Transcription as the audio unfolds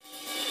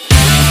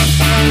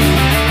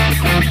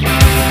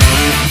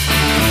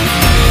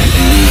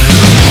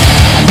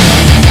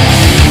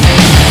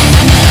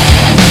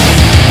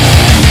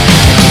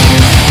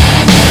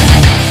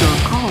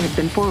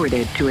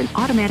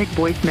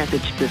voice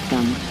message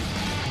system.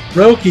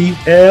 Roki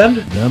and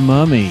the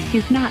Mummy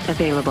is not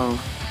available.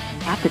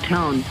 At the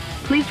tone,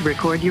 please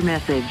record your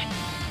message.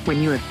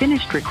 When you have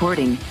finished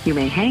recording, you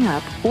may hang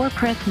up or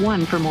press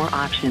 1 for more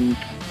options.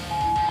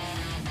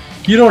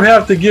 You don't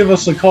have to give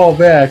us a call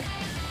back.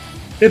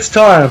 It's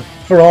time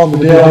for On the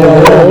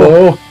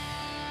Dead.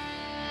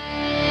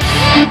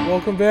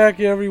 Welcome back,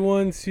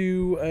 everyone,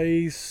 to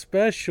a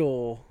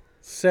special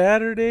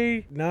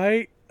Saturday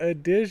night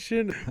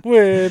edition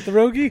with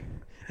Roki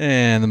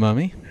and the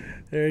Mummy.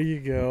 There you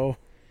go.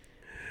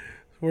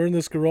 We're in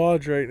this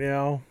garage right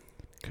now.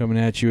 Coming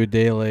at you a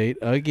day late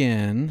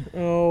again.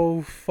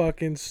 Oh,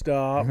 fucking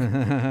stop.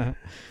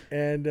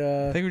 And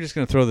I think we're just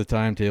going to throw the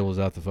timetables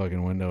out the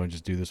fucking window and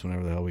just do this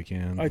whenever the hell we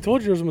can. I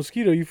told you there was a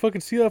mosquito. You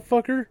fucking see that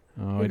fucker?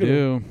 Oh, I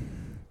do.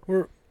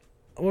 I'm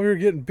over here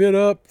getting bit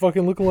up,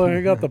 fucking looking like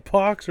I got the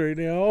pox right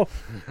now.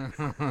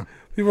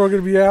 People are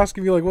going to be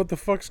asking me, like, what the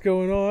fuck's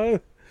going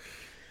on?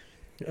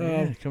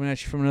 Coming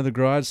at you from another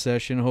garage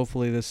session.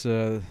 Hopefully this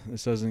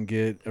doesn't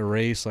get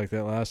erased like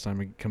that last time.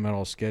 It come out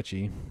all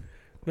sketchy.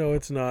 No,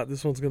 it's not.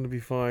 This one's going to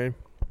be fine.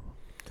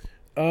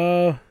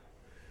 How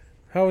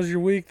was your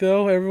week,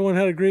 though? Everyone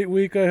had a great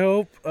week, I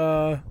hope.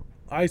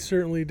 I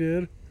certainly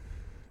did.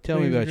 Tell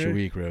me about your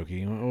week,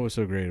 Roki. What was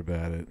so great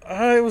about it?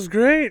 It was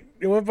great.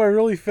 It went by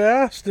really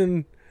fast,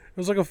 and it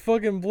was like a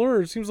fucking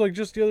blur. It seems like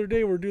just the other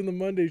day we were doing the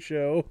Monday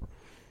show.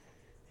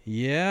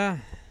 Yeah,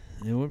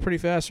 it went pretty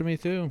fast for me,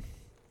 too.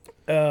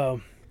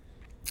 You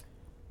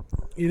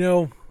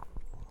know,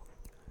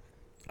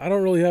 I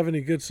don't really have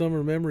any good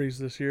summer memories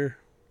this year.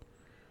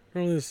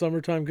 Normally in the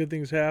summertime, good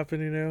things happen,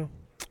 you know?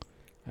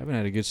 I haven't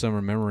had a good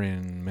summer memory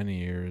in many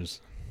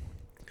years.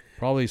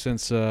 Probably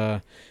since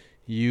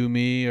you,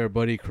 me, our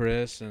buddy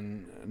Chris,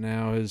 and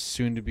now his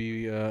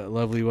soon-to-be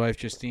lovely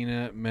wife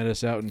Justina met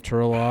us out in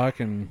Turlock,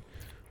 and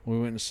we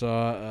went and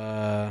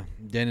saw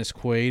Dennis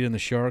Quaid and the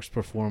Sharks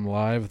perform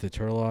live at the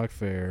Turlock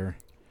Fair.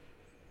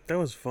 That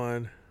was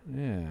fun.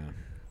 Yeah.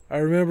 I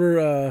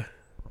remember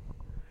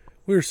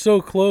we were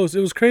so close. It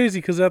was crazy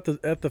because at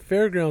the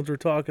fairgrounds we're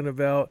talking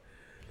about,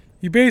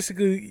 you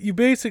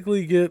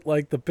basically get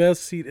like the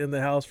best seat in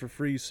the house for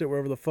free. You sit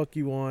wherever the fuck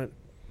you want.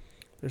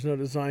 There's no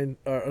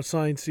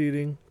assigned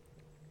seating,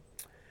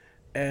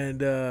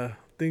 and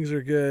things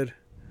are good.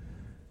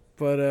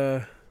 But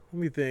let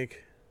me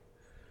think.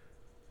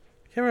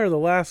 I can't remember the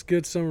last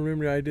good summer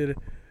memory I did.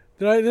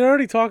 Did I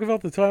already talk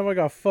about the time I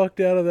got fucked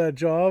out of that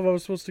job I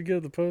was supposed to get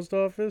at the post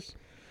office?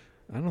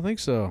 I don't think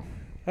so.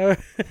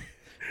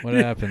 What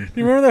happened?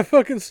 You remember that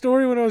fucking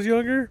story when I was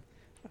younger?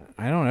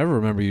 I don't ever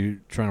remember you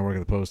trying to work at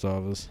the post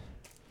office.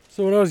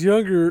 So when I was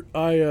younger,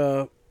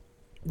 I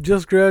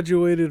just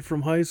graduated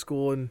from high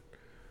school, and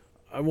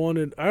I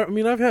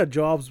mean, I've had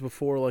jobs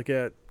before, like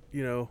at,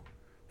 you know,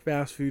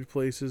 fast food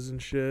places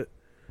and shit.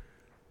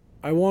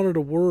 I wanted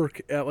to work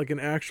at like an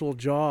actual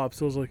job,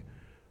 so I was like,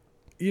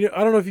 you know,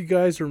 I don't know if you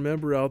guys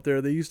remember out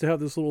there, they used to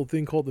have this little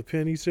thing called the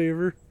penny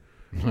saver.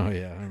 Oh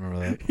yeah, I remember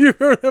that. You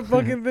remember that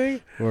fucking thing?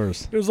 Of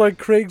course. It was like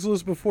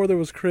Craigslist before there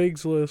was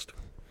Craigslist.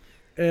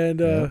 And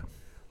Yep.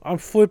 I'm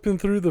flipping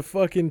through the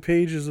fucking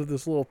pages of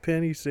this little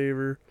penny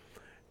saver,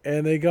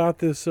 and they got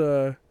this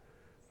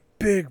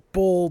big,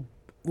 bold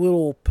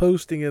little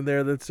posting in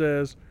there that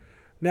says,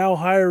 now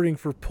hiring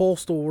for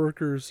postal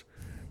workers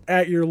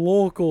at your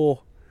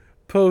local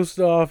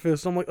post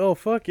office. I'm like, oh,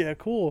 fuck yeah,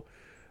 cool.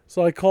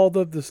 So I called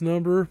up this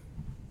number,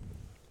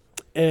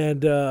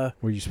 and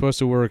were you supposed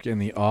to work in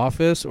the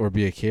office or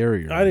be a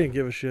carrier? I didn't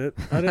give a shit.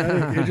 I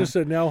didn't, it just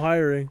said now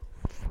hiring.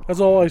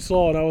 That's all I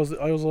saw, and I was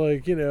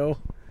like, you know,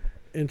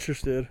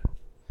 interested.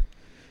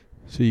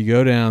 So you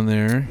go down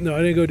there. No,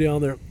 I didn't go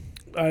down there.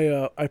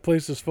 I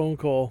placed this phone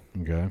call.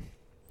 Okay.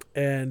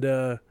 And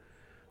I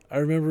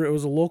remember it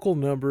was a local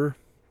number,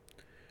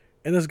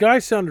 and this guy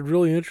sounded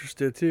really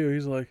interested too.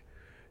 He's like,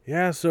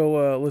 yeah,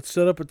 so let's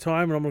set up a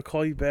time, and I'm gonna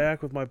call you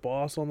back with my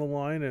boss on the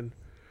line, and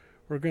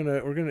we're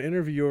gonna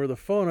interview you over the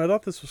phone. I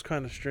thought this was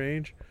kind of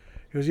strange.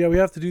 He goes, yeah, we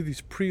have to do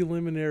these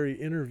preliminary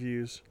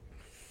interviews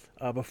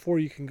before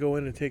you can go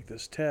in and take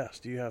this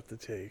test you have to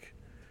take.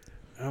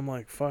 And I'm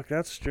like, fuck,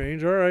 that's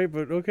strange. All right,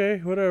 but okay,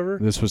 whatever.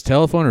 This was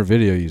telephone or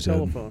video, you said?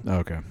 Telephone. Oh,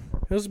 okay.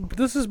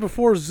 This is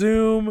before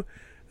Zoom.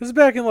 This is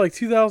back in like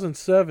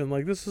 2007.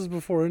 Like, this is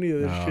before any of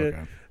this shit.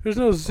 Okay. There's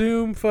no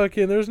Zoom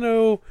fucking. There's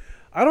no.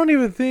 I don't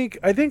even think.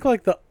 I think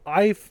like the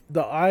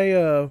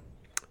iPod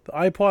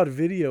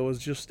video was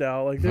just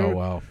out. Like there, Oh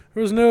wow.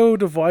 There was no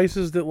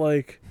devices that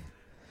like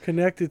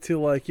connected to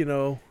like, you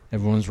know.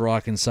 Everyone's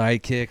rocking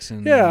sidekicks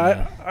and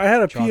Yeah, I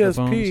had a chocolate PSP.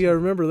 phones. I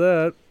remember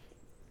that.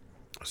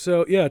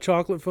 So yeah,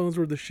 chocolate phones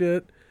were the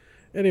shit.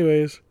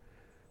 Anyways,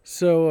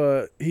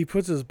 so he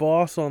puts his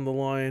boss on the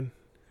line,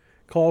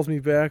 calls me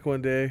back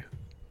one day.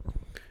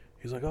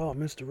 He's like, "Oh,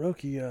 Mr.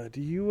 Roki,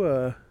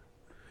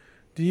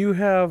 do you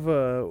have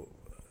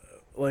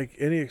like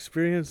any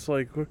experience?"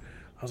 Like, I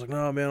was like,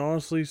 "No, man.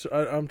 Honestly,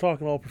 I'm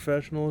talking all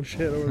professional and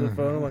shit over the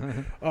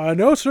phone." I'm like,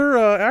 "No, sir.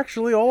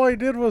 Actually, all I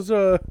did was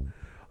I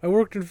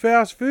worked in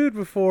fast food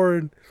before."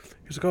 And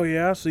he's like, "Oh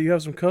yeah, so you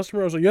have some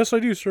customer?" I was like, "Yes, I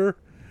do, sir.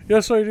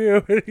 Yes, I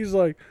do." And he's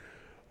like,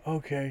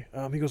 okay.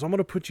 He goes, I'm going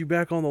to put you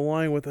back on the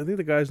line with, I think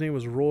the guy's name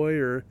was Roy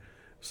or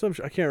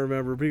I can't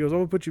remember, but he goes, I'm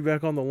going to put you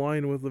back on the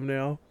line with them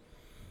now.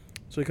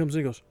 So he comes in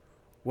and goes,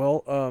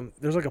 well,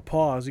 there's like a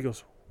pause. He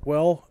goes,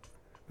 well,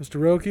 Mr.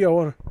 Roki, I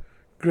want to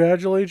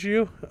congratulate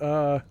you.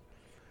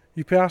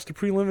 You passed a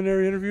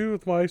preliminary interview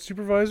with my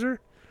supervisor,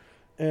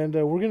 and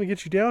we're going to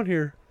get you down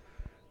here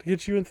to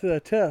get you into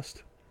that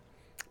test.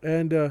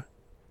 And the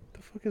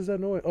fuck is that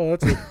noise? Oh,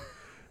 that's it.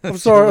 I'm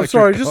sorry.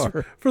 Just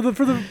for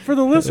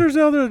the listeners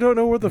out there that don't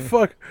know what the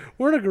fuck,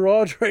 we're in a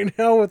garage right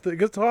now with it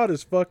gets hot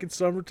as fucking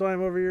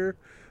summertime over here.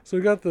 So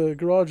we got the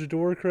garage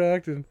door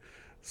cracked, and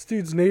this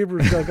dude's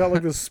neighbor's got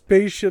like this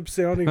spaceship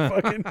sounding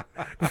fucking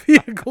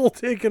vehicle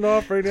taking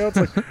off right now. It's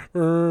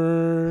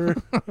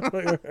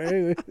like,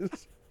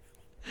 anyways.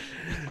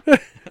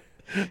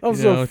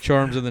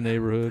 Charms in the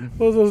neighborhood.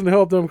 Well, it doesn't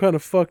help that I'm kind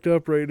of fucked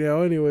up right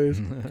now.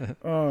 Anyways.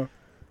 So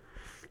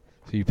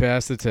you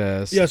passed the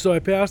test. Yeah, so I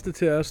passed the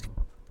test.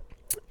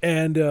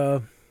 And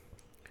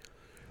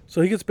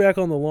so he gets back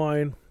on the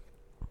line.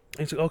 And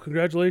he's like, oh,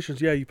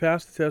 congratulations. Yeah, you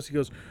passed the test. He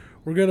goes,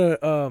 we're going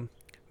to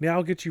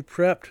now get you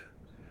prepped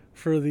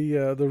for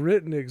the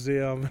written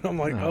exam. And I'm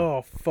like,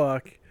 oh,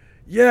 fuck.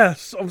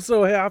 Yes, I'm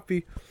so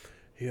happy.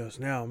 He goes,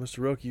 now, Mr.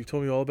 Roki, you've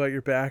told me all about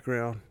your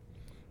background,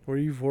 where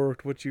you've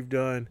worked, what you've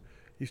done.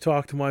 You've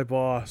talked to my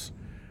boss.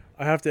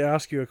 I have to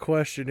ask you a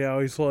question now.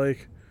 He's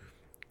like,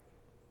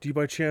 do you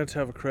by chance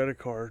have a credit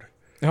card?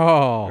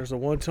 Oh. There's a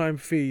one-time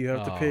fee you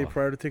have to pay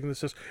prior to taking the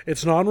test.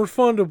 It's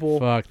non-refundable.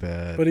 Fuck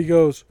that. But he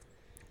goes,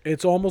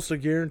 it's almost a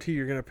guarantee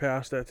you're going to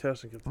pass that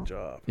test and get the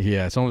job.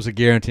 Yeah, it's almost a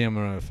guarantee I'm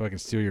going to fucking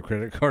steal your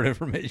credit card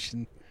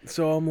information.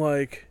 So I'm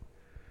like,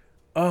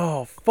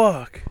 oh,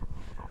 fuck.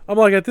 I'm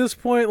like, at this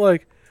point,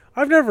 like,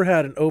 I've never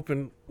had an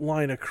open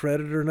line of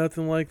credit or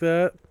nothing like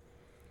that.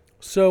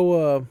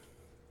 So,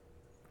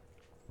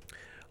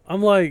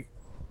 I'm like,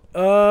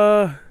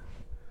 can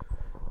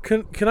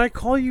I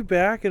call you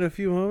back in a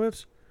few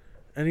moments?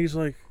 And he's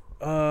like,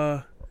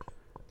 I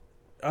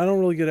don't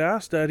really get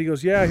asked that. He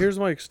goes, yeah, here's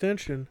my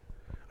extension.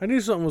 I knew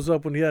something was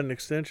up when he had an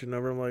extension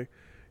number. I'm like,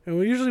 and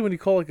usually when you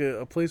call like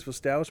a place of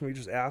establishment, you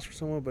just ask for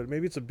someone, but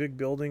maybe it's a big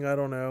building. I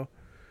don't know.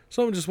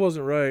 Something just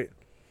wasn't right.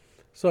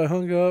 So I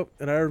hung up,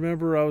 and I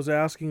remember I was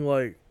asking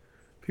like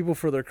people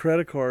for their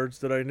credit cards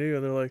that I knew,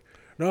 and they're like,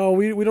 no,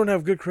 we don't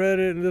have good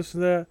credit and this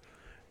and that.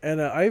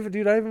 And I even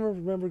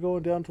remember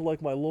going down to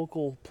like my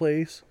local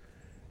place,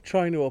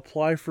 trying to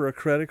apply for a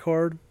credit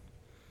card.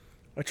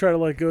 I try to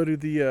like go to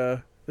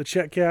the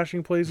check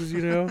cashing places,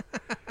 you know,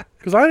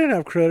 because I didn't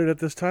have credit at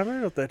this time. I didn't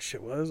know what that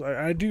shit was.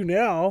 I do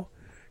now.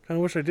 Kind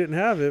of wish I didn't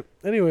have it.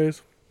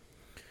 Anyways,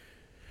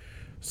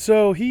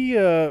 so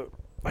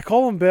I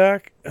call him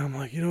back, and I'm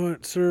like, you know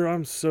what, sir,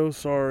 I'm so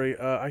sorry.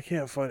 I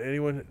can't find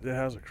anyone that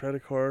has a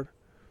credit card,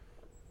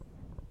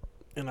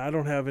 and I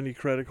don't have any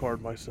credit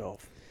card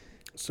myself.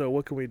 So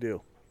what can we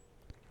do?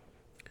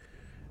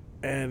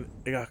 And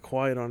it got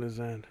quiet on his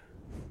end.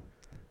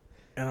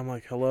 And I'm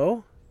like,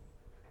 hello?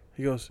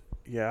 He goes,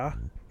 yeah.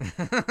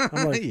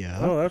 I'm like, yeah.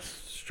 Oh, that's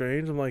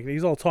strange. I'm like,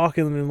 he's all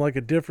talking in like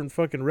a different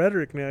fucking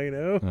rhetoric now, you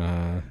know?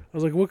 I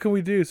was like, what can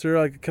we do, sir?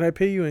 Like, can I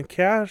pay you in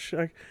cash?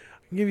 I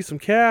can give you some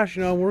cash.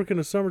 You know, I'm working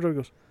the summer job. He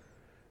goes,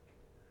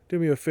 do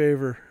me a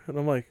favor. And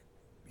I'm like,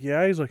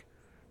 yeah. He's like,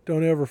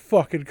 don't ever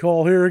fucking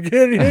call here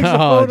again. He hangs the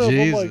phone up.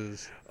 I'm like,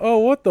 oh,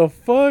 what the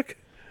fuck?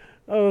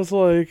 I was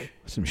like,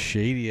 some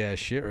shady ass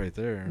shit right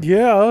there.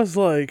 Yeah, I was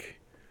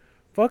like,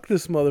 fuck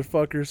this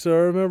motherfucker. So I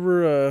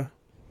remember,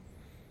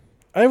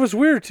 it was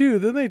weird too.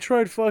 Then they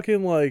tried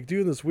fucking like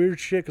doing this weird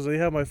shit because they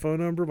have my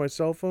phone number, my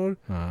cell phone.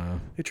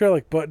 They tried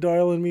like butt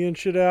dialing me and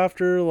shit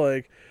after,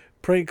 like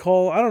prank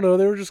call. I don't know.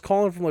 They were just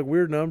calling from like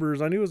weird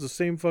numbers. I knew it was the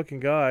same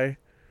fucking guy.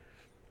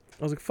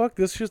 I was like, fuck,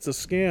 this shit's a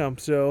scam.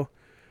 So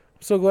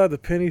I'm so glad the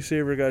penny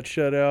saver got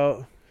shut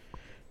out.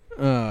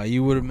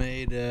 You would have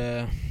made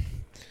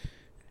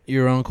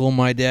your uncle,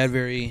 my dad,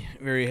 very,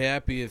 very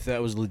happy if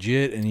that was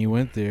legit and he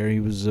went there. He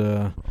was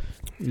a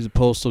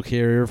postal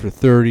carrier for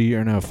 40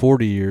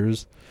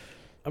 years.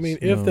 I mean,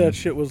 so, if that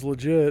shit was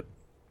legit,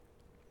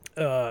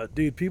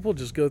 dude, people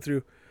just go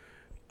through,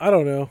 I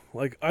don't know,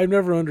 like, I've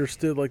never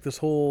understood, like, this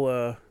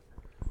whole,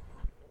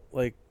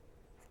 like,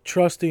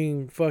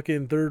 trusting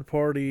fucking third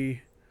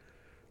party,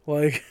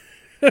 like,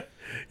 you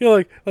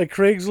know, like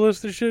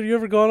Craigslist and shit. You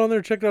ever gone on there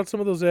and checked out some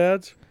of those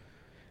ads?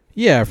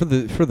 Yeah, for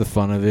the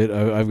fun of it,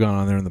 I've gone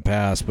on there in the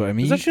past, but I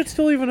mean, is that shit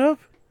still even up?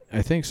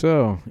 I think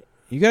so.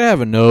 You gotta have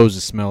a nose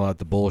to smell out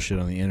the bullshit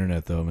on the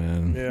internet, though,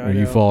 man. Yeah, or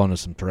you fall into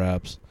some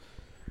traps.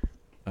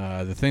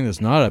 The thing that's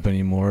not up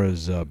anymore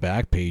is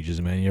Backpages,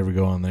 man. You ever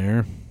go on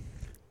there?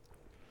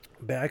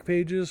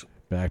 Backpages?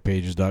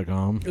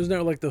 Backpages.com. Isn't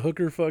that like the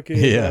hooker fucking,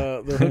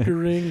 yeah. The hooker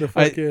ring, the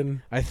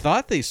fucking... I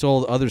thought they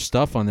sold other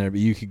stuff on there, but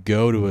you could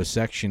go to a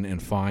section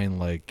and find,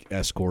 like,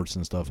 escorts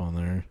and stuff on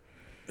there.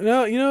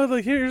 No, you know,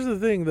 like, here's the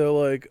thing, though.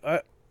 Like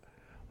I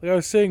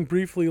was saying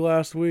briefly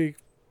last week,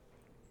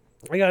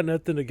 I got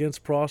nothing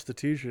against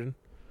prostitution.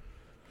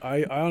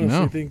 I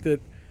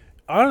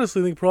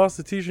honestly think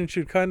prostitution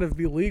should kind of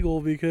be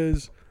legal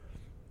because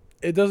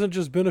it doesn't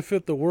just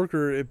benefit the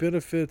worker, it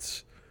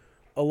benefits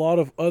a lot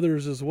of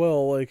others as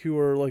well, like who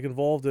are like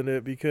involved in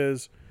it,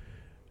 because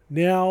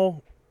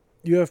now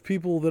you have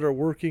people that are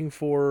working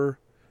for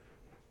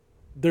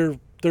their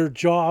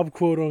job,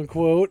 quote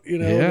unquote,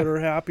 that are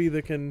happy,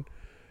 that can,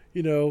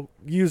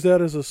 use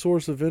that as a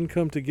source of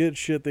income to get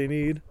shit they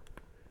need.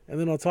 And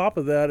then on top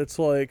of that, it's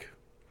like,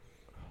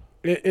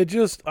 it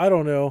just, I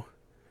don't know.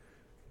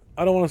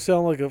 I don't want to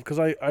sound like because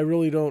I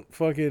really don't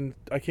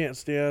I can't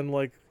stand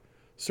like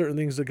certain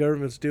things the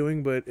government's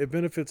doing, but it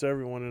benefits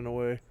everyone in a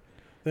way.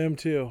 Them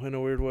too, in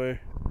a weird way.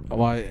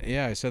 Well,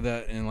 I said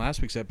that in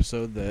last week's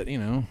episode that,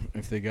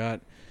 if they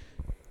got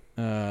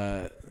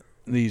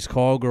these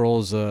call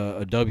girls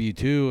a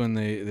W-2 and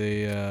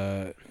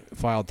they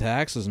filed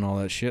taxes and all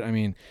that shit, I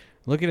mean,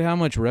 look at how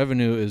much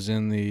revenue is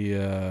in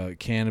the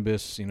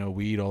cannabis,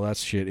 weed, all that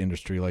shit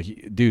industry.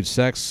 Like, dude,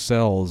 sex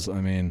sells.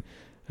 I mean,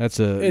 that's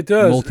a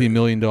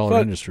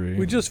multi-million-dollar industry.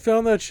 We just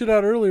found that shit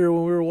out earlier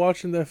when we were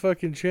watching that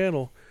fucking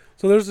channel.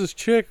 So there's this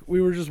chick we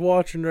were just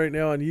watching right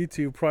now on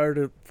YouTube prior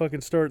to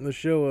fucking starting the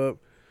show up.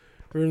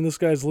 We're in this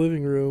guy's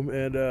living room,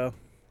 and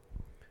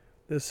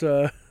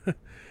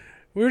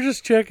we were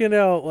just checking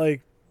out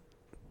like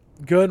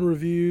gun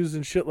reviews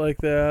and shit like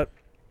that.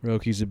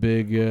 Roki's a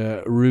big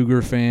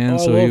Ruger fan,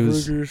 so he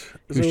was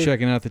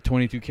checking out the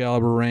 22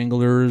 caliber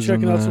Wranglers,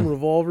 checking out some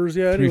revolvers,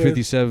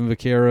 357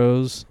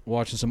 Vaqueros,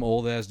 watching some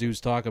old ass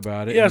dudes talk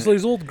about it. Yeah, so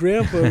these old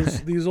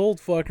grandpas, these old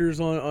fuckers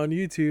on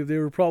YouTube, they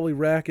were probably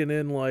racking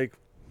in like,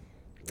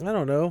 I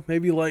don't know,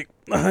 maybe like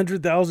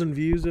 100,000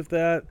 views, if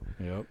that.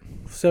 Yep.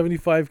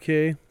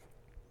 75K.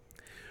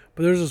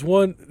 But there's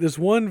this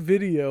one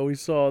video we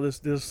saw,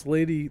 this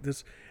lady,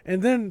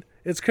 and then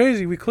it's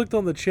crazy. We clicked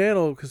on the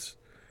channel because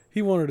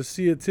he wanted to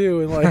see it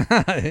too, and like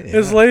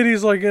this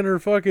lady's like in her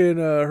fucking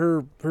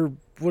her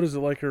what is it,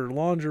 like her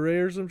lingerie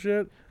or some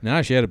shit?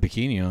 No, she had a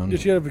bikini on. Yeah,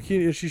 she had a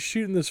bikini, and she's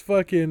shooting this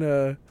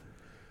fucking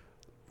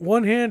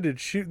one-handed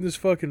shooting this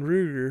fucking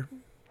Ruger.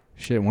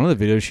 Shit, one of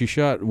the videos she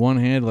shot one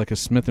hand like a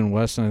Smith &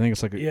 Wesson. I think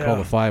it's like called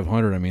a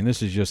 500. I mean,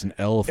 this is just an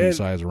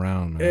elephant-sized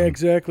round, man.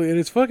 Exactly, and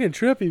it's fucking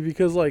trippy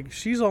because like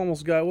she's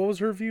almost got, what was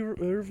her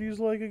views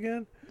like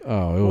again?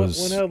 Oh, it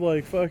was. One had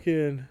like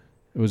fucking.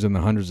 It was in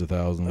the hundreds of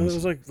thousands. And it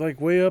was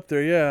like way up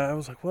there. Yeah, I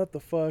was like, what the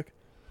fuck?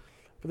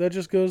 But that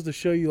just goes to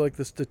show you like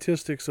the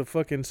statistics of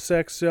fucking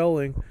sex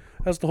selling.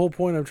 That's the whole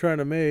point I'm trying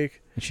to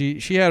make. She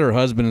had her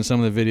husband in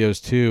some of the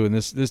videos too, and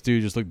this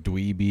dude just looked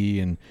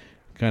dweeby and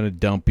kind of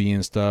dumpy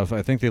and stuff.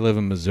 I think they live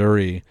in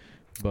Missouri,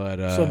 but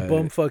some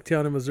bumfuck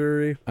town in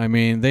Missouri. I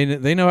mean,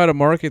 they know how to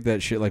market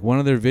that shit. Like one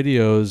of their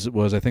videos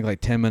was, I think,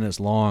 like 10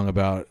 minutes long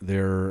about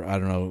their, I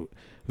don't know,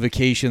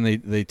 vacation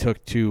they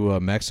took to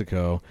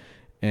Mexico,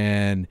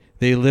 and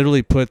they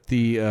literally put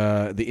the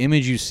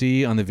image you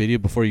see on the video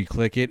before you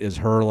click it is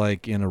her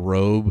like in a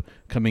robe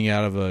coming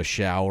out of a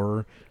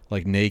shower,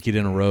 like naked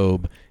in a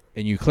robe.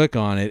 And you click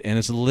on it, and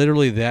it's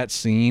literally that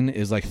scene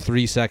is like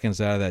 3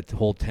 seconds out of that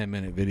whole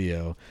 10-minute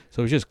video.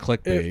 So it was just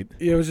clickbait.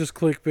 It was just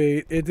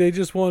clickbait. They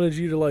just wanted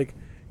you to like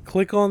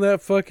click on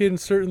that fucking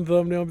certain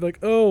thumbnail and be like,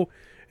 oh,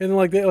 and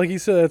like that, like you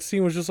said, that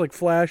scene was just like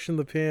flash in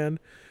the pan.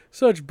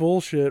 Such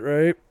bullshit,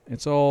 right?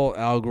 It's all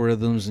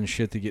algorithms and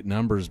shit to get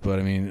numbers, but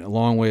I mean, a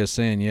long way of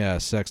saying, yeah,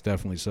 sex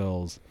definitely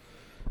sells.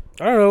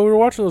 I don't know. We were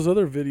watching those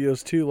other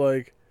videos too,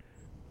 like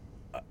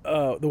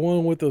the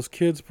one with those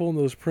kids pulling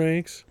those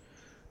pranks.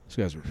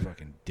 Those guys were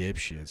fucking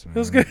dipshits, man.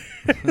 Those guys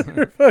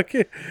are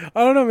fucking, I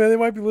don't know, man. They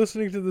might be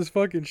listening to this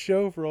fucking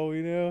show for all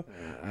we know.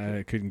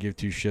 I couldn't give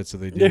two shits if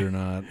they did or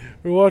not.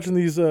 We're watching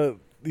these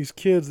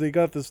kids. They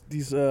got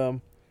these I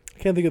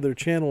can't think of their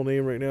channel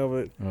name right now,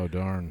 but oh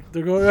darn,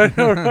 they're going.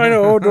 I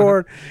know. Oh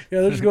darn.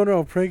 Yeah, they're just going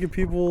around pranking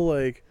people,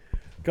 like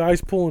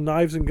guys pulling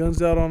knives and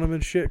guns out on them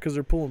and shit because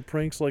they're pulling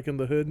pranks like in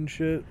the hood and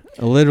shit.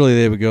 Literally,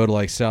 they would go to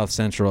like South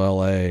Central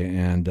LA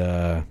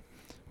and.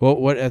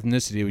 What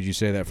ethnicity would you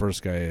say that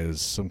first guy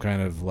is? Some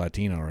kind of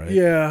Latino, right?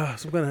 Yeah,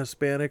 some kind of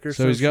Hispanic or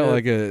something. So he's got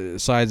like a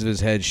sides of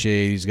his head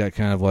shaved. He's got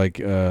kind of like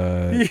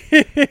a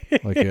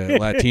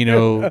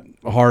Latino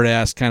hard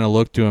ass kind of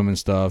look to him and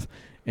stuff.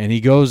 And he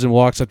goes and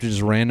walks up to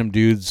just random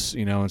dudes,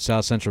 in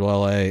South Central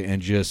LA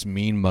and just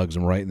mean mugs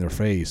them right in their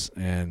face.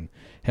 And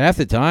half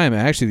the time,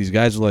 actually, these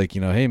guys are like,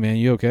 hey man,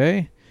 you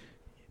okay?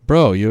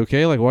 Bro, you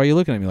okay? Like, why are you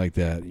looking at me like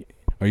that?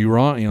 Are you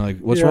wrong? Like,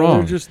 what's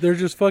wrong? They're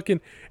just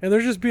fucking, and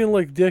they're just being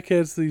like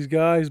dickheads to these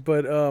guys.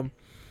 But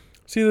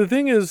see, the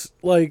thing is,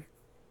 like,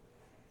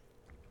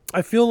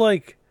 I feel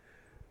like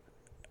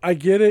I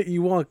get it.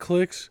 You want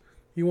clicks,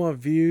 you want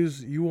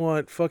views, you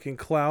want fucking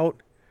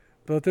clout,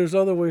 but there's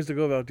other ways to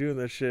go about doing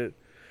that shit.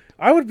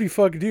 I would be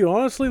fucking, dude.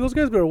 Honestly, those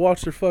guys better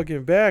watch their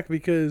fucking back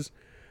because,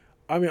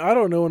 I mean, I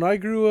don't know. When I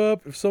grew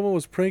up, if someone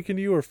was pranking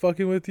you or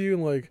fucking with you,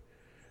 and like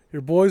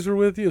your boys were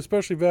with you,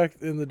 especially back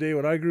in the day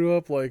when I grew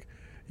up, like.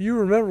 You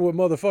remember what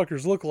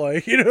motherfuckers look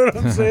like. You know what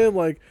I'm saying?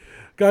 Like,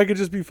 guy could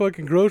just be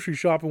fucking grocery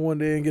shopping one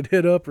day and get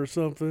hit up or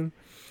something.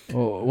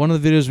 Well, one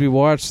of the videos we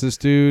watched, this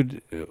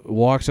dude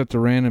walks up to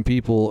random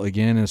people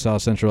again in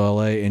South Central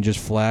LA and just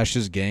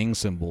flashes gang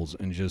symbols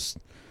and just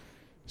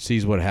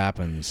sees what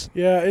happens.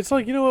 Yeah, it's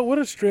like, you know what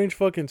a strange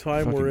fucking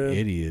time we're in.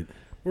 Idiot.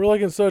 we're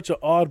like in such an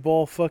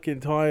oddball fucking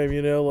time,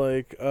 you know,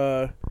 like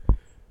I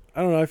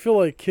don't know, I feel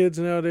like kids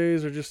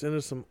nowadays are just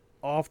into some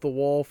off the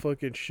wall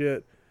fucking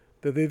shit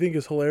that they think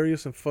is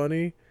hilarious and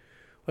funny.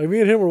 Like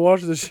me and him were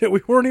watching this shit,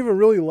 we weren't even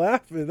really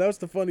laughing. That was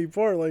the funny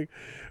part. Like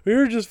we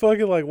were just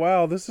fucking like,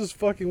 wow, this is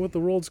fucking what the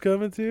world's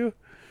coming to.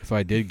 If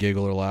I did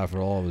giggle or laugh at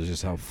all, it was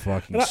just how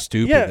fucking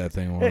stupid that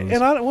thing was.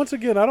 And once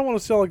again, I don't want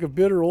to sound like a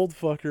bitter old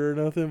fucker or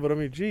nothing, but I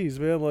mean, geez,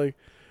 man, like,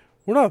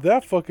 we're not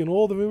that fucking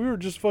old. I mean, we were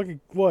just fucking,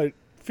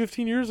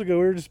 15 years ago,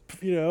 we were just,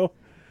 you know,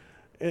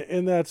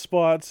 in that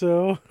spot,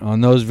 so.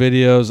 On those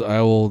videos, I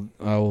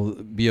will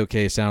be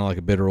okay sounding like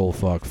a bitter old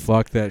fuck.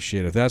 Fuck that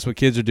shit. If that's what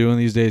kids are doing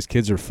these days,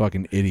 kids are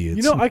fucking idiots.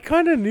 You know, I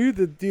kind of knew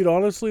that, dude,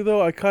 honestly,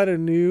 though, I kind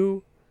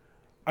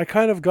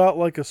of got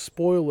like a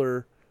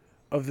spoiler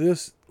of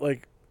this,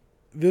 like,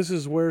 this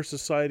is where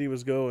society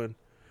was going.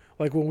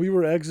 Like when we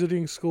were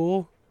exiting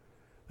school,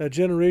 that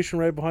generation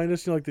right behind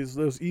us, you know, like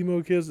those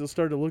emo kids that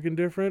started looking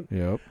different.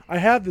 Yep. I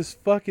had this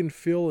fucking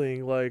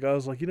feeling, like I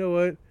was like, you know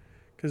what?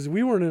 Because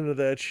we weren't into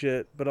that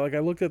shit, but like I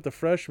looked at the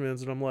freshmen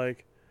and I'm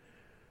like,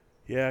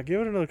 yeah,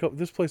 give it another couple.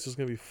 This place is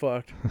gonna be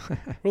fucked.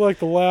 We're like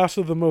the last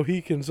of the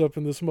Mohicans up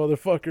in this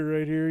motherfucker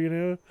right here, you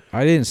know.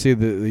 I didn't see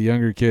the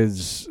younger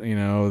kids, you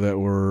know, that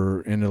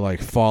were into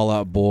like Fall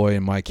Out Boy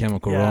and My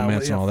Chemical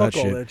Romance and all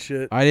that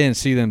shit. I didn't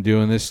see them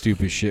doing this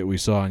stupid shit we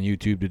saw on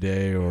YouTube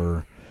today,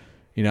 or,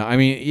 you know, I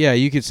mean, yeah,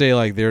 you could say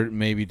like they're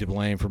maybe to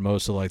blame for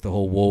most of like the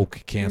whole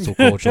woke cancel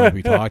culture like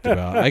we talked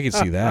about. I could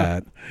see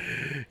that.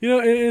 You know,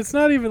 and it's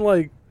not even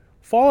like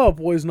Fall Out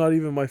Boy's not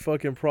even my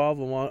fucking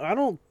problem.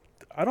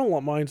 I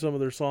don't mind some of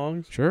their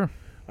songs. Sure.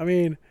 I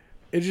mean,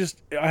 it just,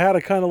 I had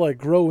to kind of like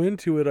grow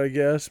into it, I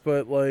guess,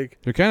 but like.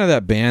 They're kind of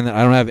that band that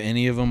I don't have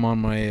any of them on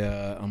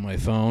my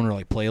phone or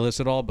like playlist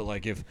at all, but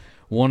like if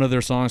one of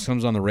their songs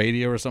comes on the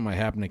radio or something, I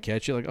happen to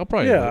catch it, like I'll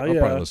probably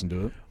listen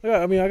to it. Yeah,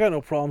 I mean, I got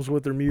no problems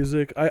with their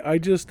music. I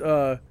just,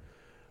 I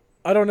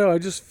don't know, I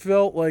just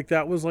felt like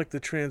that was like the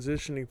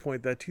transitioning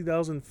point, that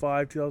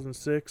 2005,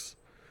 2006,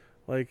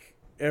 like,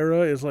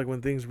 era is like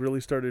when things really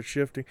started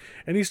shifting,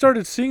 and he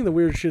started seeing the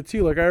weird shit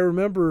too. Like I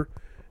remember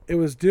it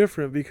was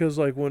different because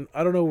like when,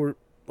 I don't know, we're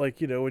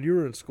like, you know, when you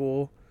were in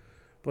school,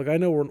 like I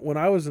know when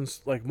I was in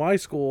like my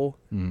school,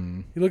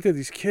 you looked at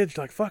these kids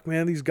like, fuck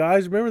man, these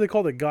guys, remember they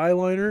called it guy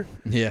liner?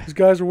 Yeah, these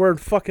guys were wearing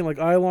fucking like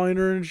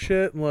eyeliner and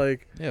shit, and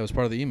like, yeah, it was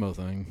part of the emo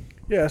thing.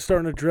 Yeah,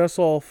 starting to dress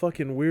all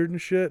fucking weird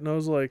and shit, and I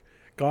was like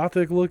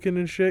gothic looking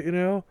and shit, you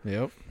know.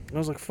 Yep. And I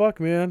was like,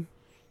 fuck man,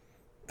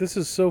 this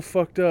is so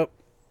fucked up.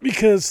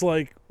 Because,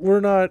 like, we're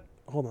not...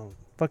 Hold on.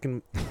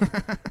 Fucking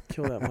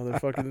kill that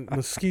motherfucking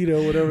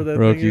mosquito, whatever that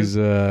thing is.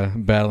 Roki's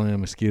battling a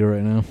mosquito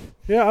right now.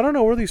 Yeah, I don't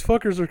know where these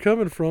fuckers are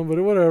coming from, but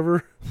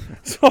whatever.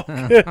 It's all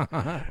good.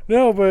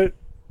 No, but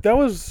that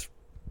was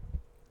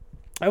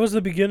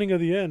the beginning of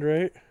the end,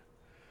 right?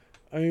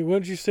 I mean,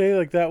 wouldn't you say,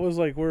 like, that was,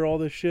 like, where all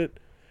this shit...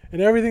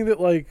 And everything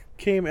that, like,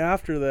 came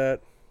after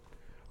that...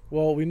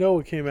 Well, we know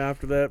what came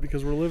after that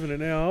because we're living it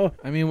now.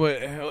 I mean,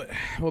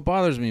 what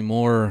bothers me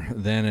more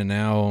then and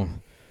now...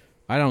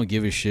 I don't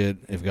give a shit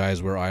if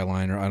guys wear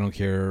eyeliner. I don't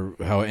care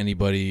how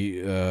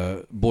anybody,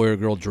 boy or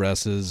girl,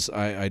 dresses.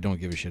 I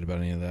don't give a shit about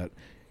any of that.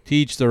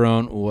 Teach their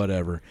own,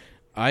 whatever.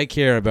 I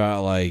care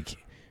about, like,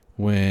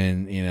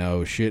 when, you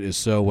know, shit is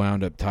so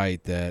wound up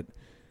tight that,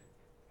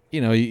 you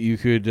know, you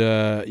could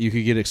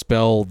get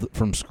expelled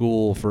from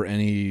school for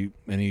any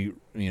you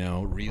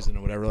know, reason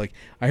or whatever. Like,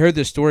 I heard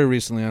this story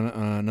recently on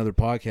another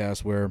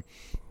podcast where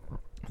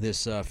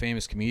this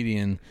famous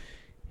comedian,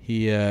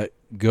 he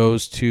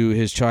goes to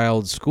his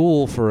child's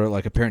school for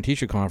like a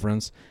parent-teacher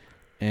conference,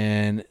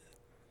 and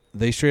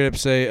they straight up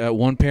say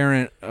one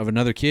parent of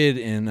another kid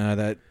in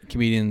that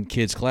comedian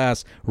kid's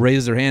class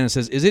raises their hand and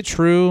says, "Is it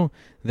true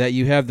that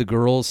you have the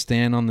girls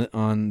stand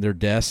on their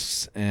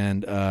desks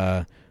and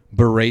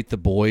berate the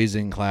boys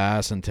in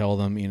class and tell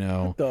them, you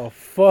know?" What the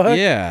fuck?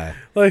 Yeah.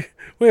 Like,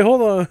 wait,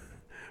 hold on.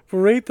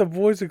 Berate the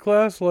boys in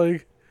class,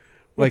 like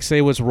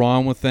say what's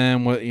wrong with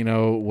them, what, you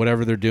know,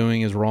 whatever they're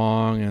doing is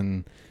wrong,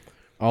 and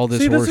all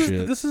this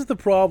horseshit. This is the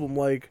problem.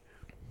 Like,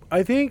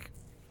 I think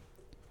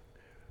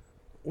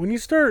when you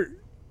start,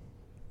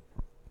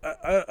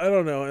 I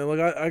don't know, and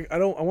like I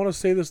want to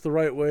say this the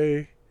right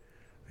way,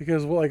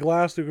 because like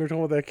last week we were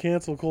talking about that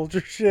cancel culture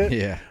shit.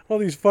 Yeah. All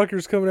these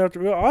fuckers coming after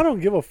me. I don't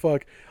give a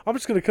fuck. I'm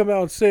just gonna come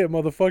out and say it,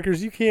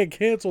 motherfuckers. You can't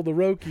cancel the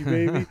Roki,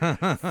 baby.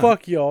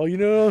 Fuck y'all. You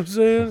know what I'm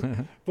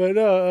saying?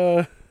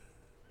 But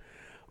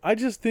I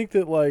just think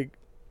that like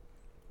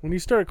when you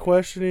start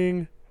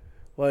questioning,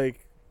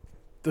 like,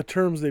 the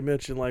terms they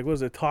mention, like, what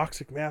is it,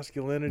 toxic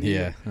masculinity?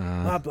 Yeah.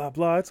 Blah, blah,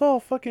 blah. It's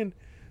all fucking,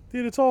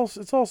 dude, it's all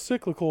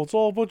cyclical. It's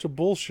all a bunch of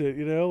bullshit,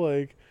 you know?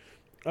 Like,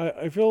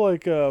 I feel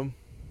like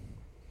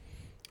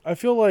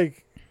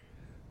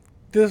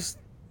this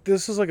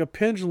is like a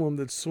pendulum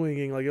that's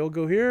swinging. Like, it'll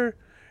go here,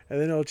 and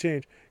then it'll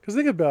change. Because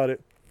think about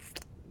it.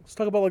 Let's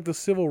talk about, like, the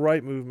civil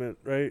rights movement,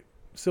 right?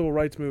 Civil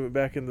rights movement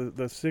back in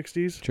the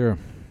 60s. Sure.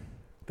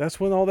 That's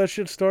when all that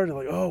shit started.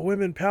 Like, oh,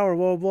 women power,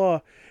 blah,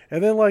 blah.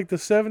 And then, like, the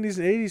 70s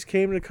and 80s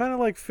came, and it kind of,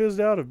 like, fizzed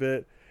out a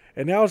bit.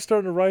 And now it's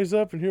starting to rise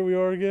up, and here we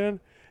are again.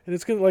 And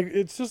And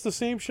it's just the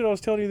same shit I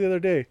was telling you the other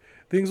day.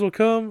 Things will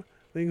come,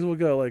 things will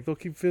go. Like, they'll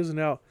keep fizzing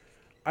out.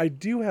 I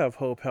do have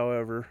hope,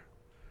 however.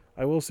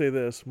 I will say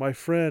this. My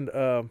friend,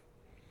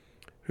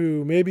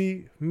 who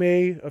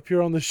may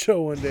appear on the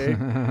show one day,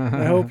 and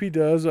I hope he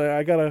does.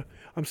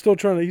 I'm still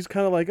trying to, he's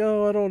kind of like,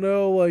 oh, I don't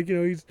know. Like, you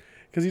know,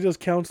 because he does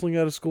counseling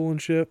out of school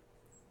and shit.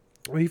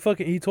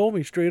 He told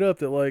me straight up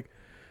that, like,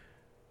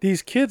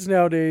 these kids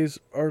nowadays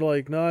are,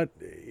 like, not,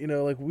 you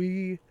know, like,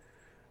 we...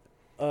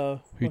 Who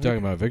are you talking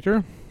about,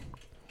 Victor?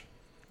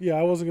 Yeah,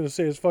 I wasn't going to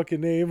say his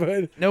fucking name,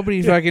 but...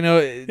 Nobody fucking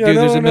knows. Dude,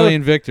 there's a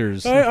million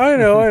Victors. I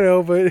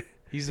know, but...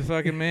 He's the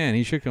fucking man.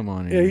 He should come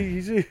on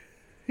here.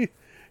 Yeah,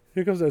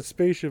 here comes that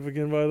spaceship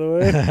again, by the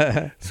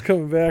way. It's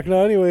coming back.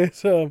 No,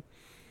 anyways,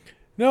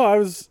 no, I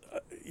was...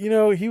 You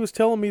know, he was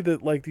telling me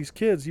that, like, these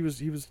kids, he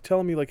was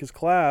telling me, like, his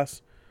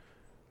class,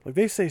 like,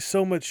 they say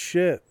so much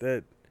shit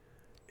that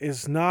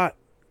is not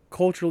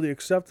culturally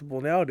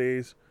acceptable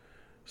nowadays.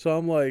 So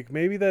I'm like,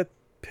 maybe that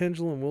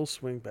pendulum will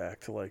swing back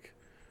to, like,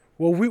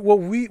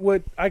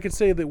 what I could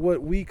say that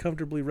what we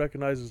comfortably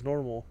recognize as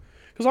normal.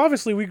 Because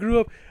obviously we grew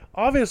up,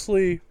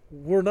 obviously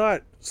we're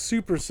not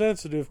super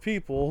sensitive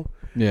people.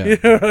 Yeah. You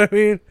know what I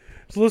mean?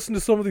 Just listen to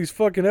some of these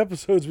fucking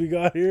episodes we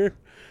got here.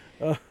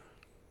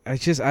 I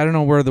don't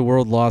know where the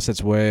world lost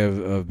its way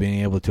of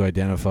being able to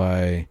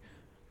identify,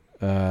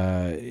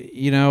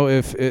 you know,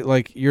 if it,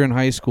 like, you're in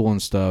high school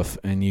and stuff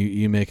and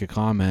you make a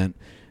comment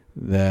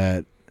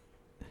that,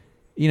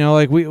 you know,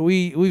 like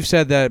we've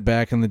said that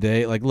back in the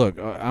day. Like, look,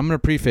 I'm going to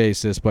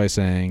preface this by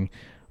saying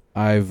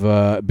I've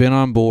been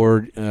on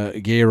board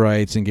gay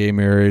rights and gay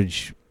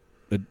marriage,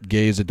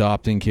 gays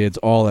adopting kids,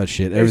 all that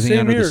shit, everything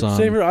under the sun.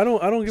 Same here. I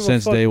don't give a fuck.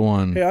 Since day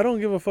one. Hey, I don't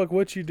give a fuck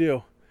what you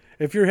do.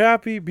 If you're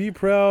happy, be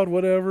proud,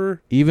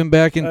 whatever. Even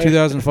back in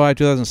 2005,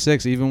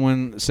 2006, even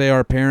when, say,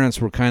 our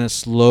parents were kind of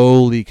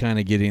slowly kind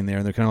of getting there,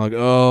 and they're kind of like,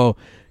 oh,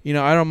 you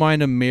know, I don't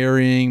mind them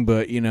marrying,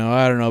 but, you know,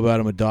 I don't know about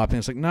them adopting.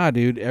 It's like, nah,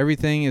 dude,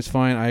 everything is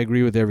fine. I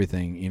agree with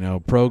everything. You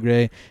know,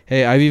 pro-gay.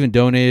 Hey, I've even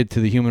donated to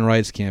the Human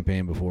Rights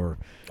Campaign before.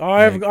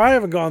 I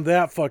haven't gone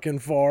that fucking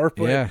far,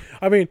 but yeah.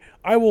 I mean,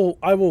 I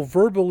will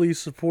verbally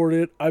support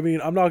it. I mean,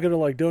 I'm not gonna,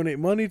 like, donate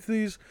money to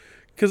these.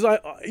 Because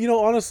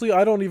honestly,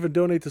 I don't even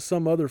donate to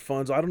some other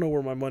funds. I don't know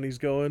where my money's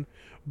going.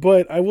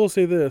 But I will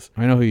say this.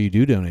 I know who you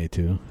do donate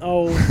to.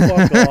 Oh,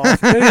 fuck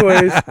off.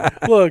 Anyways,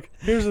 look,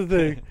 here's the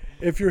thing.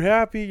 If you're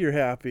happy, you're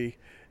happy.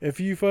 If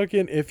you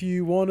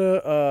want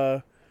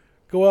to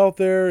go out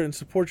there and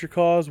support your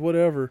cause,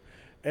 whatever.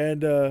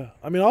 And,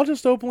 I mean, I'll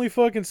just openly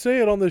fucking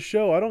say it on this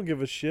show. I don't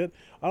give a shit.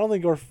 I don't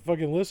think our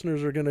fucking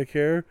listeners are going to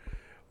care.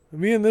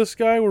 Me and this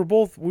guy,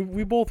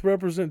 we both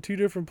represent two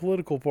different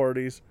political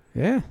parties.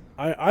 Yeah.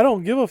 I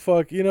don't give a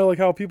fuck, you know, like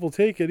how people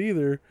take it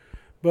either.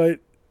 But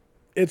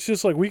it's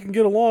just like we can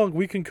get along.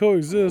 We can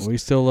coexist. We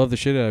still love the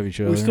shit out of each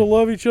other. We still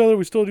love each other.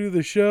 We still do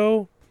the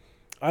show.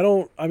 I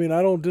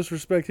don't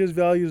disrespect his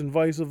values and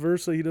vice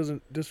versa. He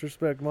doesn't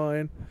disrespect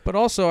mine. But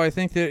also, I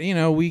think that, you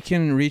know, we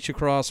can reach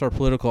across our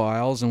political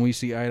aisles and we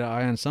see eye to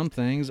eye on some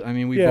things. I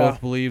mean, we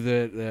both believe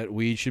that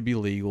weed should be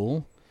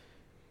legal.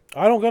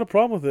 I don't got a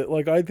problem with it.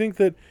 Like, I think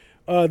that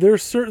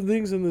there's certain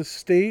things in the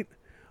state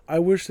I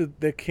wish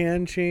that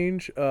can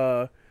change.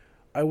 I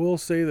will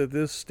say that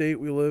this state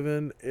we live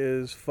in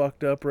is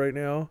fucked up right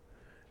now,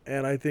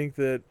 and I think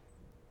that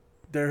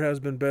there has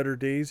been better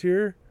days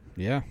here.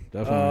 Yeah,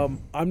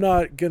 definitely. I'm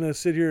not going to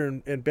sit here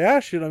and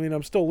bash it. I mean,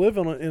 I'm still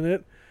living in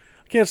it.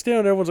 I can't stand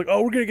when everyone's like,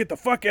 oh, we're going to get the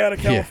fuck out of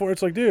California. Yeah.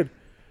 It's like, dude,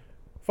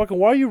 fucking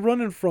why are you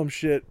running from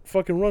shit?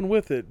 Fucking run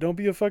with it. Don't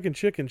be a fucking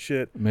chicken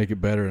shit. Make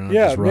it better. Not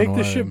yeah, just run make away.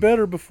 the shit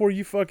better before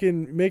you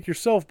fucking make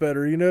yourself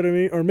better. You know what I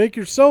mean? Or make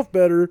yourself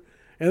better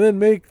and then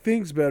make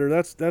things better.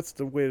 That's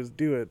the way to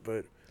do it.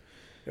 But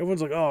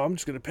everyone's like, oh, I'm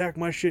just going to pack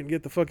my shit and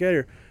get the fuck out of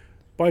here.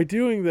 By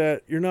doing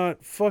that, you're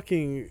not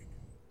fucking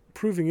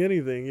proving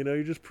anything. You know,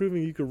 you're just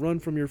proving you can run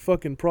from your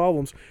fucking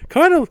problems.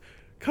 Kind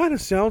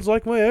of sounds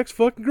like my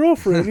ex-fucking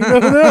girlfriend. You know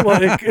that?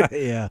 Like,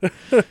 yeah.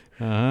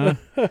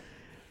 Uh-huh.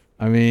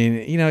 I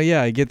mean, you know,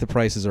 yeah, I get the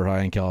prices are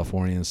high in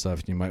California and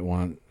stuff. And you might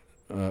want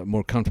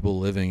more comfortable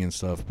living and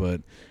stuff,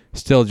 but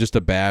still just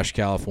to bash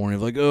California.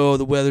 Like, oh,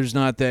 the weather's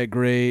not that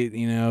great.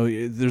 You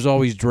know, there's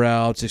always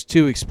droughts. It's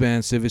too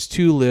expensive. It's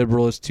too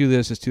liberal. It's too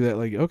this. It's too that.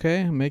 Like,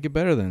 okay, make it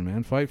better then,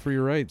 man. Fight for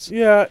your rights.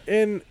 Yeah,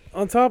 and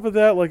on top of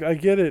that, like, I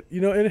get it.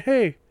 You know, and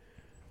hey,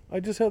 I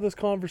just had this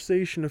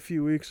conversation a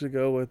few weeks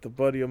ago with a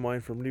buddy of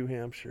mine from New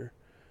Hampshire.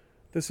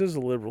 This is a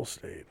liberal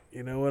state,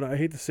 you know, and I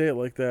hate to say it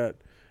like that.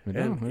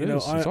 And, you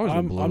know,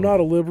 I'm not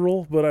a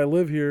liberal, but I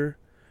live here.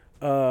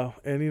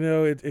 And, you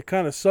know, it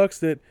kind of sucks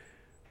that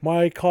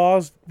my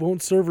cause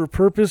won't serve a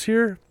purpose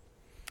here,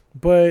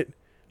 but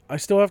I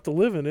still have to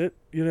live in it,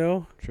 you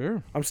know?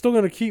 Sure. I'm still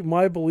going to keep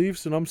my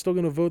beliefs, and I'm still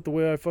going to vote the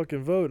way I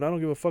fucking vote, and I don't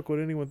give a fuck what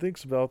anyone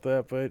thinks about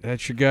that, but...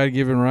 That's your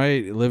God-given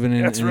right, living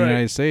in the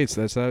United States.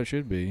 That's how it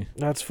should be.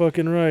 That's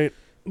fucking right.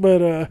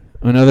 But,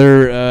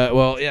 another,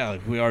 well, yeah,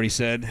 like we already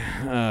said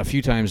a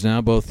few times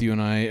now, both you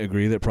and I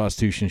agree that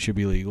prostitution should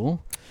be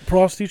legal.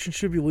 Prostitution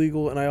should be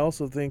legal, and I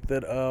also think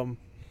that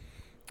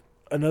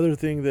another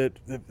thing that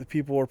the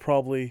people are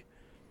probably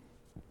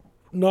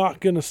not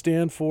going to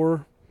stand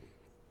for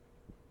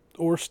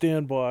or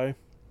stand by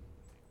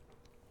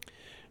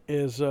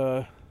is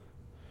I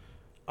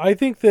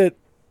think that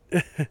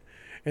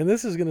and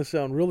this is going to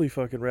sound really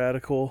fucking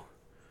radical,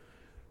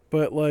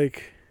 but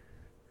like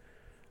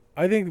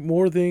I think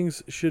more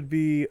things should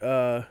be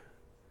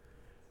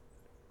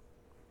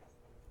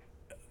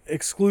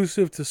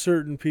exclusive to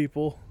certain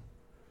people.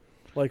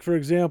 Like, for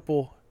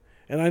example,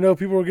 and I know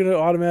people are going to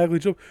automatically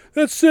jump,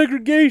 that's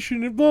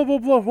segregation and blah, blah,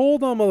 blah.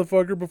 Hold on,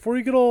 motherfucker. Before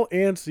you get all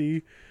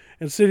antsy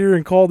and sit here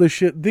and call this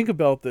shit, think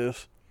about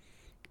this.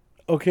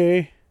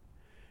 Okay?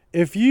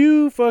 If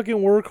you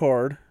fucking work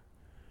hard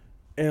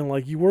and,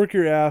 like, you work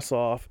your ass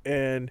off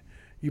and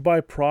you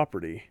buy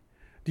property,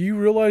 do you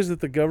realize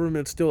that the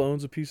government still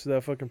owns a piece of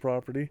that fucking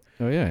property?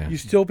 Oh, yeah. You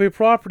still pay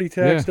property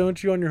tax, Yeah.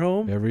 don't you, on your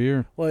home? Every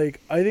year.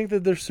 Like, I think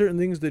that there's certain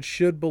things that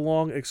should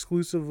belong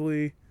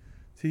exclusively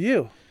to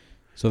you.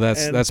 So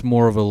that's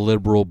more of a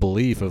liberal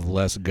belief of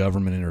less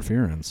government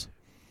interference.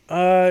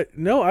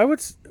 No, I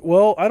would.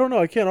 Well, I don't know.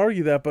 I can't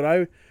argue that,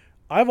 but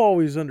I've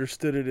always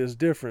understood it as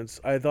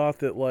difference. I thought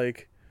that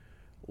like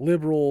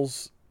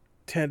liberals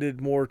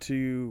tended more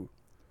to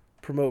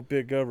promote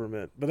big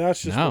government, but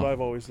that's just what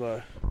I've always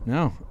thought.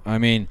 No, I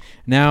mean,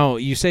 now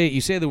you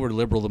say the word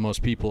liberal to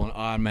most people, and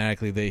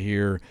automatically they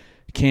hear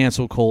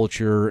cancel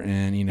culture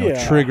and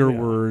trigger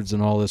words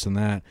and all this and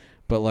that.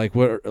 But like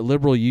what a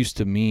liberal used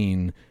to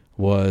mean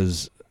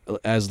was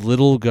as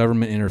little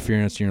government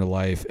interference in your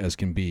life as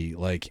can be.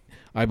 Like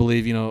I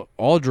believe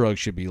all drugs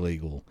should be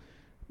legal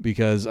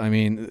because I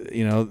mean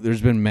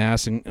there's been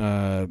mass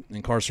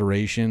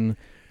incarceration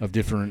of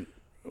different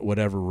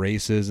whatever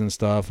races and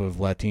stuff of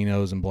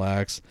Latinos and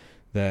blacks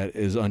that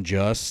is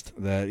unjust.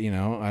 That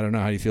I don't know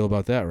how you feel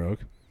about that, Roke.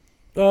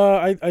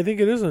 I think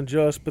it is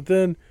unjust, but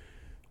then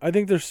I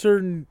think there's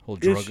certain whole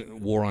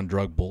war on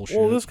drug bullshit.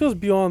 Well, this goes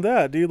beyond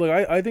that, dude.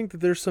 Like I think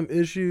that there's some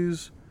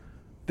issues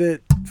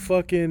that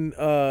fucking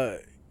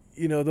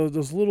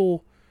those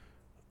little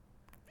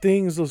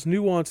things, those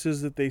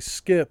nuances that they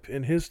skip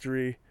in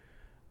history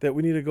that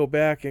we need to go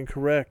back and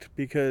correct,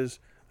 because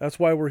that's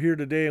why we're here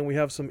today and we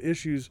have some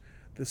issues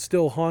that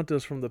still haunt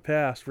us from the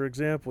past. For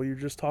example, you're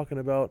just talking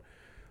about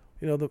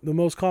the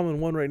most common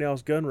one right now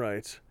is gun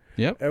rights.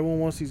 Yep. Everyone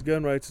wants these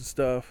gun rights and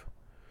stuff.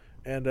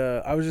 And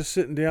I was just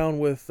sitting down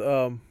with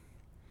a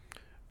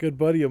good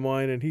buddy of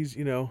mine, and he's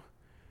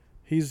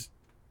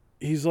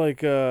like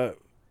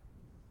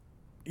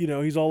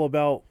he's all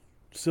about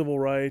civil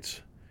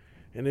rights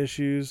and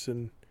issues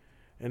and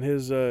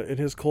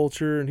his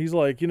culture, and he's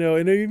like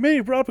and he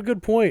brought up a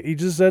good point. He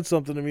just said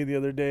something to me the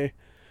other day,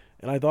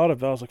 and I thought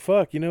about it. I was like,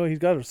 fuck, he's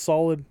got a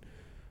solid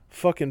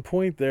fucking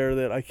point there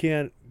that I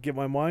can't get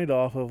my mind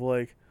off of.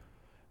 Like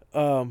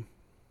when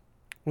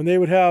they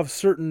would have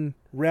certain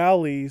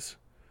rallies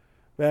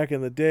back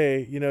in the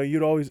day,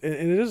 you'd always, and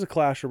it is a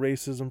clash of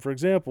racism. For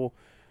example,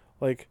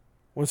 like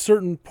when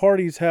certain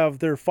parties have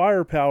their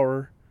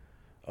firepower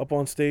up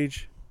on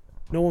stage,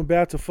 no one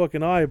bats a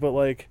fucking eye. But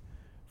like,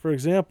 for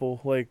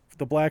example, like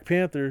the Black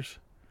Panthers,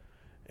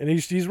 and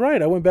he's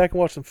right. I went back and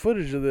watched some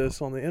footage of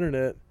this on the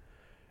internet.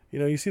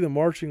 You see them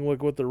marching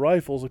like with their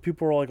rifles, like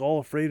people are like all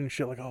afraid and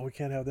shit, like, oh, we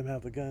can't have them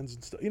have the guns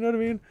and stuff. You know what I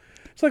mean?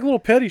 It's like little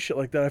petty shit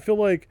like that. I feel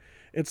like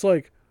it's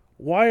like,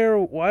 why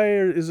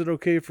is it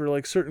okay for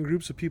like certain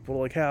groups of people to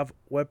like have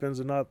weapons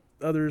and not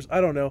others? I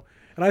don't know.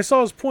 And I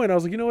saw his point. I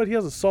was like, you know what? He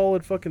has a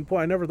solid fucking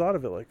point. I never thought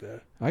of it like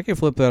that. I can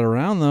flip that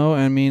around though.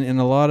 I mean, in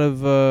a lot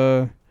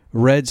of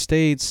red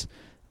states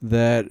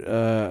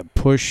that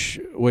push,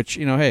 which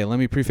hey, let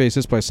me preface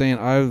this by saying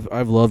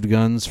I've loved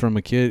guns from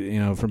a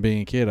kid. From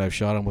being a kid, I've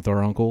shot them with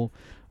our uncle.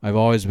 I've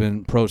always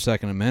been pro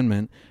Second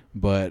Amendment,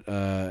 but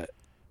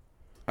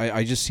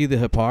I just see the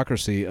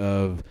hypocrisy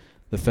of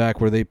the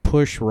fact where they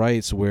push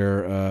rights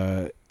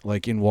where,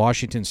 like in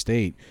Washington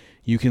State,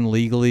 you can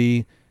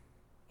legally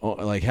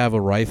like have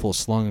a rifle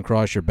slung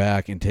across your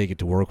back and take it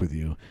to work with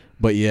you.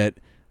 But yet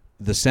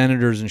the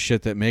senators and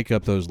shit that make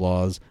up those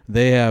laws,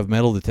 they have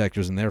metal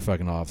detectors in their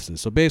fucking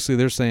offices. So basically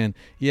they're saying,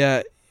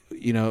 yeah,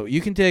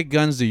 you can take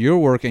guns to your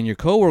work and your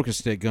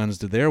coworkers take guns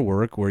to their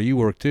work where you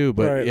work too.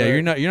 But right, yeah,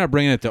 right. You're not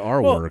bringing it to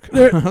our work.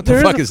 What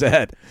there the fuck is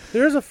that?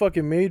 There's a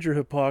fucking major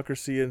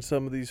hypocrisy in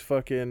some of these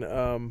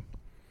fucking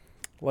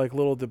like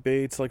little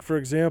debates. Like, for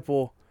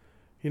example,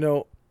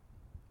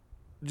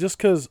 just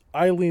because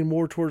I lean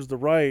more towards the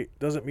right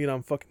doesn't mean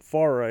I'm fucking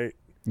far right.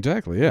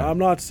 Exactly, yeah. I'm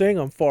not saying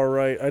I'm far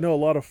right. I know a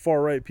lot of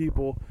far right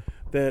people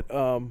that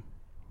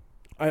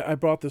I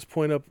brought this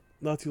point up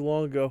not too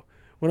long ago.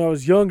 When I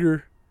was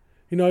younger,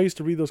 I used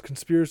to read those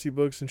conspiracy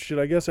books and shit.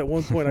 I guess at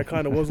one point I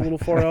kind of was a little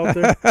far out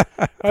there.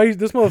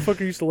 This motherfucker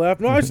used to laugh.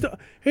 No,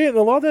 hey, and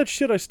a lot of that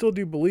shit I still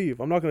do believe.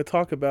 I'm not going to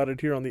talk about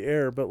it here on the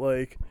air, but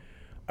like,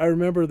 I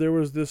remember there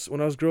was this, when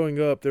I was growing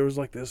up, there was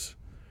like this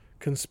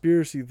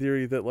conspiracy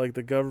theory that like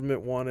the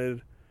government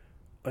wanted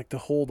like to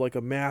hold like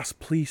a mass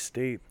police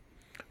state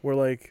where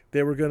like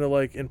they were going to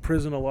like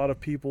imprison a lot of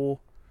people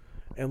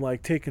and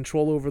like take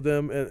control over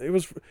them. And it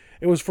was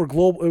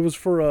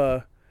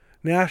for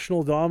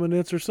national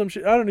dominance or some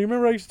shit. I don't know. You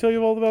remember I used to tell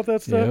you all about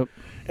that stuff?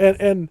 Yep.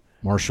 And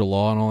Martial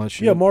law and all that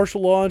shit. Yeah,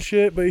 martial law and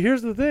shit. But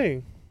here's the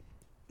thing.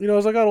 You know,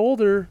 as I got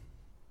older,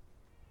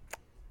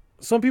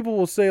 some people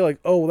will say, like,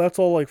 oh, that's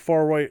all, like,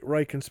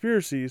 far-right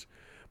conspiracies.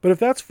 But if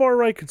that's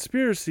far-right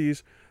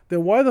conspiracies,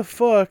 then why the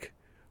fuck,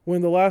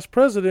 when the last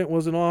president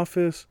was in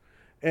office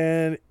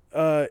and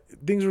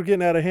things were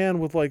getting out of hand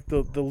with, like,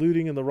 the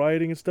looting and the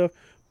rioting and stuff,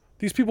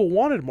 these people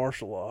wanted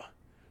martial law.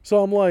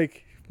 So I'm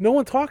like, no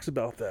one talks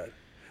about that.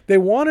 They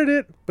wanted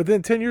it, but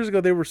then 10 years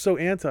ago, they were so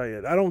anti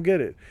it. I don't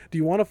get it. Do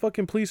you want a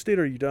fucking police state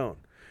or you don't?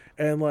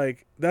 And,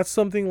 like, that's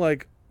something,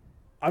 like,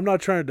 I'm not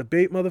trying to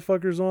debate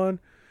motherfuckers on.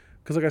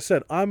 Because, like I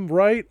said, I'm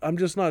right. I'm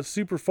just not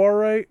super far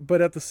right.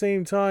 But at the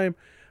same time,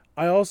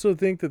 I also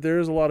think that there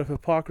is a lot of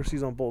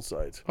hypocrisies on both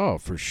sides. Oh,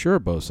 for sure,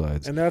 both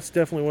sides. And that's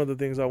definitely one of the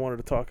things I wanted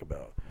to talk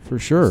about. For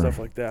sure. Stuff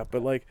like that.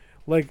 But, like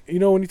you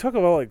know, when you talk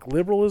about, like,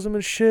 liberalism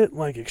and shit,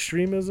 like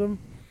extremism,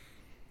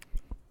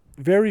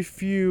 very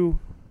few...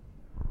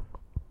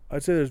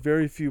 I'd say there's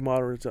very few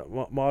moderates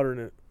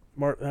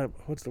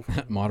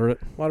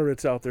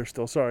moderates out there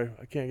still. Sorry,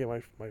 I can't get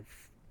my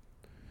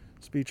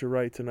speech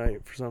right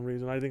tonight for some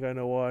reason. I think I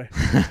know why.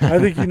 I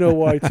think you know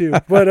why too.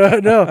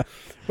 But no,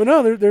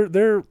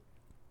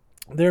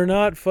 they're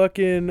not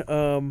fucking.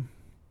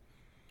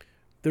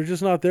 They're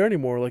just not there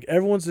anymore. Like,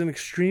 everyone's an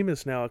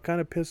extremist now. It kind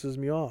of pisses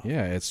me off.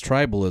 Yeah, it's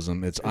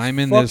tribalism. It's I'm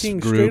in this fucking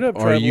group. straight up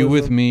Are you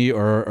with tribalism. me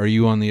or are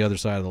you on the other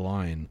side of the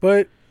line?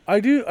 But I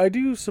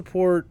do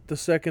support the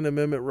Second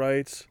Amendment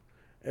rights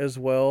as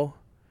well,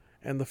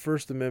 and the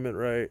First Amendment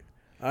right.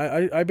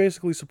 I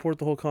basically support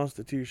the whole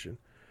Constitution.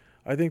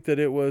 I think that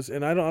it was,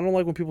 and I don't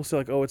like when people say,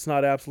 like, oh, it's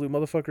not absolute.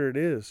 Motherfucker, it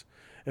is.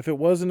 If it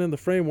wasn't in the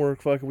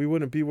framework, fuck, we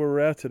wouldn't be where we're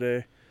at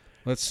today.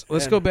 Let's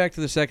go back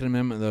to the Second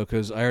Amendment though,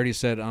 because I already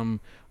said I'm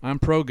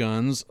pro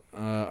guns.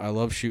 I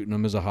love shooting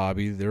them as a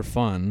hobby. They're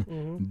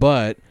fun,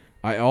 but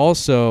I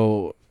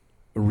also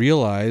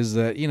realize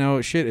that, you know,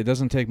 shit, it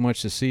doesn't take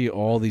much to see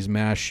all these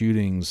mass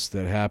shootings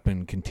that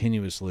happen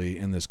continuously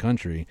in this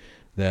country,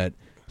 that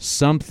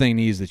something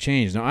needs to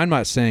change. Now, I'm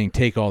not saying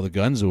take all the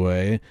guns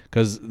away,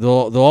 because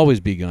there'll always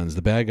be guns.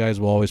 The bad guys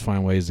will always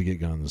find ways to get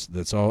guns.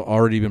 That's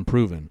already been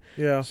proven.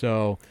 Yeah.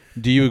 So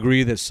do you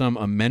agree that some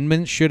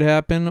amendments should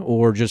happen,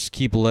 or just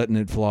keep letting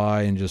it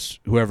fly and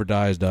just whoever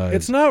dies, dies?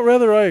 It's not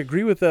whether I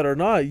agree with that or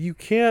not. You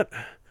can't.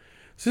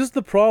 This is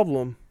the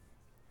problem.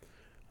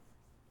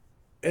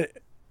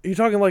 You're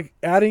talking like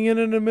adding in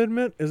an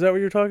amendment? Is that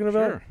what you're talking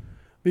about? Sure.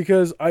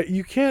 Because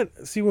you can't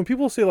see when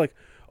people say, like,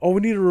 oh,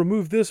 we need to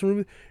remove this and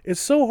remove. It's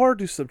so hard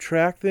to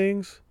subtract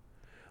things.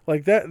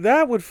 Like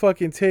that would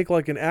fucking take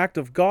like an act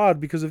of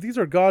God, because if these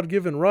are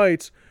God-given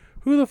rights,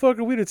 who the fuck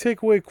are we to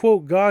take away,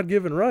 quote,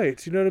 God-given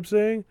rights? You know what I'm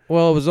saying?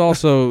 Well, it was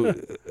also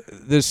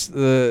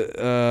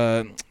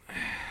the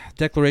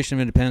Declaration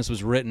of Independence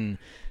was written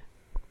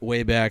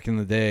way back in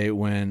the day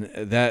when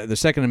the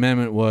Second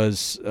Amendment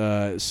was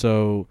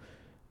so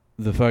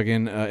the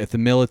fucking if the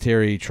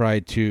military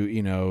tried to,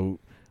 you know,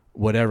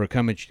 whatever,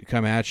 come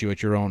at you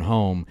at your own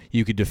home,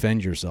 you could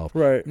defend yourself.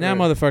 Right. Now,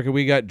 right. motherfucker,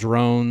 we got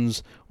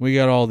drones, we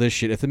got all this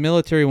shit. If the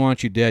military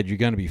wants you dead, you're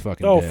gonna be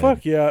fucking dead. Oh,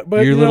 fuck yeah.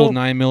 But your you little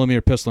know,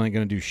 9mm pistol ain't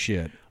gonna do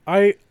shit.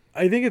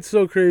 I think it's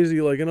so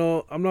crazy. Like, you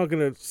know, I'm not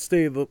going to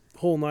stay the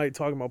whole night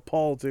talking about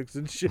politics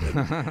and shit,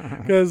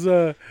 because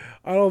I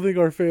don't think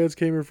our fans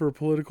came here for a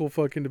political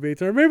fucking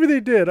debate. Or maybe they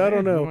did. I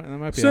don't know. That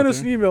might be Send out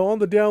us there. an email on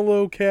the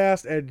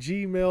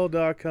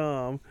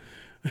downloadcast@gmail.com.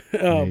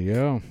 There you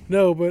go.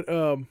 No, but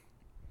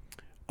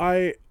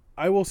I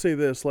will say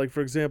this. Like,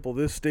 for example,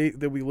 this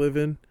state that we live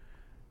in,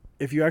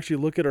 if you actually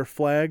look at our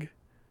flag,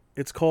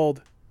 it's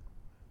called...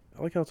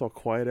 I like how it's all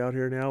quiet out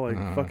here now.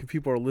 Like, fucking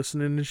people are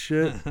listening and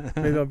shit.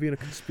 Maybe I'm being a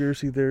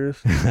conspiracy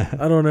theorist.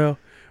 I don't know.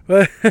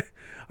 But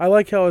I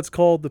like how it's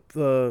called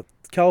the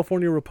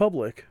California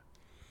Republic.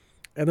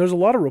 And there's a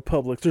lot of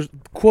republics. There's,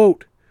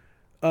 quote,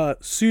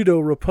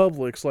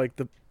 pseudo-republics. Like,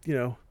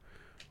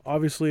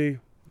 obviously,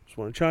 there's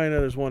one in China.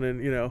 There's one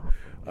in,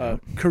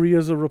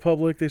 Korea's a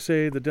republic, they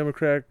say. The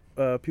Democratic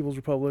People's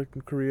Republic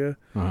in Korea.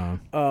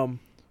 Uh-huh.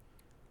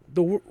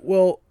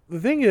 The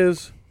thing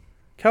is,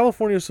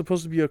 California is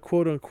supposed to be a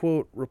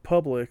quote-unquote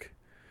republic,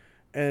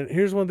 and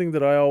here's one thing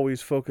that I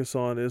always focus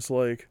on is,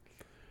 like,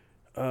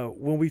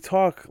 when we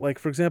talk, like,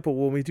 for example,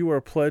 when we do our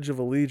Pledge of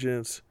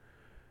Allegiance,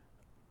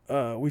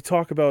 we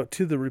talk about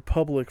to the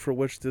republic for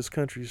which this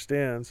country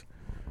stands,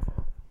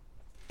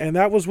 and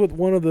that was what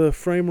one of the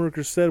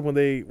frameworkers said when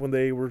they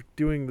were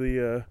doing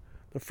the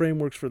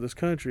frameworks for this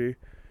country.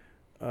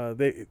 I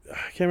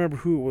can't remember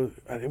who it was.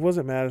 It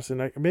wasn't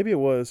Madison. Maybe it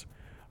was.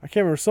 I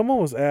can't remember. Someone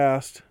was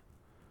asked,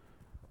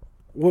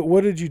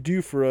 What did you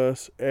do for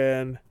us?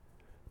 And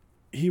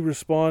he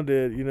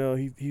responded,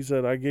 he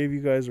said, I gave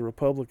you guys a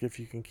republic if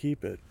you can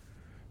keep it.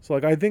 So,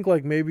 like, I think,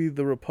 like, maybe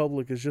the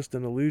republic is just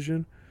an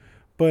illusion.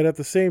 But at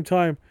the same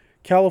time,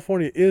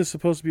 California is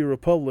supposed to be a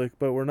republic,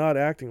 but we're not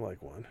acting like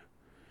one.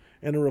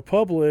 And a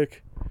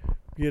republic,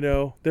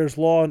 there's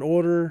law and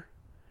order,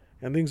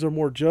 and things are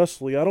more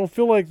justly. I don't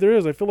feel like there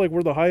is. I feel like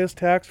we're the highest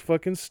taxed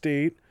fucking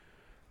state,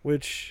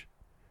 which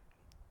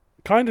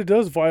kind of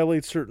does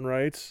violate certain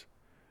rights.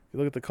 You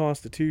look at the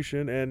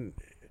Constitution, and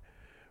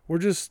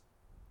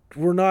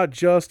we're not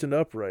just and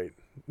upright.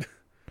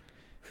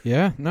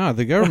 Yeah, no,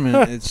 the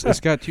government it's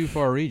got too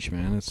far reach,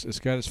 man. It's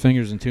got its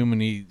fingers in too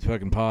many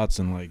fucking pots,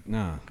 and like,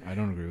 nah, I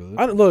don't agree with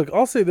it. Look,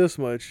 I'll say this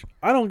much: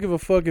 I don't give a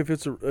fuck if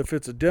it's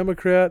a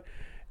Democrat.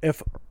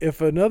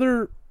 If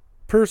another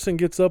person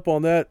gets up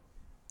on that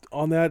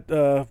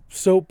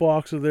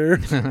soapbox of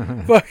theirs,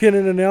 fucking,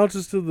 and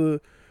announces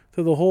to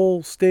the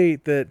whole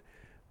state that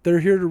they're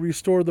here to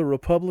restore the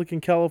republic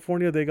in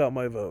California, they got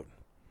my vote.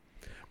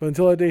 But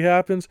until that day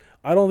happens,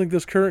 I don't think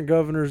this current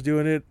governor is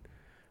doing it.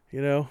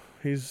 You know,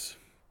 he's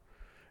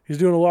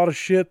doing a lot of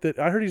shit that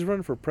I heard he's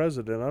running for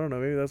president. I don't know.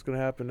 Maybe that's going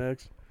to happen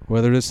next.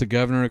 Whether it's the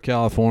governor of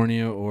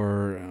California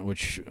or,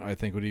 which I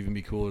think would even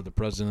be cooler, the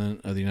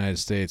president of the United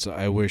States,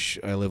 I wish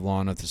I lived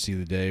long enough to see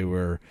the day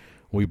where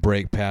we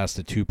break past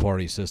the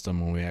two-party system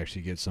when we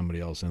actually get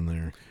somebody else in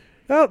there.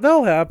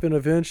 That'll happen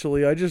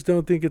eventually. I just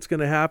don't think it's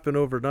going to happen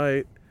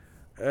overnight.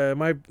 It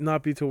might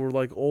not be till we're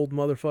like old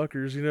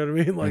motherfuckers, you know what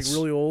I mean? Like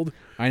really old.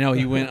 I know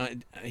he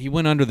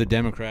went under the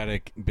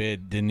Democratic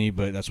bid, didn't he?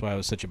 But that's why I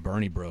was such a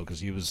Bernie bro, because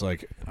he was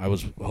like, I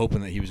was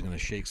hoping that he was going to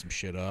shake some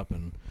shit up,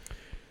 and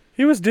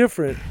he was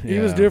different. Yeah. He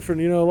was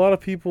different. You know, a lot of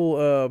people.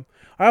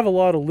 I have a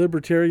lot of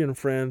libertarian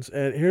friends,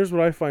 and here's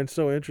what I find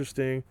so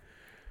interesting.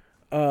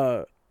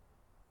 They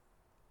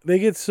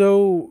get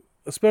so,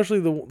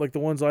 especially the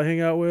ones I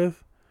hang out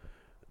with.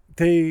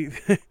 You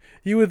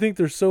would think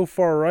they're so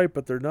far right,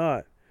 but they're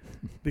not.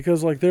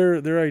 Because like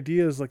their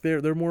ideas, like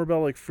they're more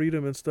about like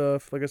freedom and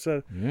stuff. Like I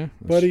said, yeah,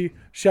 buddy,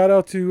 shout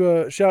out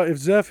if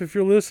Zeph, if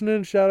you're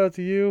listening, shout out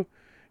to you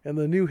and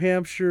the New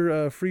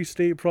Hampshire Free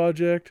State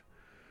Project.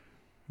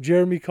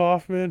 Jeremy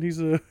Kaufman,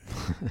 he's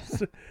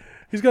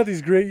got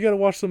these great. You got to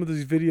watch some of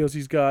these videos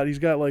he's got. He's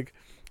got like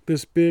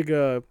this big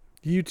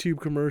YouTube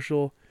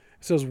commercial.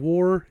 It says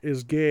 "War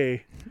is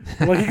gay."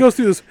 And, like he goes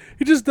through this,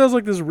 he just does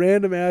like this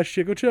random ass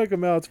shit. Go check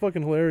him out; it's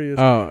fucking hilarious.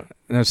 Oh,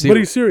 now see, but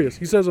he's serious.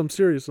 He says I'm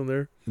serious on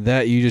there.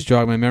 That you just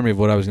jogged my memory of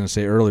what I was going to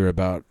say earlier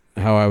about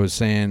how I was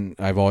saying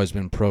I've always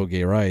been pro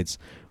gay rights.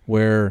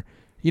 Where,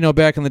 you know,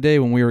 back in the day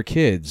when we were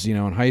kids, you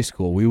know, in high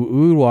school, we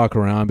would walk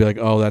around and be like,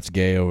 "Oh, that's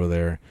gay over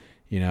there,"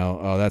 you know,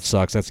 "Oh, that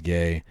sucks, that's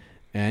gay."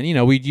 And, you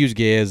know, we'd use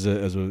gay as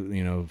a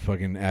you know,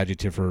 fucking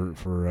adjective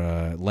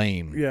for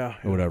lame, yeah,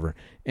 or whatever.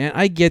 And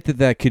I get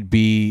that could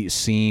be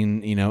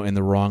seen, you know, in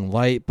the wrong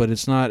light, but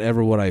it's not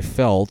ever what I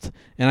felt.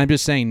 And I'm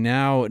just saying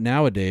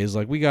nowadays,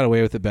 like, we got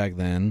away with it back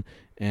then.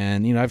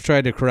 And, you know, I've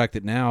tried to correct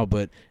it now,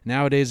 but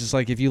nowadays it's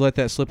like if you let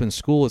that slip in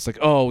school, it's like,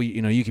 oh,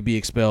 you know, you could be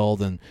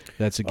expelled, and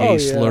that's a gay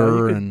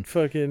slur, and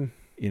fucking,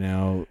 you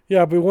know.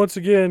 Yeah, but once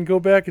again, go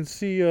back and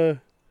see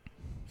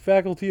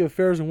Faculty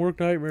Affairs and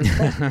Work Nightmares.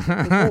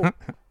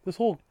 This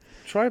whole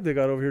tribe they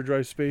got over here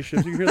drives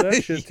spaceships. You can hear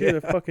that shit too. Yeah.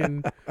 The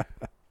fucking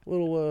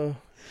little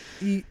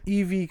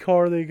EV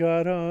car they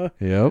got, huh?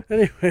 Yep.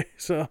 Anyway,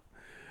 so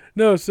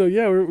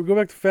yeah, we go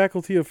back to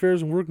Faculty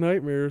Affairs and Work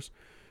Nightmares.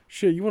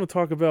 Shit, you want to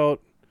talk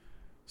about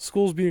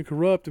schools being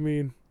corrupt? I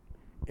mean,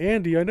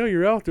 Andy, I know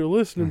you're out there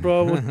listening,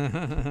 probably.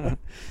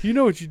 You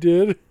know what you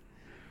did.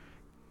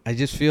 I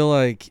just feel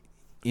like,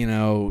 you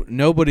know,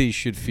 nobody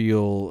should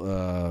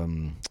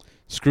feel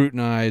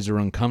scrutinized or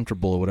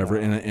uncomfortable or whatever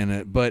in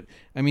it. But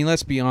I mean,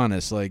 let's be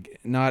honest. Like,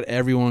 not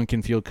everyone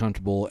can feel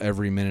comfortable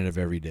every minute of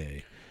every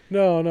day.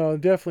 No,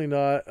 definitely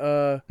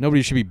not.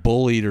 Nobody should be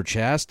bullied or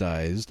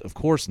chastised. Of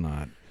course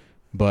not.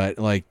 But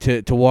like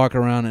to walk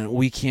around and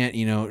we can't,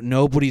 you know,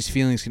 nobody's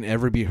feelings can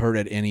ever be hurt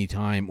at any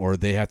time, or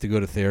they have to go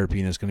to therapy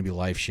and it's going to be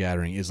life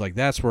shattering. It's like,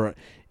 that's where,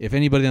 if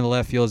anybody on the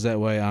left feels that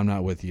way, I'm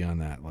not with you on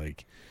that.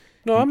 Like,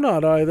 no, I'm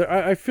not either.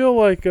 I feel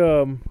like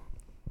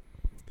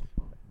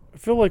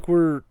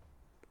we're.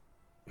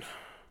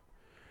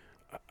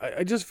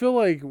 I just feel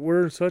like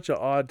we're in such an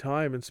odd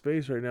time and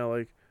space right now.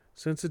 Like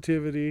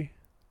sensitivity,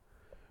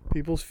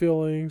 people's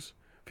feelings,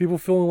 people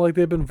feeling like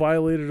they've been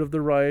violated of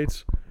their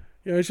rights.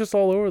 You know, it's just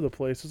all over the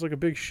place. It's like a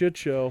big shit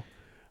show.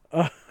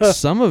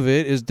 Some of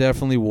it is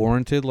definitely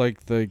warranted. Like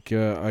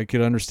I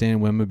could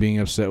understand women being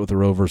upset with the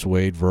Roe vs.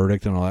 Wade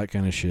verdict and all that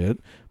kind of shit.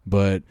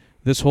 But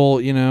this whole,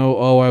 you know,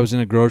 oh, I was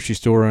in a grocery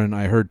store and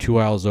I heard 2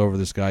 aisles over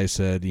this guy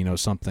said, you know,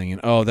 something, and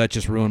oh, that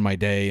just ruined my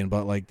day, and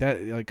but like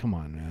that, like, come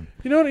on, man.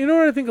 You know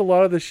what I think a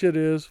lot of this shit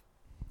is?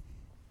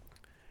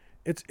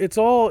 It's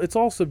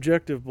all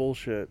subjective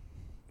bullshit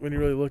when you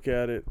really look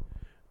at it.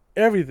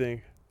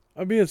 Everything.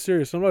 I'm being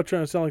serious. I'm not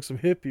trying to sound like some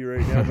hippie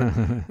right now,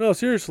 but no,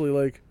 seriously,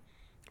 like,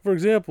 for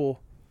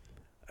example,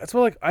 that's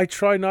why, like, I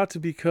try to not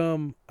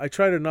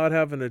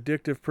have an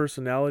addictive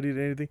personality to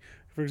anything.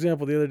 For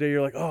example, the other day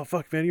you're like, oh,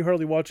 fuck, man, you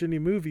hardly watch any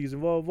movies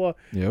and blah, blah,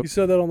 blah. Yep. You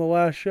said that on the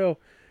last show.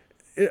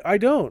 I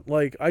don't.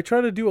 Like, I try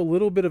to do a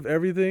little bit of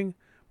everything,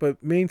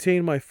 but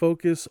maintain my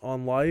focus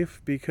on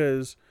life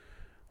because,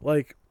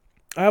 like,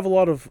 I have a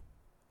lot of,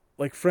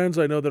 like, friends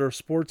I know that are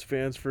sports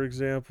fans, for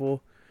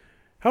example.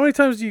 How many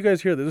times do you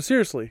guys hear this?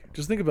 Seriously,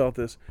 just think about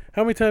this.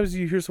 How many times do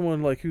you hear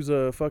someone, like, who's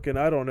a fucking,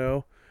 I don't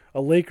know,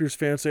 a Lakers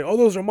fan say, oh,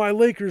 those are my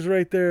Lakers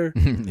right there.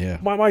 Yeah.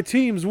 My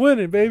team's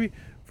winning, baby.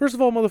 First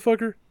of all,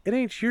 motherfucker, it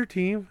ain't your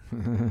team.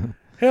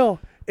 Hell,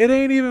 it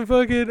ain't even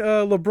fucking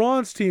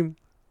LeBron's team.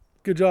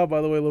 Good job,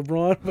 by the way,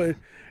 LeBron. But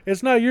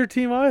it's not your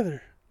team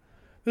either.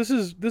 This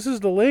is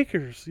the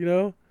Lakers. You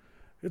know,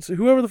 it's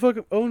whoever the fuck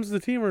owns the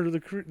team or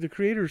the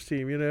creators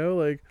team. You know,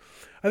 like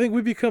I think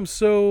we become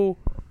so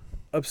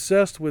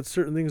obsessed with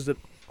certain things that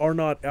are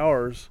not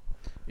ours.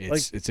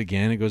 It's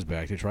again, it goes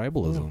back to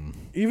tribalism.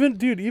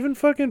 Even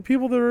fucking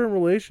people that are in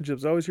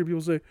relationships. I always hear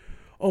people say,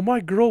 "Oh,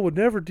 my girl would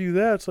never do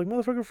that." It's like,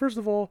 motherfucker, first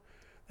of all,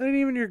 that ain't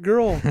even your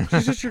girl.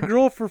 She's just your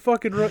girl for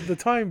fucking the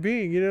time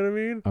being. You know what I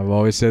mean? I've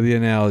always said the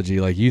analogy,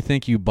 like you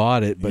think you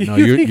bought it, but no,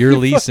 you're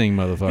leasing,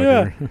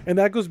 motherfucker. Yeah, and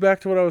that goes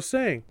back to what I was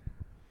saying.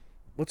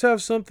 Let's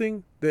have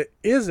something that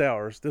is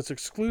ours, that's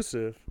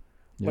exclusive.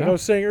 Like I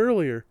was saying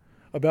earlier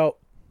about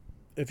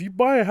if you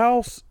buy a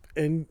house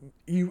and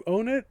you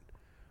own it,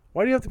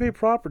 why do you have to pay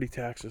property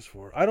taxes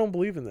for it? I don't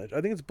believe in that.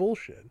 I think it's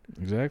bullshit.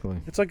 Exactly.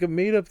 It's like a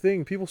made-up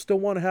thing. People still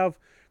want to have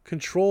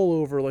control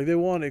over, like they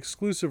want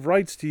exclusive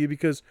rights to you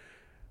because,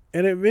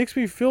 and it makes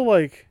me feel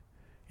like,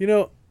 you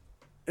know,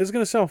 it's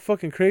going to sound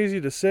fucking crazy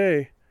to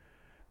say,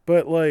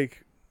 but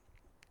like,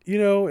 you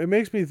know, it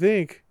makes me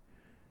think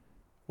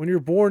when you're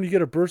born, you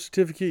get a birth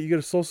certificate, you get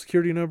a social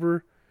security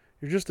number,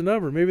 you're just a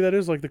number. Maybe that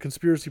is like the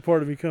conspiracy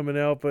part of me coming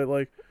out, but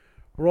like,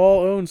 we're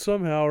all owned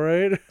somehow,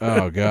 right?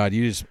 Oh, God.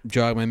 You just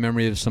jogged my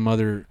memory of some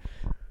other...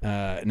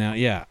 now,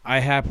 yeah, I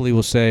happily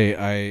will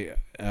say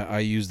I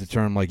use the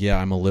term like, yeah,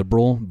 I'm a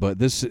liberal, but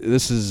this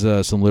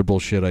is some liberal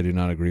shit I do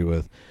not agree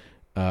with.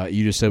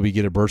 You just said we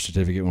get a birth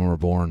certificate when we're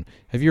born.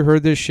 Have you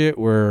heard this shit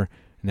where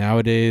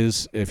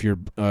nowadays if you're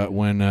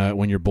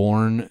when you're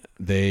born,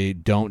 they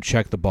don't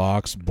check the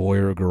box, boy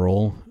or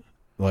girl?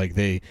 Like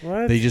they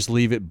just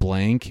leave it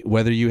blank,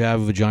 whether you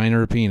have a vagina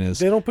or a penis.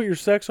 They don't put your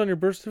sex on your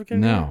birth certificate?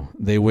 No.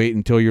 They wait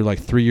until you're like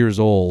 3 years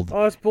old.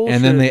 Oh, that's bullshit.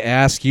 And then they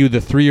ask you, the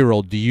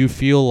 3-year-old, do you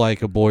feel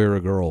like a boy or a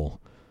girl?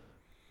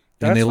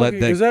 And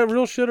they is that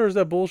real shit or is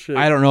that bullshit?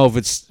 I don't know if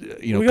it's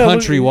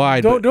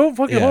countrywide. Don't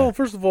fucking hold on.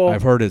 First of all,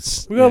 I've heard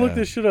it's. We gotta look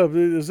this shit up.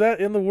 Is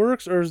that in the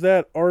works or is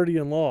that already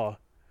in law?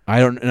 I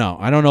don't know.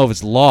 I don't know if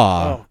it's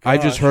law. Oh, I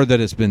just heard that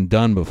it's been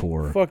done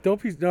before. Fuck!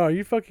 Don't be. No, are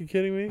you fucking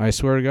kidding me? I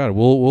swear to God,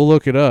 we'll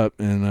look it up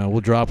and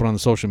we'll drop it on the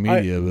social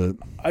media. But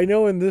I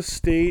know in this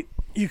state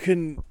you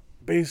can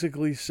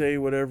basically say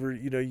whatever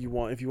you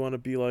want if you want to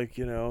be like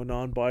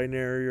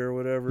non-binary or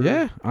whatever.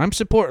 Yeah, I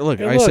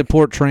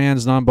support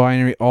trans,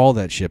 non-binary, all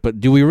that shit. But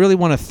do we really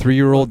want a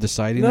 3-year-old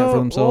deciding that for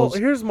themselves?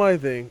 Well, here's my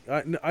thing.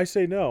 I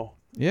say no.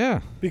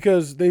 Yeah,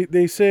 because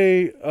they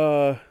say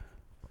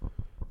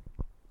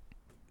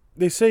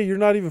you're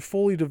not even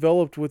fully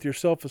developed with your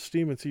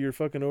self-esteem until you're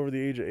fucking over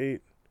the age of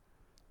 8.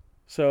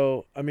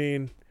 So I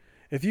mean,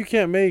 if you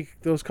can't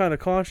make those kind of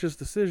conscious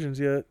decisions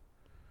yet,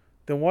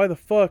 then why the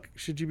fuck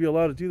should you be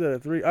allowed to do that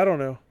at 3? I don't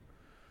know.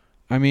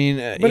 I mean,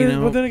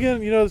 but then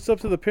again, it's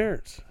up to the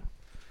parents.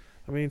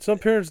 I mean, some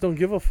parents don't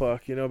give a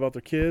fuck, about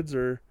their kids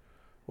or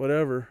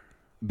whatever.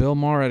 Bill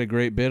Maher had a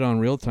great bit on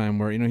Real Time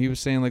where, he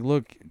was saying, like,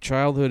 look,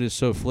 childhood is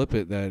so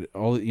flippant that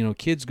all,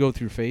 kids go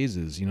through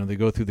phases. They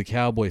go through the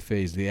cowboy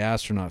phase, the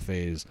astronaut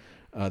phase,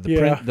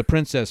 the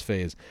princess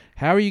phase.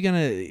 How are you going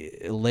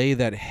to lay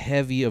that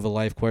heavy of a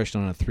life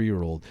question on a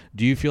 3-year-old?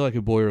 Do you feel like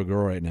a boy or a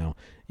girl right now?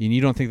 And you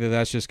don't think that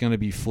that's just going to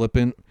be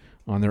flippant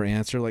on their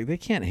answer? Like, they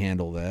can't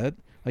handle that.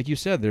 Like you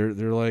said, they're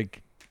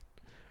like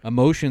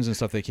emotions and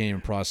stuff they can't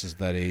even process at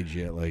that age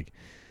yet. Like,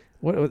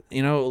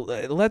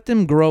 let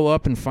them grow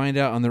up and find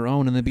out on their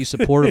own and then be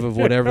supportive of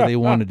whatever they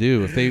want to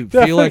do. If they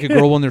feel like a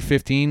girl when they're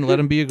 15, let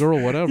them be a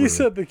girl, whatever. You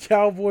said the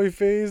cowboy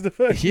phase.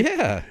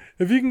 Yeah.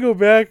 If you can go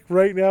back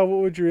right now, what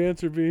would your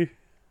answer be?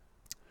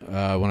 When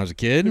I was a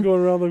kid? You're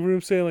going around the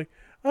room saying like,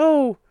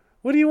 oh,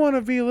 what do you want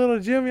to be, little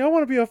Jimmy? I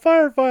want to be a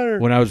firefighter.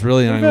 When I was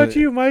really young. What about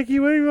you, Mikey?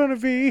 What do you want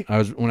to be?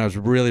 When I was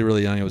really,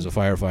 really young, I was a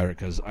firefighter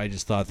because I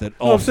just thought that.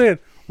 I'm saying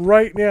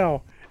right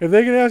now. If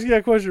they can ask you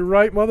that question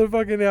right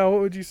motherfucking now,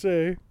 what would you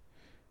say?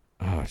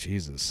 Oh,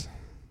 Jesus.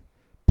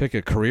 Pick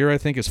a career I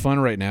think is fun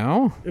right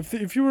now?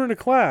 If you were in a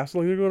class,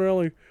 like they're going around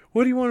like,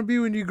 what do you want to be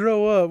when you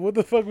grow up? What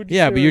the fuck would you say?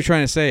 Yeah, but you're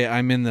trying to say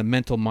I'm in the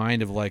mental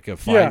mind of like a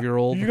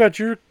 5-year-old? You got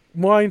your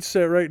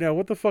mindset right now.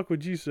 What the fuck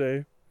would you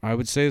say? I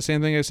would say the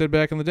same thing I said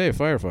back in the day, a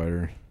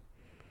firefighter.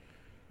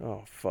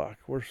 Oh, fuck.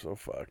 We're so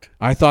fucked.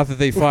 I thought that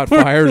they fought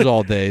fires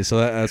all day, so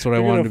that's what I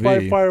wanted to be.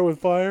 Fight fire with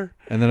fire?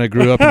 And then I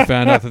grew up and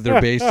found out that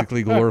they're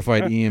basically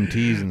glorified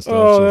EMTs and stuff.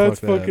 Oh, so that's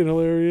fucking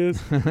hilarious.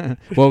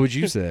 What would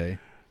you say?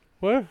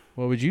 What?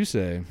 What would you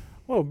say?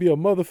 Well, be a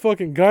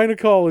motherfucking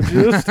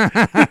gynecologist.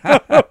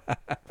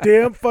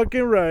 Damn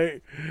fucking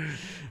right.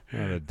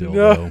 Not a dildo.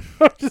 No,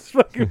 I'm just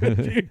fucking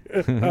with you.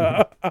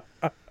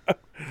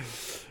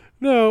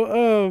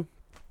 No,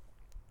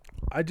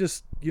 I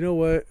just, you know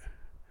what?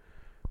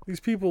 These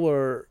people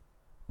are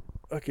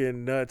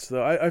fucking nuts,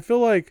 though. I feel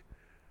like,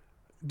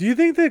 do you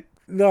think that,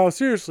 no,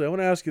 seriously, I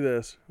want to ask you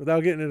this,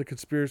 without getting into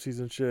conspiracies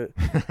and shit.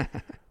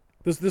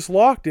 This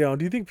lockdown,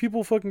 do you think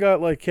people fucking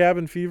got, like,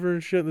 cabin fever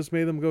and shit, and this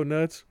made them go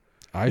nuts?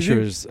 I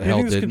sure as hell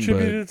didn't. Do you think this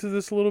contributed to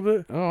this a little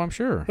bit? Oh, I'm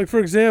sure. Like, for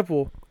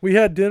example, we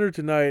had dinner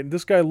tonight, and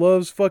this guy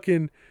loves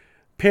fucking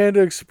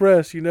Panda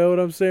Express, you know what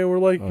I'm saying? We're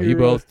like, you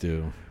both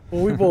do.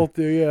 Well, we both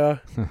do, yeah.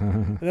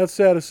 And that's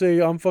sad to say.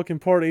 I'm fucking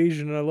part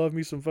Asian and I love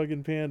me some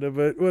fucking panda,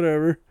 but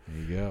whatever.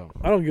 There you go.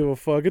 I don't give a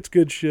fuck. It's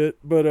good shit.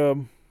 But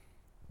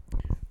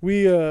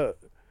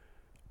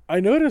I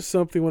noticed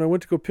something when I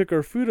went to go pick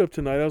our food up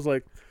tonight. I was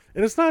like,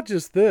 and it's not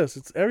just this,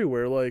 it's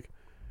everywhere. Like,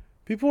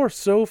 people are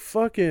so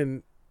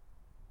fucking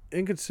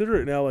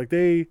inconsiderate now. Like,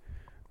 they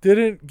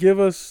didn't give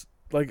us,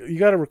 like, you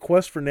got to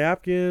request for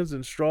napkins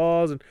and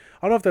straws. And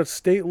I don't know if that's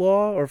state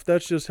law or if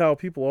that's just how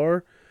people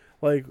are.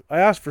 Like, I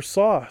asked for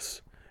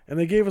sauce and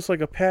they gave us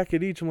like a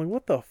packet each. I'm like,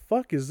 what the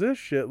fuck is this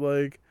shit?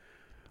 Like,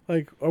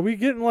 are we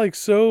getting like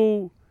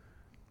so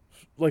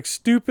like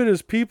stupid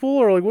as people,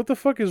 or like what the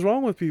fuck is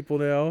wrong with people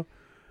now?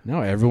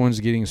 No,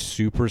 everyone's getting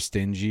super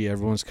stingy.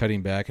 Everyone's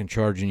cutting back and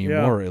charging you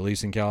more, at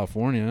least in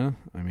California.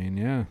 I mean,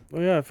 yeah. Oh,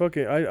 yeah, fuck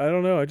it. I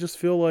don't know. I just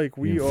feel like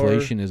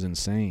inflation is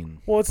insane.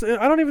 Well,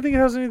 I don't even think it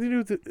has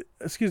anything to do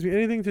with,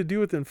 anything to do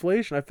with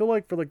inflation. I feel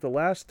like for like the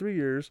last 3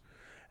 years,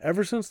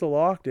 ever since the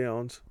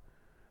lockdowns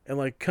and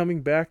like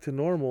coming back to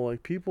normal,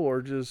 like people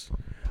are just,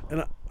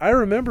 and I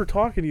remember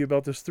talking to you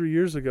about this 3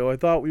 years ago. I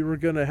thought we were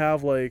going to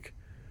have like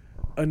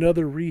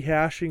another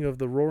rehashing of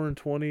the Roaring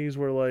 20s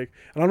where like,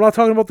 and I'm not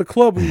talking about the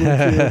club we went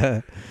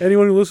to.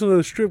 Anyone who listened to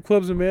the Strip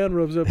Clubs and Man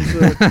Rubs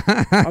episode,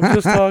 I'm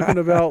just talking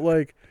about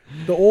like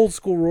the old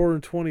school Roaring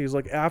 20s,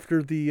 like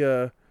after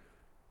the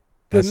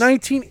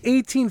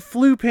 1918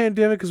 flu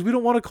pandemic, because we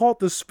don't want to call it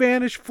the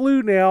Spanish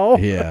flu now.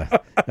 Yeah,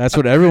 that's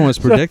what everyone was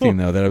predicting,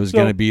 though, that it was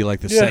going to be like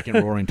the second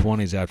Roaring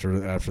 20s after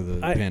the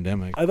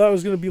pandemic. I thought it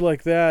was going to be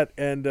like that,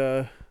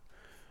 and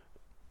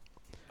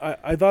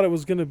I thought it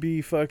was going to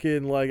be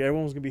fucking like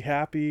everyone was going to be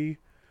happy,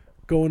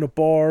 going to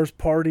bars,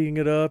 partying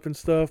it up and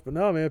stuff. But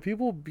no, man,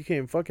 people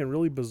became fucking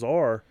really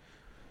bizarre,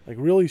 like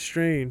really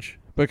strange.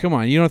 But come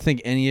on, you don't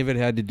think any of it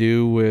had to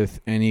do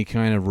with any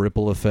kind of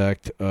ripple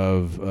effect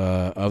of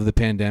the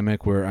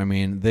pandemic? Where, I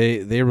mean,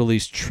 they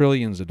released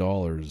trillions of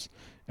dollars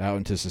out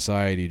into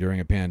society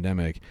during a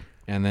pandemic,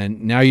 and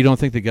then now you don't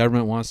think the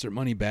government wants their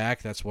money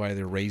back? That's why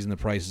they're raising the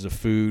prices of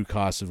food,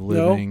 costs of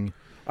living. No,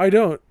 I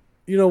don't.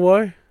 You know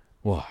why?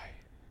 Why?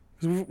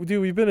 'Cause,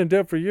 dude, we've been in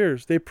debt for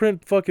years. They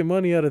print fucking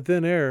money out of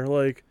thin air.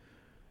 Like,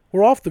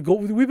 we're off the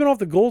gold. We've been off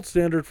the gold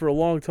standard for a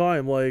long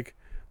time. Like,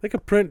 they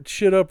could print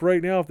shit up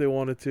right now if they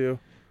wanted to.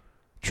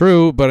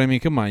 True, but I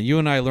mean, come on. You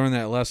and I learned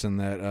that lesson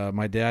that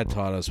my dad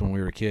taught us when we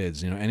were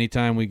kids. You know,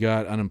 anytime we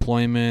got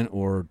unemployment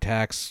or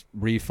tax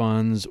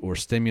refunds or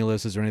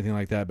stimuluses or anything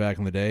like that back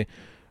in the day,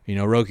 you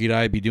know, Roki and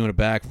I'd be doing a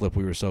backflip.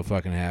 We were so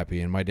fucking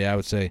happy. And my dad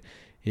would say,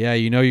 yeah,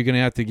 you know you're going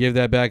to have to give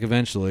that back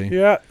eventually.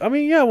 Yeah, I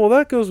mean, yeah, well,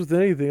 that goes with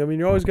anything. I mean,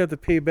 you always got to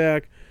pay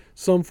back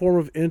some form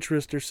of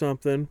interest or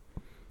something.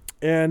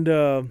 And,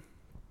 I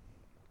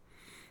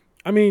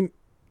mean,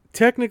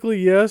 technically,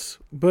 yes,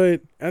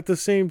 but at the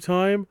same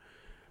time,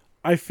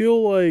 I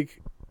feel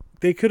like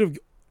they could have.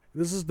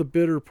 This is the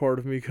bitter part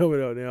of me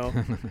coming out now.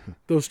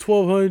 Those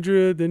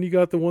 1,200, then you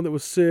got the one that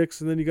was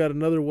 6, and then you got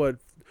another what?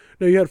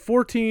 No, you had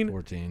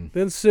 14,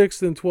 then 6,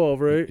 then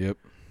 12, right? Yep.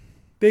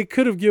 They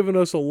could have given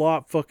us a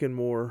lot fucking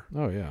more.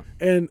 Oh, yeah.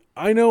 And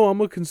I know I'm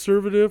a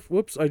conservative.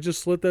 Whoops, I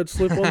just let that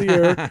slip on the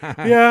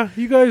air. Yeah,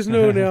 you guys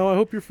know now. I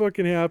hope you're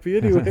fucking happy.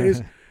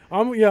 Anyways,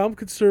 I'm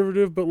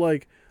conservative, but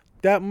like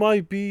that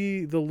might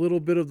be the little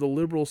bit of the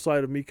liberal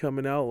side of me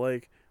coming out.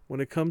 Like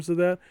when it comes to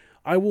that,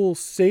 I will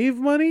save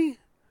money,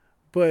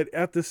 but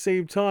at the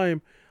same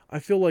time, I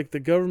feel like the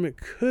government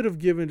could have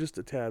given just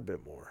a tad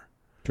bit more.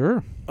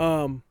 Sure.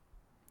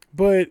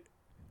 But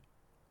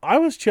I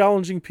was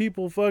challenging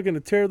people fucking to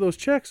tear those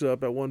checks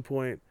up at one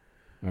point.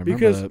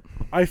 Because that.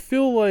 I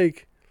feel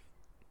like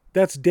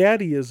that's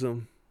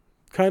daddyism.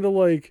 Kind of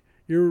like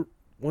you're,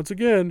 once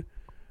again,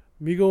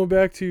 me going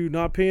back to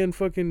not paying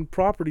fucking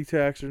property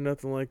tax or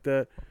nothing like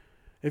that.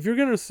 If you're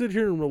going to sit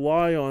here and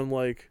rely on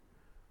like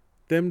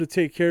them to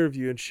take care of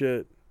you and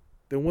shit,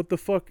 then what the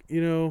fuck,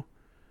 you know?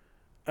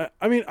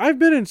 I mean, I've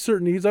been in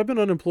certain needs. I've been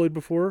unemployed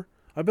before.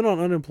 I've been on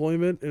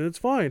unemployment, and it's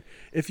fine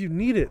if you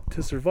need it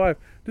to survive.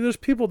 Dude, there's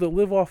people that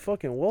live off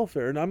fucking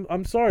welfare, and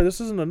I'm sorry,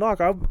 this isn't a knock.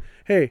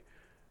 Hey,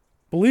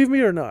 believe me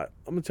or not,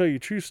 I'm gonna tell you a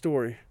true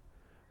story.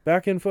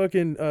 Back in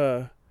fucking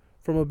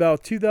from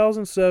about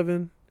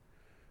 2007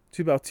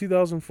 to about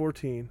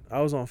 2014,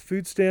 I was on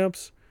food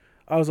stamps,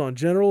 I was on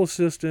general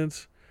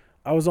assistance,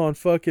 I was on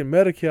fucking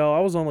Medi-Cal,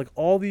 I was on like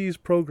all these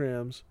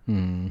programs,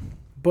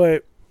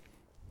 but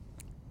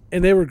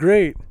and they were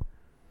great,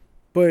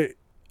 but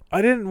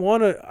I didn't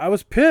want to. I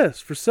was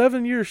pissed for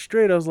 7 years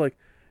straight. I was like,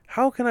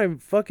 how can I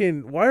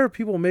why are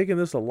people making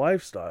this a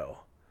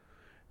lifestyle?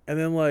 And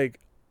then like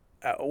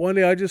one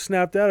day I just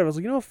snapped out of it. I was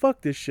like, you know,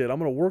 fuck this shit. I'm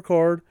going to work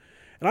hard.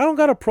 And I don't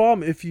got a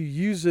problem if you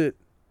use it,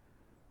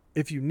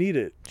 if you need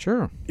it.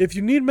 Sure. If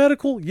you need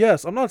medical,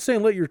 yes. I'm not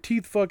saying let your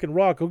teeth fucking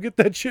rot. Go get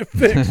that shit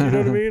fixed. You know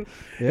what I mean?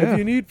 Yeah. If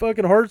you need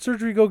fucking heart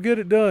surgery, go get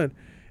it done.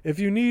 If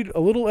you need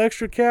a little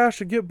extra cash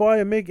to get by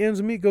and make ends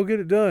meet, go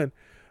get it done.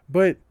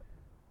 But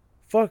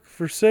fuck,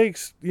 for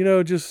sakes, you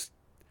know,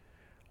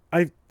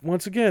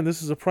 once again,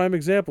 this is a prime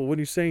example when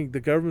you're saying the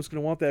government's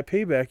going to want that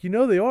payback. You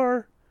know they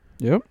are.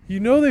 Yep. You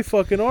know they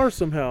fucking are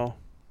somehow.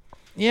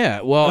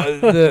 Yeah, well,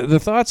 the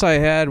thoughts I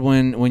had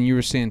when you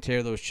were saying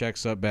tear those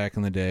checks up back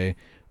in the day,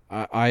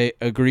 I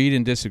agreed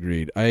and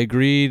disagreed. I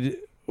agreed.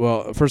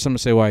 Well, first I'm gonna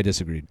say why I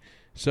disagreed.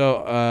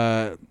 So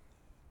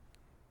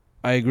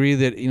I agree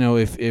that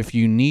if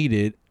you need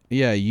it,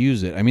 yeah,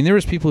 use it. I mean, there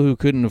was people who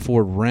couldn't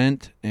afford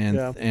rent,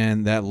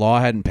 and that law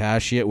hadn't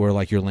passed yet, where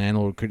like your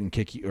landlord couldn't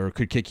kick you or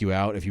could kick you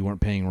out if you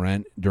weren't paying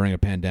rent during a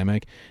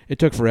pandemic. It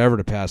took forever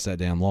to pass that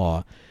damn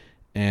law.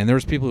 And there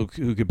was people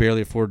who could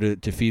barely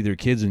afford to feed their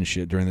kids and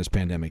shit during this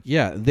pandemic.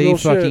 Yeah, they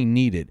fucking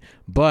need it.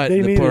 But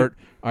the part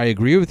I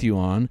agree with you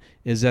on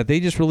is that they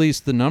just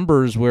released the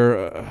numbers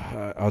where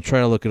I'll try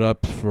to look it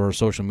up for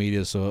social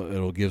media so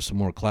it'll give some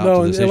more clout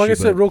to this issue. No, like I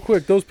said, real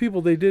quick, those people,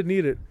 they did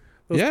need it.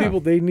 Those people,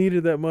 they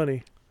needed that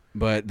money.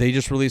 But they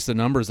just released the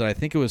numbers that I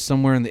think it was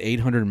somewhere in the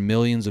 $800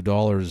 million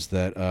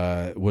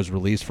that was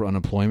released for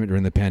unemployment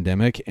during the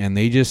pandemic. And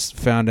they just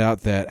found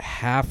out that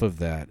half of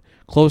that,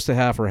 close to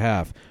half or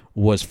half,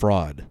 was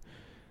fraud.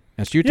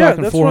 And so you're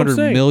talking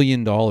 $400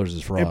 million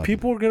is fraud. And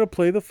people are going to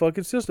play the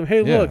fucking system.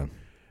 Hey, look,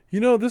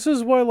 this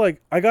is why,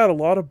 like, I got a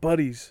lot of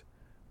buddies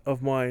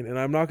of mine, and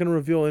I'm not going to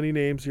reveal any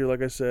names here.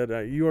 Like I said,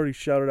 you already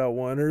shouted out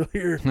one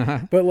earlier.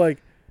 But,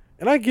 like,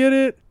 and I get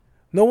it.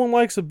 No one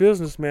likes a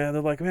businessman.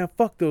 They're like, man,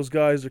 fuck those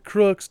guys. They're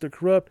crooks. They're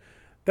corrupt.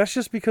 That's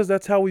just because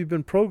that's how we've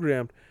been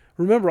programmed.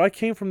 Remember, I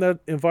came from that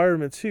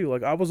environment, too.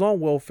 Like, I was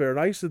on welfare, and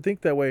I used to think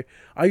that way.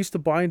 I used to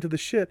buy into the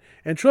shit.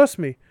 And trust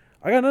me,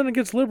 I got nothing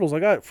against liberals.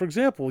 For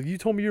example, you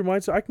told me your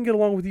mindset. I can get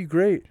along with you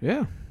great.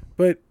 Yeah.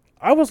 But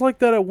I was like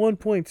that at one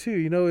point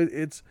too.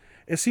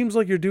 It seems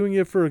like you're doing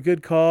it for a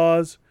good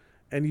cause,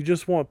 and you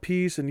just want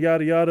peace and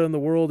yada yada in the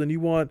world, and you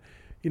want,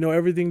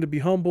 everything to be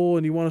humble,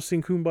 and you want to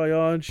sing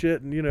Kumbaya and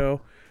shit, and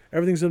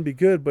everything's gonna be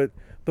good. But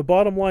the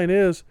bottom line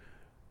is,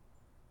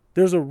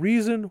 there's a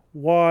reason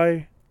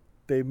why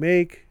they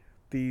make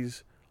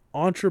these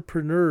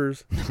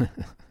entrepreneurs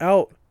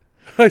out.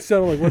 I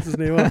sound like, what's his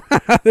name?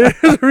 There's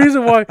a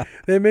reason why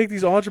they make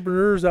these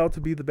entrepreneurs out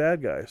to be the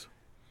bad guys.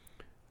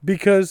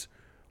 Because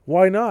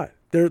why not?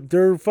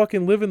 They're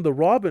fucking living the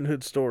Robin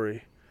Hood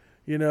story,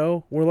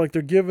 where like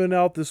they're giving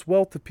out this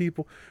wealth to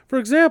people. For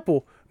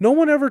example, no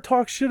one ever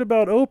talks shit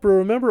about Oprah.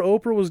 Remember,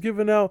 Oprah was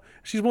giving out,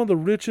 she's one of the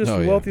richest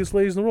and wealthiest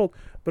ladies in the world.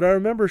 But I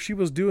remember she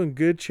was doing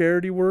good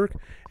charity work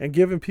and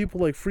giving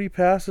people like free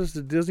passes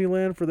to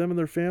Disneyland for them and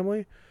their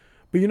family.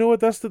 But you know what?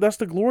 That's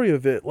the glory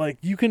of it. Like,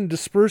 you can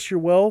disperse your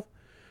wealth,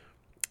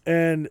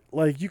 and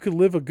like you can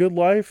live a good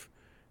life.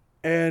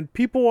 And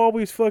people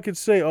always fucking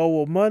say, "Oh,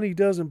 well, money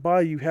doesn't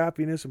buy you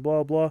happiness," and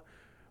blah blah.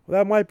 Well,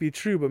 that might be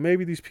true, but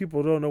maybe these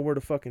people don't know where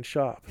to fucking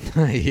shop.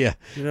 Yeah.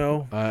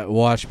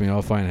 Watch me.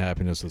 I'll find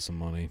happiness with some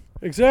money.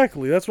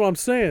 Exactly. That's what I'm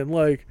saying.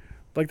 Like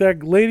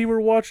that lady we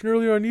were watching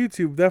earlier on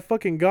YouTube. That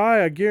fucking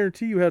guy, I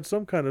guarantee you had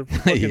some kind of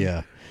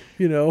fucking,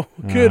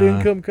 good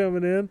income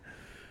coming in.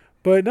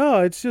 But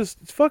no, it's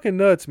fucking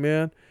nuts,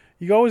 man.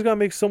 You always got to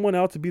make someone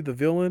out to be the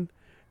villain.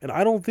 And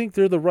I don't think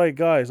they're the right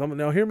guys.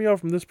 Now, hear me out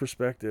from this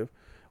perspective.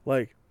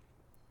 Like,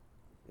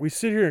 we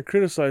sit here and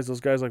criticize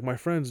those guys like my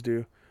friends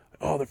do.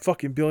 Oh, they're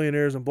fucking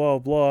billionaires and blah,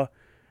 blah.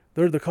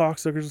 They're the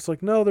cocksuckers. It's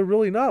like, no, they're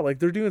really not. Like,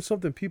 they're doing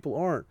something people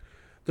aren't.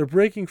 They're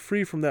breaking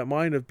free from that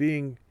mind of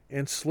being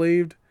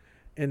enslaved,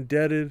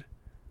 indebted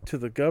to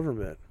the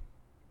government.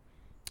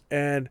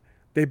 And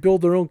they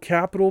build their own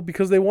capital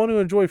because they want to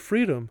enjoy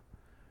freedom.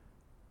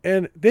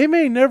 And they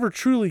may never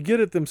truly get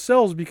it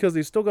themselves because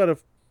they still got to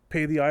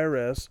pay the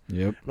IRS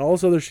and all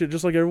this other shit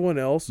just like everyone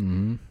else.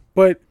 Mm-hmm.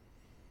 But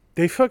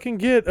they fucking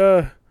get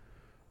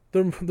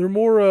they're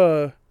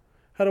more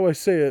how do I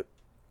say it?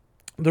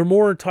 They're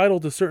more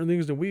entitled to certain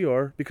things than we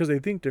are because they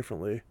think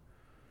differently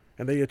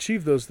and they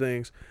achieve those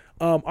things.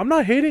 I'm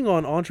not hating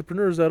on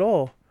entrepreneurs at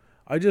all.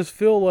 I just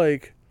feel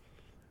like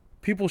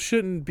people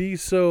shouldn't be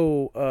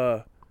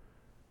so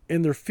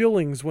in their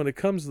feelings when it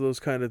comes to those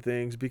kind of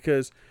things,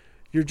 because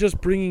you're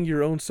just bringing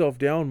your own self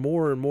down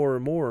more and more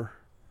and more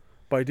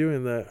by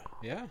doing that.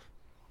 Yeah.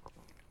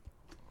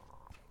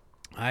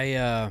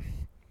 I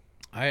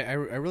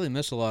really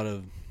miss a lot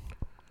of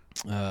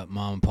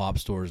mom and pop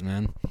stores,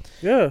 man.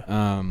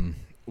 Yeah.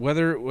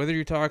 Whether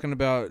you're talking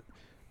about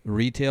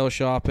retail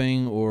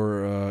shopping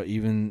or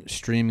even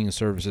streaming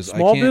services,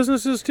 small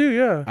businesses too.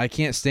 Yeah. I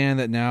can't stand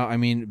that now. I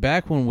mean,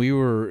 back when we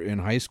were in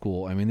high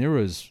school, I mean, there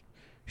was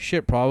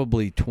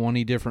probably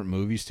 20 different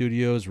movie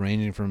studios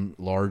ranging from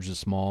large to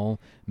small,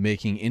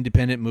 making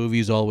independent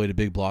movies all the way to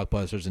big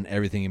blockbusters and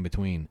everything in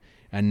between.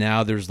 And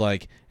now there's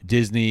like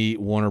Disney,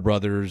 Warner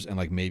Brothers, and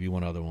like maybe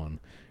one other one.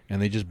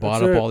 And they just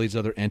bought up all these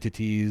other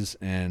entities,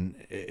 and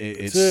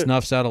it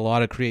snuffs out a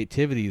lot of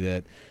creativity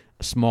that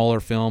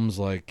smaller films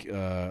like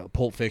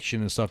Pulp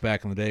Fiction and stuff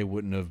back in the day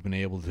wouldn't have been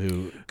able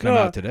to come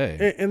out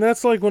today. And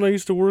that's like when I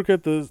used to work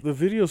at the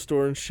video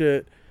store and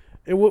shit.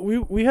 And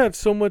we had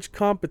so much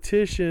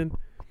competition.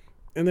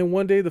 And then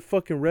one day the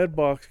fucking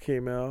Redbox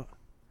came out.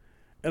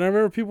 And I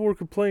remember people were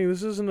complaining,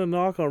 this isn't a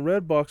knock on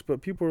Redbox,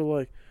 but people were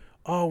like,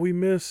 oh, we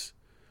miss,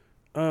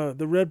 the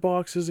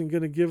Redbox isn't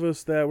going to give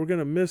us that. We're going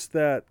to miss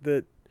that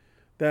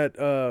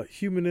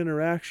human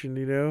interaction,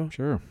 you know?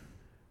 Sure.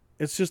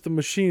 It's just a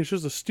machine. It's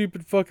just a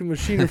stupid fucking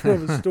machine in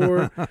front of a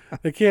store.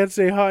 They can't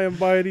say hi and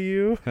bye to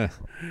you.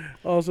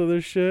 Also,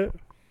 this shit.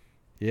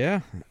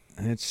 Yeah,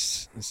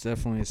 it's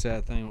definitely a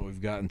sad thing what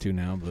we've gotten to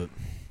now, but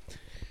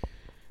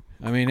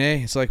I mean,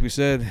 hey, it's like we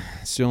said,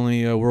 it's the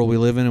only world we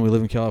live in, and we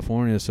live in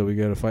California, so we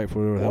got to fight for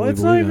whatever the hell we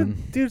believe in.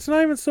 Dude, it's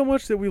not even so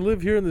much that we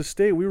live here in the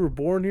state. We were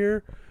born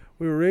here.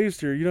 We were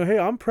raised here. You know, hey,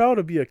 I'm proud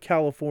to be a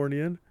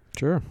Californian.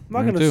 Sure. I'm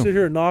not going to sit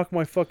here and knock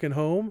my fucking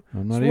home.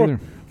 I'm not either.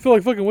 I feel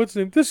like fucking what's the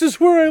name? This is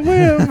where I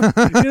live.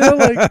 You know,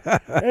 like,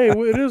 hey,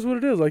 it is what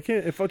it is. I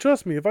can't,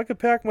 trust me, if I could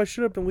pack my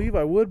shit up and leave,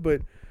 I would,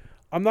 but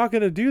I'm not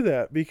going to do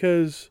that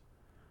because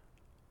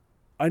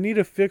I need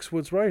to fix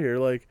what's right here.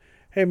 Like,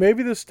 hey,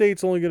 maybe the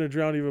state's only going to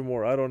drown even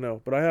more. I don't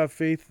know. But I have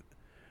faith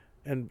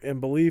and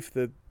belief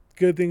that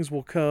good things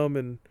will come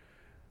and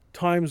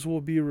times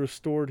will be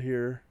restored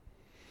here.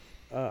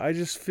 I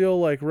just feel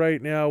like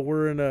right now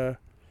we're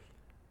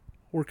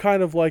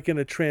kind of like in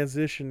a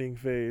transitioning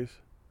phase.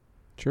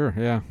 Sure,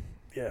 yeah.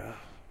 Yeah.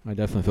 I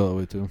definitely feel that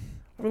way too.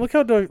 I mean,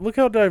 look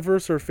how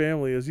diverse our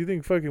family is. You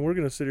think fucking we're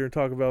going to sit here and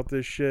talk about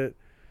this shit?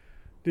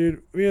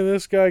 Dude, me and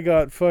this guy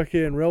got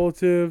fucking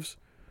relatives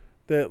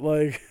that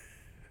like...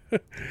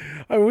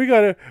 I mean,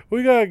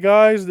 we got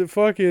guys that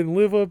fucking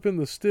live up in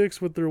the sticks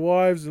with their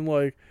wives, and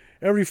like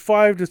every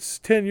 5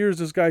 to 10 years,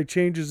 this guy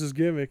changes his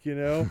gimmick. You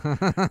know,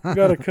 we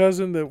got a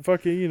cousin that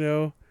fucking, you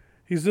know,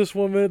 he's this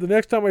 1 minute. The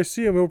next time I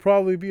see him, he'll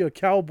probably be a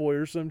cowboy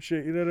or some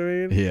shit. You know what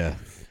I mean? Yeah.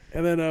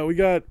 And then we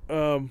got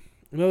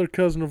another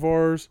cousin of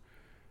ours.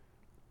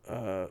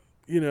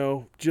 You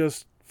know,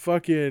 just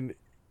fucking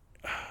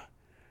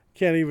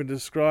can't even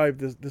describe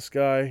this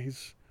guy.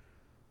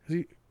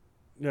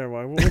 Never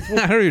mind.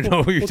 I don't even know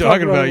what you're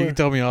talking about. You can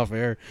tell me off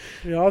air.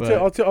 Yeah,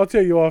 I'll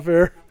tell you off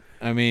air.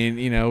 I mean,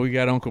 you know, we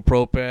got Uncle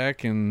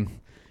Propak, and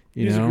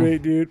he's a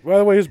great dude. By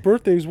the way, his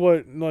birthday's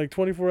what, in like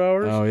 24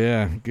 hours? Oh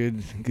yeah,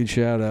 good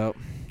shout out.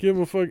 Give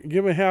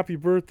him a happy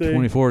birthday.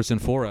 24. It's in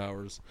 4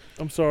 hours.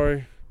 I'm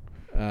sorry.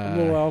 I'm a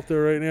little out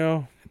there right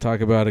now.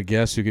 Talk about a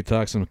guest who could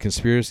talk some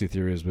conspiracy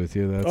theories with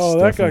you. That's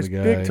that guy's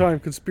big time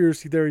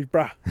conspiracy theories,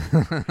 brah.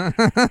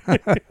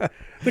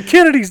 The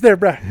Kennedys there,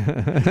 brah.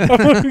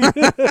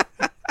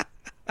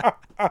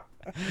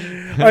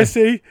 I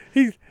see.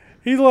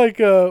 He's like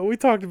we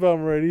talked about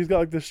him already. He's got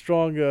like this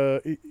strong.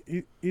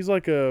 He's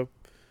like a.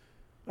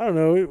 I don't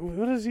know.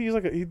 What is he? He's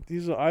like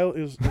he's an island.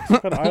 He's some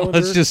kind of islander.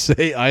 Let's just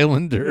say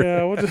islander.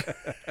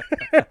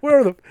 Yeah.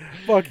 Where the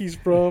fuck he's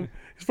from?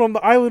 He's from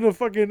the island of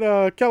fucking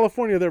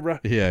California there, bro.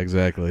 Yeah,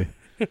 exactly.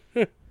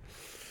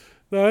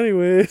 No,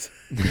 anyways.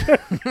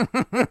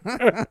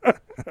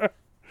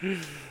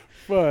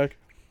 Fuck.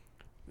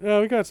 Yeah,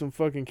 we got some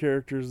fucking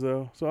characters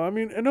though. So I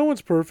mean, and no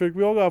one's perfect.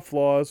 We all got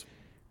flaws.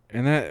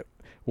 And that,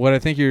 what I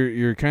think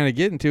you're kind of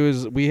getting to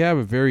is we have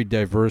a very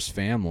diverse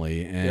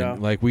family,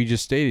 and like we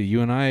just stated,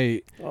 you and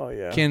I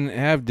can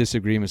have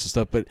disagreements and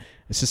stuff, but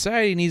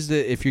society needs to,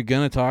 if you're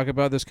gonna talk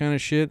about this kind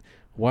of shit,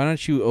 why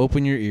don't you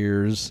open your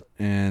ears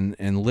and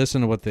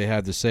listen to what they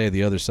have to say,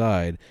 the other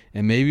side,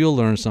 and maybe you'll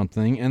learn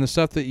something, and the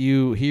stuff that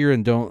you hear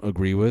and don't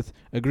agree with,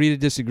 agree to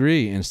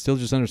disagree, and still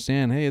just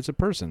understand, hey, it's a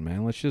person,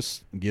 man. Let's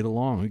just get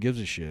along. Who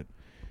gives a shit?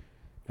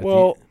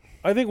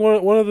 I think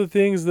one of the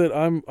things that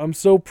I'm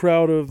so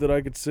proud of that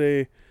I could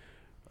say,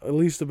 at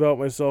least about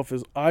myself,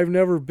 is I've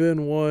never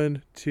been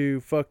one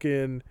to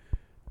fucking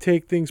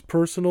take things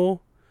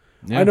personal.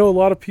 Yeah. I know a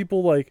lot of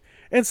people like,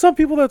 and some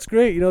people that's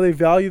great. You know, they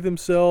value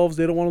themselves.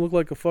 They don't want to look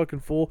like a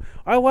fucking fool.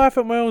 I laugh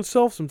at my own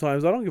self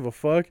sometimes. I don't give a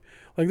fuck.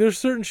 Like there's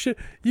certain shit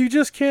you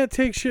just can't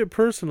take shit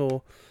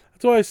personal.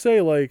 That's why I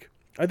say, like,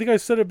 I think I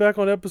said it back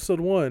on episode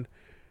 1.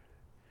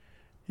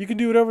 You can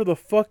do whatever the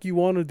fuck you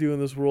want to do in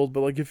this world,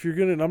 but like if you're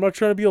gonna, and I'm not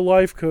trying to be a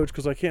life coach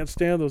because I can't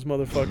stand those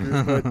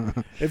motherfuckers,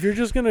 but if you're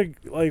just gonna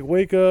like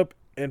wake up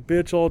and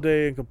bitch all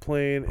day and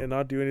complain and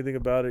not do anything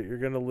about it, you're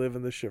gonna live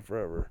in this shit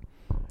forever.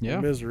 Yeah.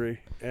 In misery,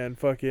 and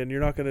fucking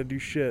you're not gonna do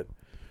shit.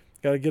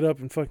 Gotta get up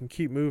and fucking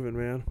keep moving,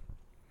 man.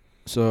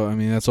 So I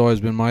mean, that's always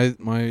been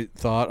my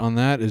thought on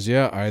that is,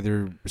 yeah,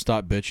 either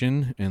stop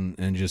bitching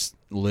and just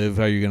live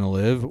how you're gonna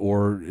live,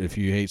 or if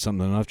you hate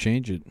something enough,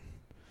 change it.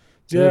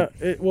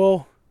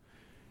 Well,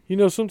 you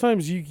know,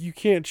 sometimes you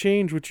can't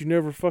change what you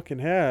never fucking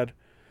had.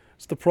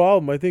 It's the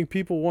problem. I think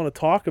people want to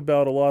talk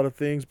about a lot of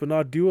things but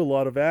not do a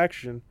lot of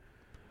action.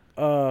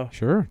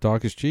 Sure,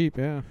 talk is cheap,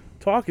 yeah.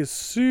 Talk is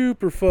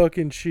super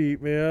fucking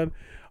cheap, man.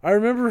 I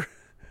remember,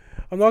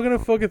 I'm not going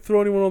to fucking throw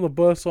anyone on the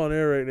bus on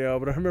air right now,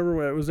 but I remember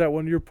when it was at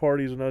one of your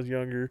parties when I was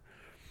younger.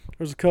 There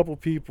was a couple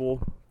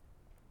people,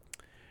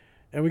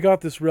 and we got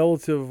this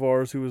relative of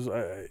ours who was,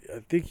 I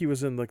think he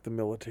was in like the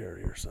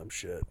military or some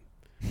shit.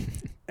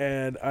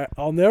 And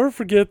I'll never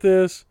forget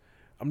this.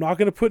 I'm not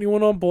going to put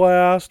anyone on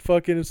blast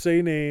fucking and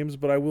say names,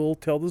 but I will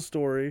tell the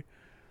story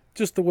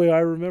just the way I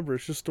remember.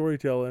 It's just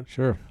storytelling.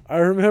 Sure. I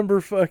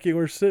remember fucking,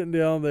 we're sitting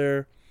down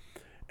there,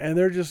 and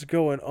they're just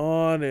going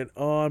on and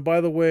on.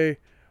 By the way,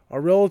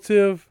 our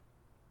relative,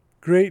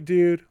 great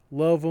dude,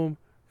 love him,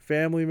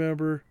 family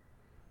member.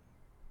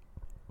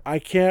 I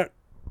can't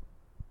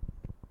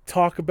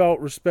talk about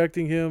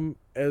respecting him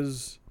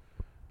as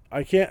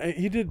I can't.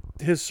 He did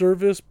his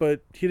service, but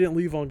he didn't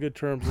leave on good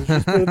terms. Let's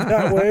just put it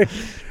that way.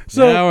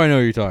 So now I know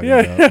what you're talking yeah.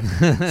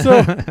 about.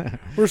 So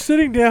we're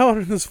sitting down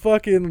in this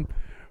fucking.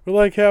 We're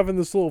like having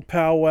this little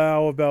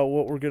powwow about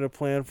what we're gonna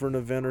plan for an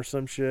event or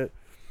some shit,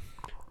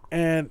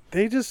 and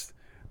they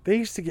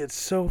used to get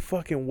so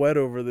fucking wet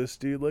over this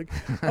dude. Like,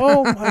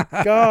 oh my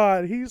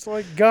God, he's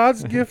like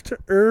God's gift to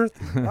earth.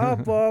 Blah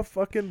blah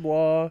fucking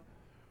blah.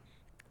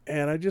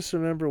 And I just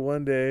remember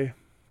one day,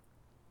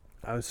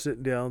 I was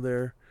sitting down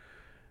there.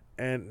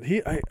 And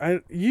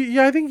I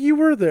think you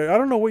were there. I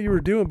don't know what you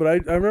were doing, but I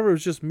remember it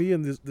was just me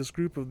and this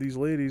group of these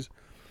ladies.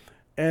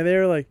 And they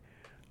were like,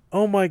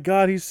 oh my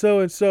God, he's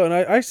so-and-so. And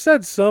I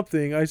said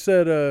something. I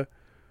said,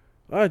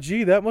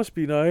 gee, that must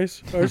be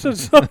nice. Or I said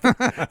something.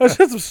 I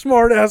said some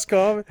smart-ass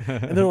comment.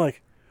 And they're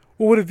like,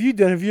 well, what have you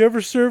done? Have you ever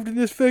served in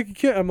this fucking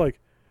camp? I'm like,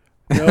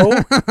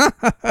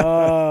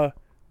 no.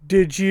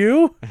 Did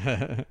you?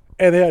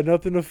 And they had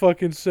nothing to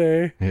fucking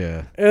say.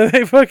 Yeah. And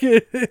they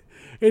fucking...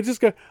 It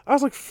just got. I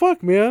was like,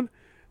 "Fuck, man!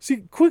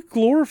 See, quit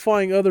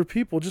glorifying other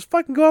people. Just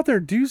fucking go out there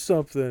and do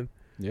something.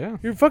 Yeah.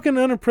 You're fucking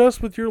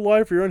unimpressed with your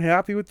life. Or you're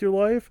unhappy with your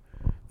life.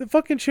 Then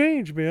fucking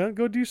change, man.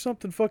 Go do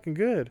something fucking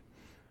good."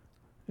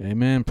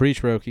 Amen.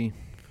 Preach, Roki.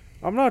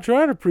 I'm not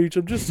trying to preach.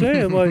 I'm just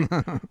saying, like,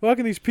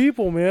 fucking these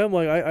people, man.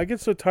 Like, I get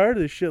so tired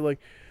of this shit. Like,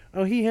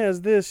 oh, he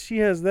has this, she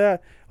has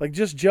that. Like,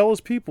 just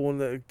jealous people,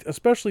 and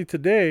especially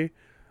today,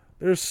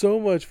 there's so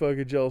much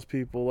fucking jealous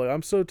people. Like,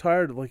 I'm so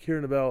tired of like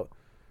hearing about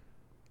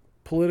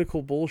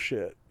political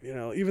bullshit, you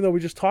know, even though we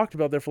just talked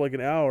about that for like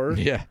an hour.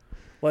 Yeah.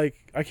 Like,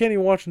 I can't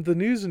even watch the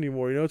news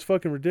anymore, you know. It's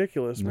fucking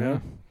ridiculous, man.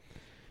 No.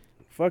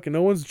 Fucking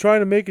no one's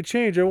trying to make a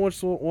change. Everyone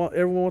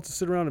wants to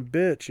sit around and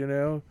bitch, you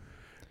know,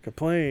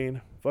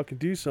 complain. Fucking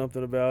do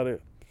something about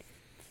it.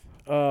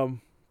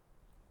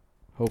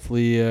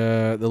 Hopefully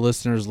the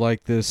listeners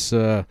like this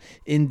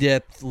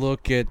in-depth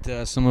look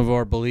at some of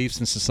our beliefs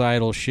and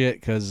societal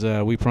shit, because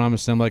we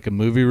promised them like a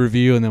movie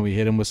review, and then we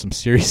hit them with some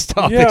serious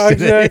topics Yeah,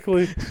 today.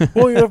 exactly.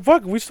 Well, yeah,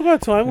 fuck, we still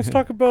got time. Let's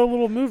talk about a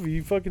little movie.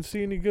 You fucking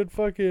see any good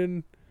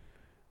fucking...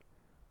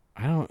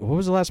 What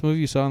was the last movie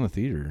you saw in the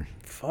theater?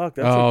 Fuck,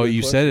 that's a good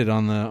you question. said it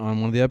on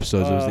one of the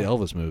episodes. It was the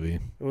Elvis movie.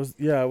 It was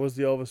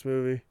the Elvis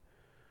movie.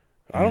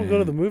 I don't go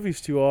to the movies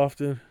too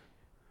often.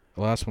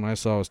 The last one I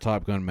saw was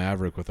Top Gun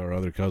Maverick with our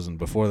other cousin.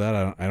 Before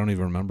that, I don't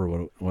even remember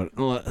what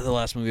the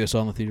last movie I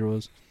saw in the theater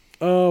was.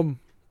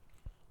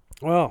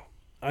 Well,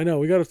 I know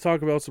we got to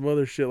talk about some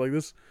other shit. Like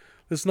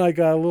this night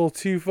got a little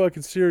too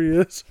fucking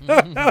serious.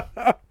 No,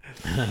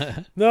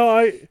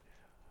 I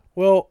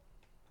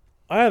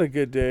had a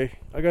good day.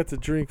 I got to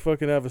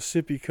have a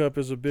sippy cup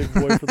as a big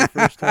boy for the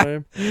first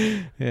time.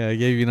 Yeah, I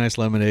gave you a nice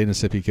lemonade and a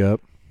sippy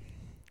cup.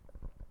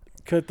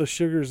 Cut the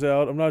sugars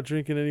out. I'm not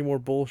drinking any more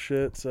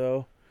bullshit,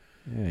 so.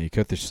 Yeah, you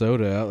cut the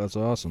soda out. That's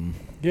awesome.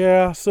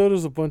 Yeah,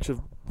 soda's a bunch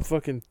of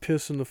fucking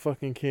piss in the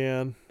fucking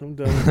can. I'm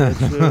done with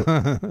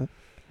that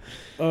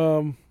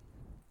shit.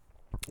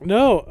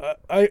 No,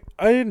 I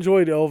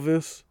enjoyed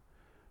Elvis,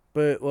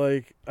 but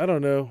like, I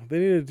don't know. They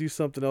need to do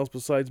something else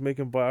besides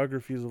making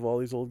biographies of all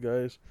these old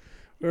guys.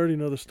 We already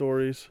know the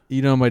stories.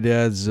 You know, my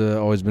dad's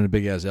always been a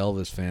big ass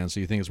Elvis fan, so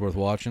you think it's worth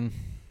watching?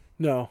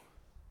 No.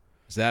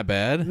 Is that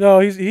bad? No,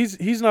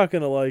 he's not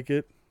gonna like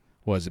it.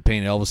 Was it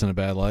painting Elvis in a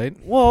bad light?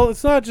 Well,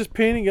 it's not just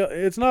painting.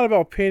 It's not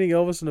about painting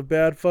Elvis in a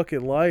bad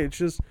fucking light. It's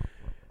just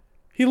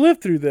he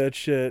lived through that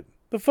shit.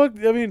 The fuck.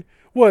 I mean,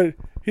 what?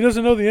 He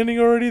doesn't know the ending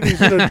already? He's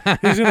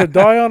gonna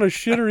die on a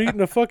shitter eating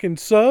a fucking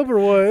sub or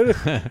what?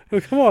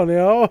 Come on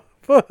now,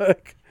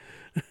 fuck.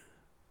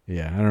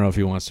 Yeah, I don't know if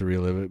he wants to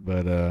relive it,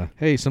 but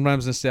hey,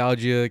 sometimes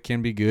nostalgia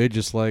can be good,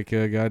 just like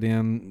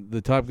goddamn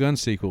the Top Gun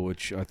sequel,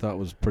 which I thought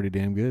was pretty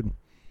damn good.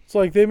 It's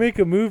like they make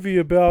a movie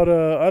about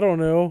I don't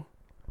know.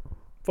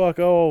 Fuck,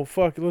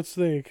 let's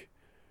think.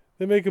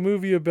 They make a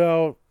movie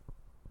about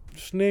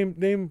just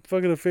name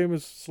fucking a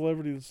famous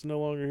celebrity that's no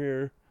longer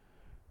here.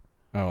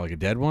 Oh, like a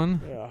dead one?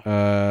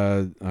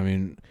 Yeah. I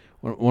mean,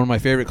 one of my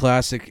favorite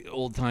classic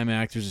old-time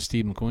actors is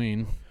Steve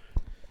McQueen.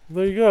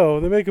 There you go.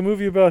 They make a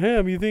movie about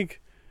him. You think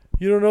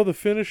you don't know the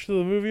finish to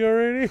the movie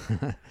already?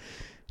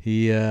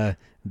 He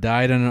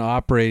died on an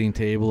operating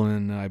table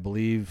in, I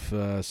believe,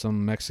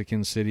 some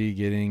Mexican city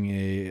getting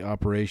a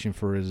operation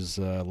for his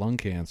lung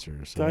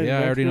cancer. So, Died in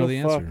I already know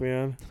the Mexico?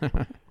 answer. Fuck,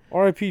 man.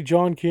 R.I.P.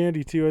 John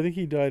Candy, too. I think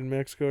he died in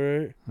Mexico,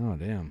 right? Oh,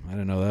 damn. I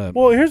didn't know that.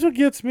 Well, here's what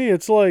gets me.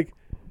 It's like,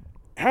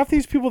 half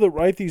these people that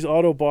write these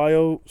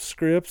autobio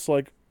scripts,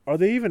 like, are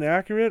they even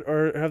accurate,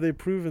 or have they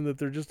proven that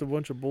they're just a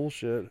bunch of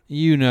bullshit?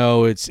 You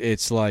know,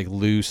 it's like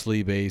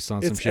loosely based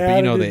on some It's shit, but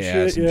you know added they and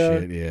add shit, some yeah.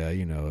 shit. Yeah,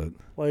 you know it.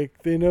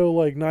 Like, they know,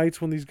 like,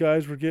 nights when these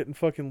guys were getting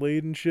fucking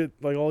laid and shit,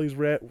 like all these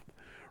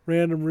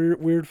random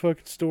weird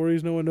fucking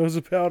stories no one knows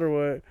about or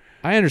what.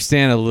 I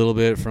understand a little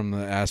bit from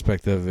the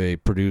aspect of a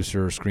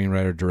producer,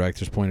 screenwriter,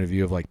 director's point of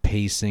view of like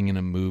pacing in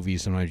a movie.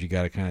 Sometimes you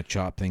got to kind of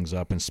chop things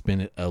up and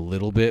spin it a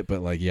little bit,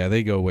 but like, yeah,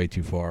 they go way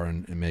too far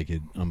and make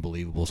it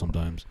unbelievable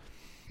sometimes.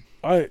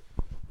 I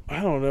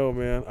don't know,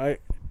 man.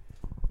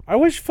 I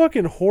wish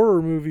fucking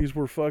horror movies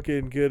were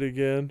fucking good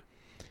again.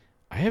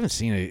 I haven't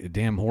seen a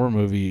damn horror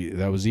movie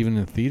that was even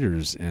in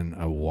theaters in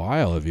a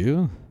while. Have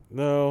you?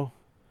 No.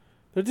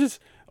 They're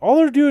just, all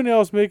they're doing now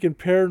is making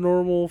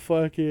paranormal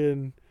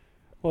fucking,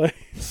 like,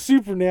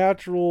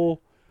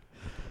 supernatural.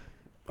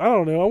 I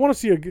don't know. I want to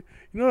see you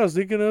know what I was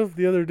thinking of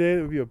the other day?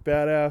 That would be a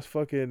badass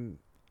fucking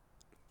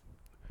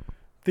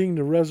thing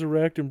to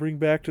resurrect and bring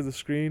back to the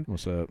screen.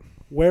 What's that?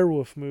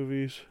 Werewolf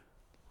movies.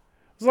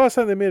 When's the last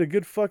time they made a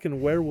good fucking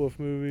werewolf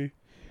movie?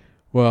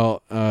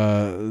 Well,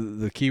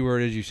 the key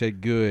word is you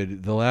said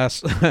good. The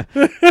last, the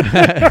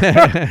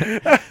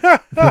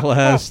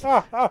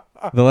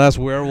last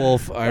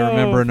werewolf I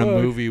remember in a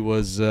movie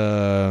was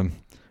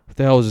what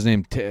the hell was his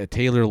name?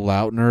 Taylor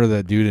Lautner,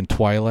 that dude in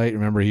Twilight.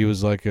 Remember, he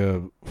was like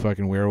a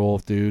fucking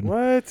werewolf dude.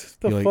 What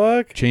the He,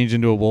 fuck? Changed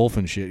into a wolf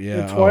and shit.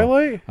 Yeah. In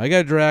Twilight? I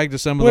got dragged to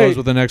some of Wait. those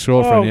with an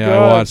ex-girlfriend. Oh, yeah,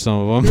 God. I watched some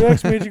of them. Your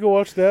ex made you go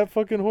watch that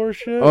fucking horse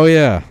shit? Oh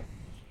yeah.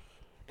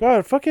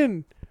 God,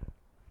 fucking.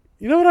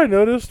 You know what I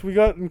noticed we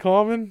got in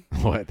common?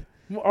 What?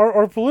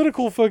 Our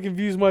political fucking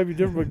views might be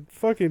different, but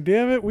fucking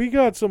damn it, we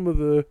got some of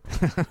the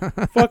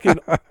fucking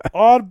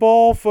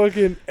oddball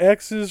fucking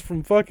exes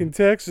from fucking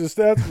Texas.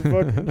 That's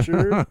for fucking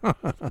sure.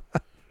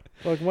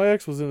 Like, my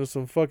ex was into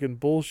some fucking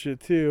bullshit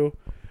too.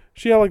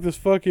 She had like this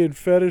fucking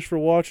fetish for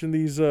watching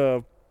these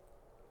what's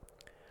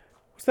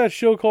that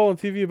show called on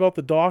TV about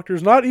the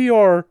doctors? Not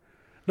ER,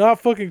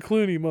 not fucking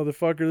Clooney,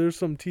 motherfucker. There's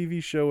some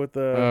TV show with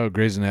Oh,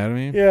 Grey's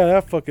Anatomy? yeah,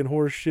 that fucking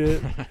horse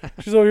shit.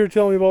 She's over here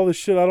telling me about all this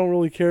shit I don't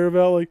really care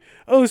about. Like,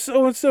 oh,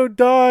 so and so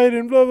died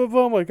and blah blah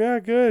blah. I'm like,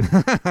 good. Good.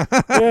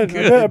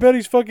 I bet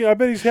he's fucking. I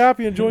bet he's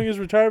happy enjoying his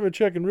retirement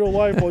check in real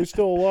life while he's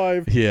still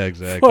alive. Yeah,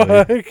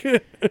 exactly.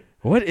 Fuck.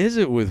 What is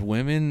it with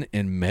women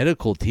in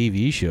medical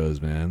TV shows,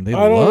 man? They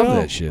I don't love know.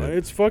 that shit.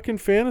 It's fucking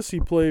fantasy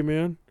play,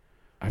 man.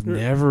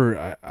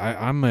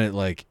 I'm a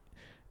like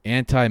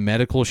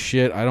anti-medical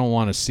shit. I don't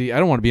want to see. I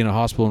don't want to be in a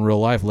hospital in real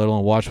life, let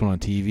alone watch one on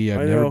TV.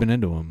 I've never been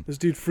into them. This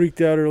dude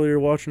freaked out earlier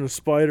watching a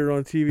spider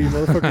on TV.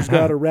 Motherfucker's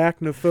got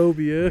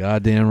arachnophobia.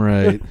 Goddamn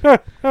right.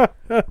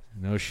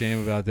 No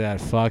shame about that.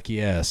 Fuck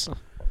yes.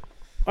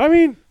 I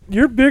mean,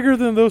 you're bigger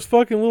than those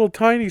fucking little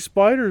tiny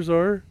spiders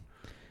are.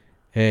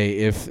 Hey,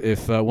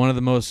 if one of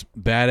the most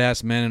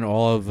badass men in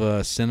all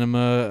of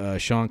cinema,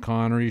 Sean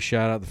Connery,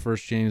 shout out the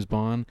first James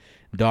Bond,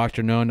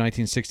 Dr. No,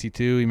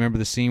 1962. You remember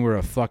the scene where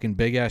a fucking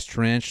big-ass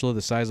tarantula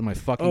the size of my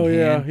fucking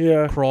hand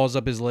yeah. crawls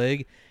up his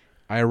leg?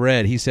 I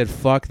read. He said,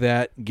 fuck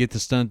that, get the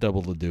stunt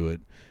double to do it.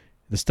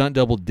 The stunt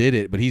double did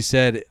it, but he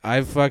said,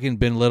 I've fucking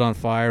been lit on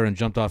fire and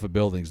jumped off of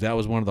buildings. That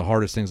was one of the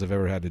hardest things I've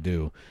ever had to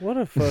do. What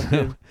a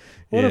fucking...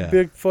 What Yeah. a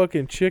big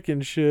fucking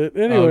chicken shit.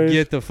 Oh, Anyways.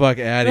 get the fuck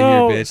out of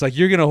No. here, bitch. Like,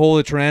 you're going to hold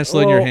a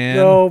tarantula in your hand?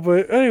 No,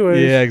 but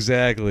anyways. Yeah,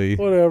 exactly.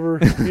 Whatever.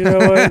 You know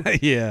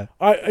what? Yeah.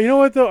 You know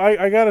what, though?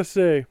 I gotta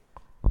say.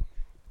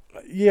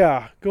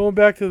 Yeah. Going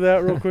back to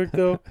that real quick,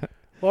 though.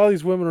 A lot of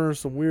these women are in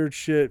some weird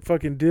shit.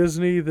 Fucking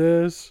Disney,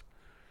 this.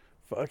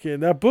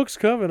 Fucking... That book's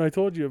coming I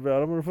told you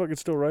about. I'm gonna fucking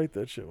still write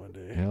that shit one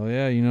day. Hell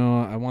yeah. You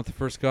know, I want the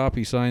first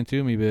copy signed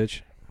to me,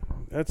 bitch.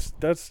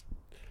 That's...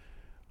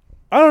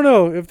 I don't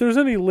know. If there's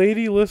any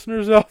lady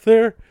listeners out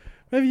there,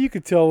 maybe you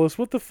could tell us.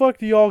 What the fuck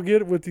do y'all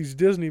get with these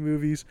Disney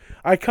movies?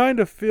 I kind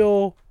of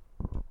feel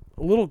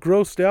a little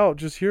grossed out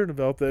just hearing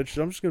about that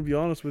shit. I'm just going to be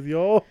honest with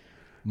y'all.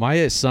 My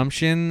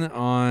assumption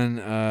on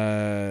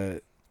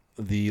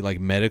the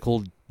like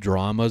medical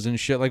dramas and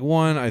shit, like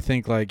one, I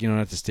think like, you know,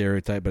 not to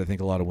stereotype, but I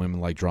think a lot of women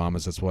like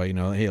dramas. That's why, you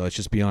know, hey, let's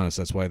just be honest.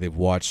 That's why they've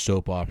watched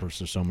soap operas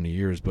for so many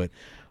years. But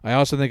I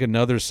also think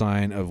another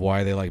sign of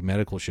why they like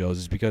medical shows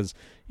is because,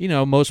 you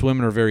know, most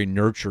women are very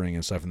nurturing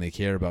and stuff and they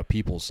care about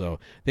people. So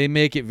they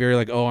make it very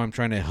like, oh, I'm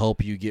trying to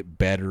help you get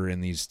better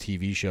in these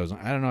TV shows.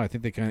 I don't know. I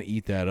think they kind of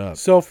eat that up.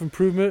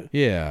 Self-improvement?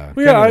 Yeah.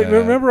 Well, yeah, I kinda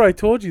that. remember I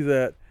told you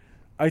that.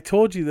 I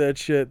told you that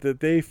shit, that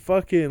they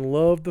fucking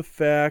love the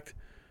fact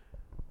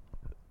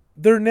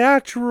they're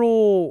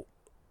natural.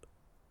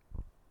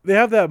 They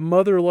have that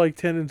mother-like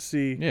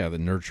tendency. Yeah, the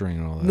nurturing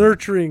and all that.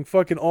 Nurturing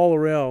fucking all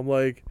around.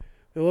 Like,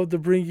 they love to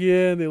bring you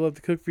in. They love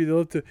to cook for you. They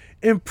love to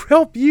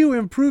help you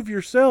improve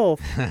yourself.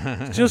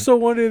 Just so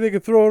one day they can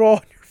throw it all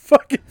in your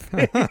fucking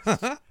face.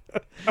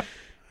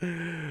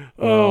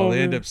 Well, they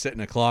man. end up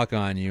setting a clock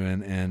on you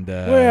and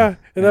Well, yeah,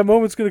 and that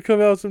moment's going to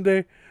come out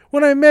someday.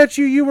 When I met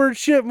you, you weren't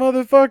shit,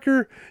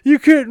 motherfucker. You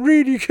couldn't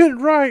read, you couldn't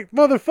write,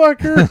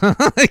 motherfucker.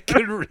 I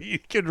could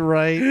read, could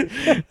write.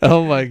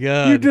 Oh my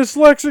god. You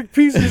dyslexic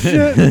piece of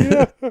shit.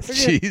 Yeah.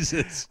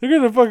 Jesus. They're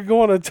going to fucking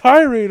go on a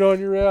tirade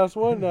on your ass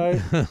one night.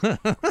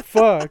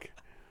 Fuck.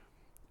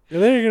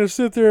 And then you're going to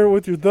sit there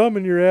with your thumb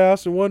in your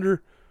ass and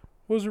wonder,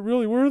 was it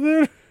really worth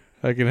it?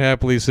 I can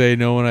happily say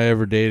no one I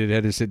ever dated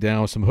had to sit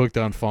down with some hooked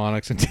on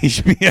phonics and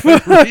teach me how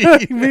to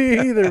read.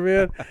 Me either,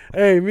 man.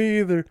 Hey, me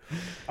either.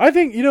 I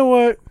think, you know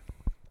what?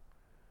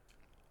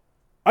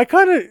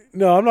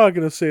 No, I'm not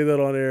going to say that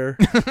on air.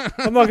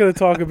 I'm not going to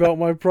talk about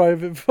my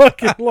private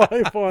fucking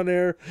life on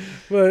air.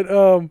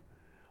 But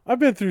I've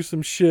been through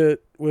some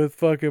shit with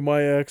fucking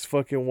my ex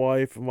fucking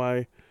wife and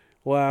my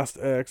last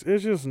ex.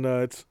 It's just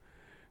nuts.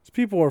 These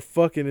people are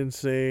fucking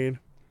insane.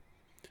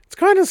 It's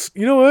kind of,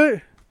 you know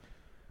what?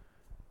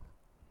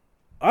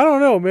 I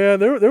don't know, man.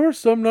 There were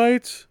some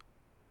nights,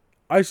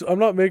 I'm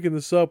not making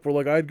this up, where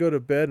like I'd go to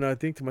bed and I'd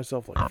think to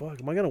myself like,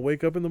 fuck, am I gonna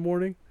wake up in the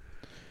morning?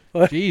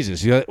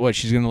 Jesus, what?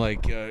 She's gonna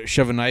like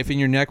shove a knife in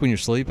your neck when you're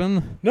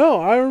sleeping?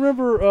 No, I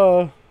remember.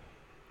 Oh,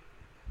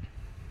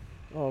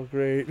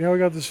 great! Now we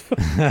got this.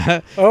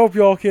 I hope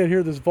y'all can't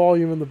hear this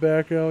volume in the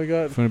background. We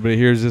got. If anybody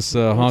hears this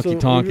honky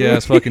tonk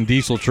ass fucking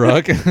diesel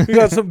truck, we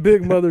got some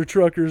big mother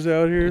truckers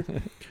out here.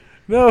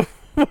 No.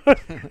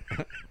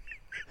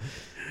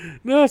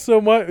 No,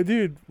 so my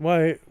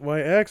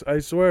ex, I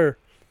swear,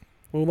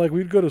 when like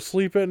we'd go to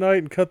sleep at night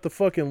and cut the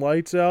fucking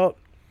lights out,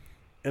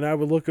 and I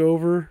would look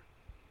over,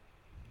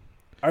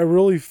 I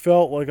really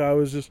felt like I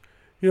was just,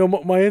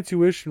 my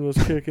intuition was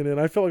kicking in.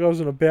 I felt like I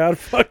was in a bad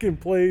fucking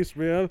place,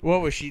 man.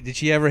 what was she? Did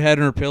she ever had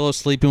on her pillow,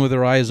 sleeping with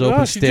her eyes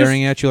open,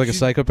 staring at you like a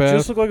psychopath?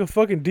 Just looked like a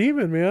fucking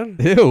demon, man.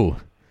 Ew.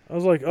 I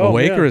was like, oh,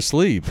 awake man. or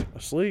asleep?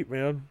 Asleep,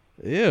 man.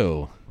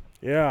 Ew.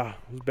 Yeah, it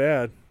was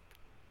bad.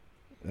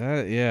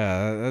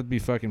 That'd be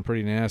fucking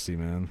pretty nasty,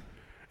 man.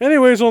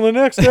 Anyways, on the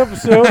next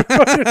episode,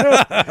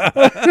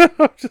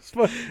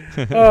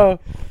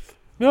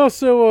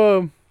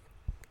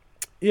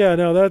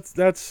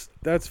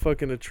 that's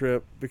fucking a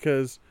trip,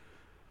 because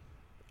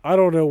I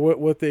don't know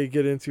what they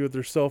get into with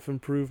their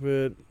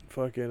self-improvement,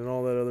 fucking, and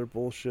all that other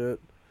bullshit.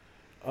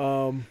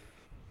 Yeah,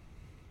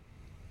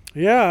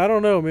 I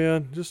don't know,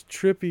 man. Just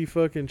trippy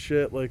fucking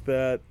shit like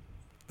that.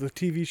 The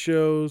TV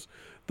shows,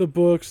 the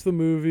books, the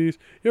movies.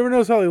 You ever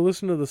notice how they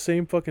listen to the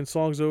same fucking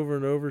songs over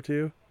and over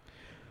too?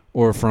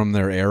 Or from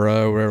their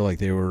era, where like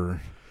they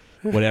were,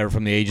 whatever,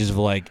 from the ages of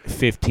like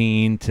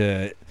 15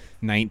 to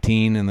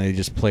 19, and they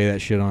just play that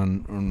shit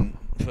on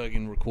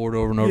fucking record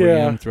over and over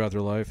again throughout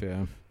their life.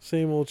 Yeah.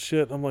 Same old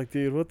shit. I'm like,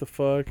 dude, what the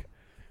fuck?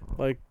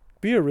 Like,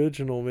 be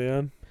original,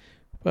 man.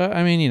 But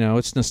I mean,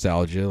 it's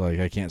nostalgia. Like,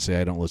 I can't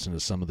say I don't listen to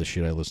some of the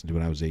shit I listened to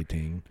when I was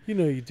 18. You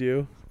know you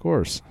do. Of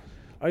course.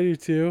 I do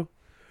too.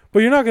 But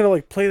you're not gonna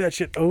like play that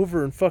shit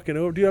over and fucking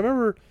over. Dude, I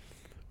remember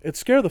it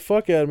scared the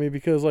fuck out of me,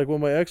 because like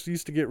when my ex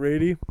used to get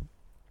ready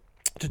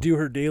to do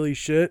her daily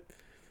shit,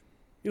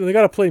 they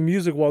gotta play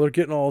music while they're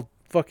getting all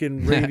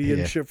fucking ready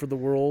and shit for the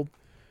world.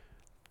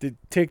 They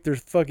take their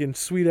fucking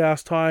sweet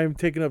ass time,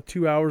 taking up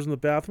 2 hours in the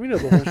bathroom. You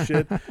know the whole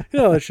shit. You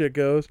know how that shit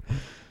goes.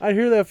 I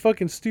hear that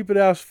fucking stupid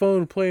ass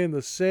phone playing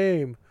the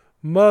same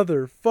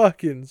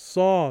motherfucking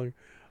song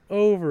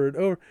over and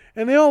over,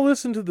 and they all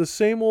listen to the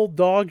same old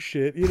dog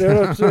shit. You know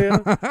what I'm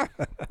saying? I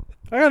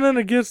got nothing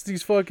against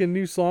these fucking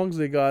new songs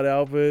they got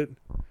out, but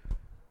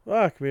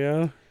fuck,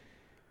 man,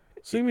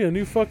 sing me a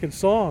new fucking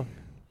song.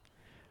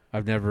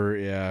 I've never,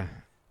 yeah.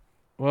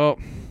 Well,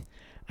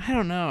 I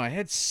don't know. I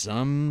had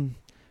some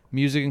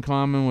music in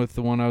common with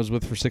the one I was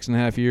with for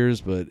 6.5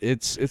 years, but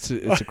it's a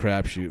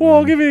crapshoot. Well,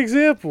 I'll give you an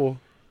example.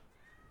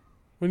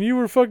 When you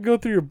were fucking going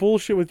through your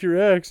bullshit with your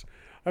ex,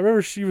 I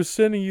remember she was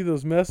sending you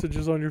those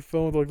messages on your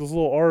phone with like those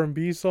little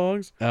R&B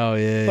songs. Oh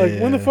yeah.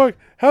 Like when the fuck?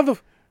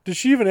 Did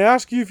she even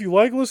ask you if you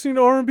like listening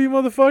to R&B,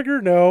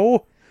 motherfucker?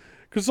 No,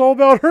 because it's all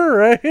about her,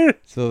 right?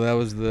 So that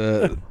was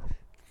the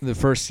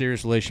first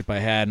serious relationship I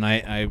had, and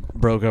I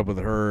broke up with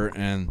her,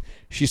 and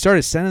she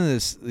started sending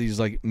these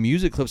like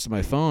music clips to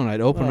my phone. I'd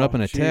open it up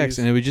in a text,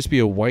 and it would just be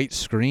a white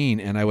screen,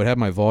 and I would have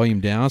my volume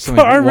down. So I'm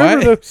like, I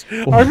remember those.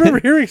 I remember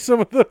hearing some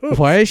of those.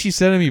 Why is she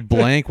sending me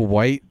blank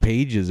white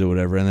pages or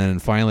whatever? And then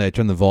finally I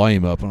turned the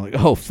volume up, and I'm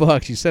like, oh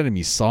fuck, she's sending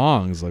me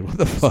songs. Like, what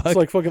the fuck? It's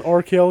like fucking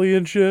R. Kelly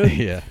and shit.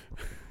 Yeah.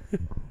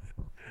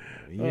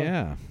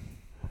 Yeah.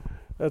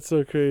 That's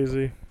so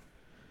crazy.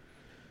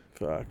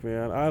 Fuck,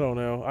 man. I don't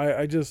know.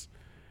 I just...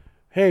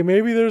 Hey,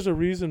 maybe there's a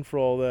reason for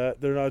all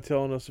that they're not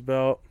telling us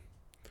about.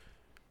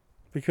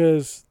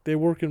 Because they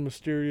work in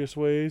mysterious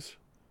ways.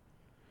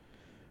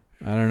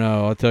 I don't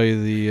know. I'll tell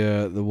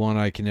you the one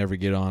I can never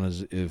get on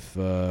is if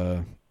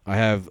I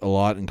have a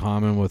lot in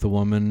common with a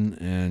woman,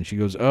 and she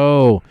goes,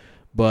 oh,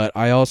 but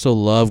I also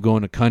love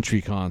going to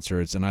country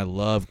concerts, and I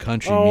love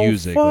country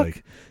music. Fuck.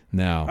 Like,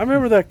 no. I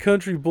remember that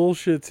country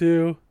bullshit,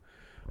 too.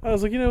 I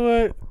was like, you know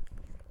what?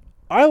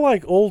 I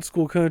like old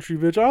school country,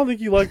 bitch. I don't think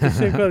you like the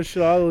same kind of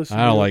shit I listen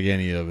to. I don't like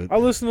any of it. I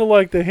listen to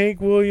like the Hank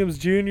Williams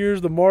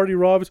Jr.'s, the Marty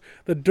Robbins,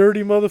 the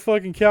dirty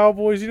motherfucking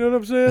Cowboys. You know what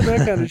I'm saying?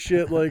 That kind of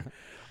shit. Like,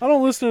 I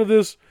don't listen to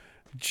this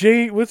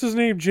what's his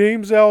name?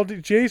 Jason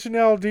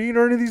Aldean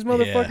or any of these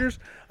motherfuckers.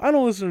 Yeah. I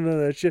don't listen to none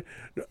of that shit.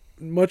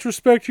 Much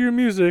respect to your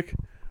music,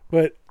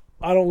 but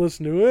I don't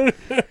listen to it.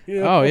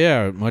 You know? Oh,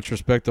 yeah. Much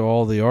respect to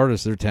all the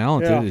artists. They're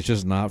talented. Yeah. It's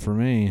just not for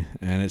me.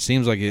 And it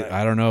seems like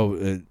I don't know.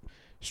 It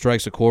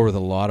strikes a chord with a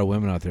lot of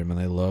women out there, man.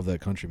 They love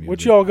that country music.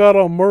 What y'all got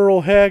on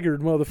Merle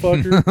Haggard,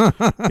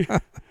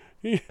 motherfucker?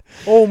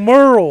 Oh,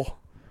 Merle.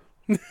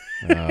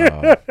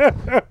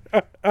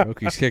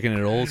 Rocky's kicking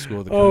it old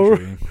school with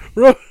the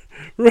country.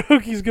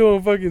 Rocky's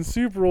going fucking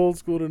super old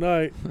school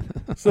tonight.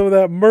 Some of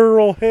that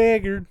Merle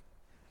Haggard.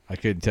 I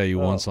couldn't tell you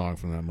one song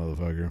from that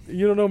motherfucker.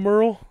 You don't know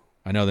Merle?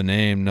 I know the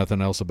name,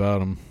 nothing else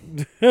about him.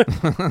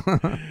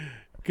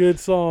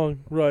 Good song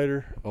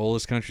writer.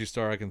 Oldest country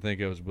star I can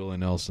think of is Willie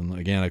Nelson.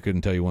 Again, I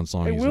couldn't tell you one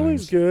song. Hey,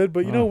 Willie's good,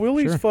 but you know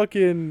Willie's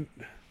fucking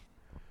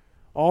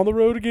on the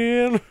road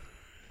again.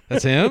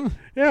 That's him?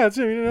 Yeah, it's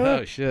him. You know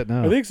that? Oh, shit,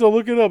 I no. think so.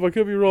 Look it up. I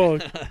could be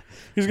wrong.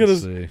 He's gonna.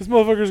 Let's see. This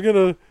motherfucker's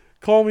gonna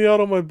call me out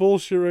on my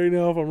bullshit right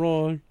now if I'm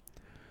wrong.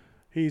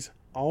 He's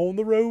on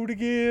the road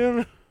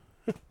again.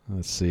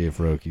 Let's see if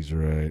Roki's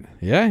right.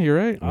 Yeah, you're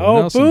right.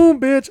 Oh,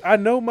 boom, bitch! I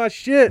know my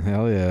shit,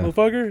 Hell yeah.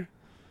 motherfucker.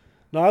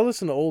 No, I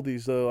listen to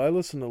oldies though. I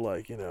listen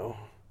to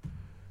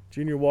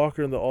Junior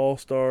Walker and the All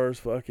Stars.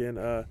 Fucking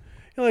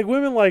like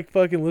women like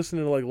fucking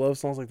listening to like love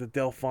songs like the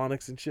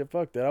Delphonics and shit.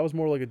 Fuck that. I was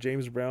more like a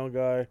James Brown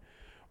guy,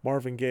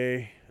 Marvin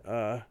Gaye.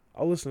 I'll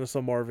listen to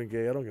some Marvin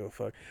Gaye. I don't give a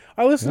fuck.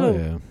 I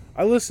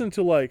listen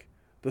to like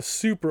the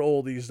super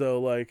oldies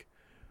though, like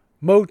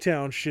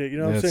Motown shit. You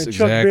know what I'm saying? That's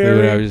Chuck exactly Berry.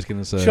 what I was just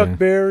gonna say. Chuck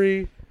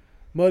Berry,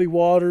 Muddy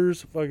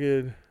Waters,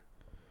 fucking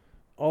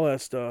all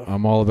that stuff.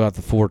 I'm all about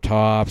the Four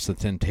Tops, the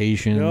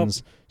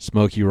Temptations,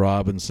 Smokey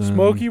Robinson.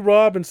 Smokey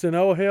Robinson,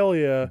 oh hell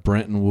yeah.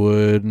 Brenton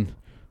Wood,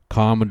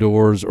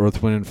 Commodores,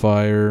 Earth, Wind and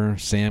Fire,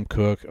 Sam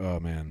Cooke. Oh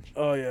man,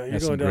 Oh yeah, you're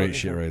that's going some down. great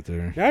shit right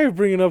there. Now you're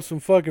bringing up some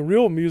fucking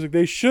real music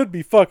they should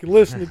be fucking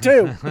listening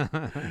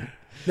to.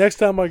 Next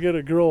time I get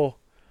a girl,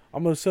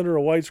 I'm gonna send her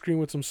a white screen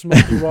with some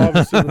Smokey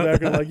Robinson in the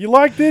background. Like, you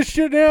like this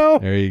shit now?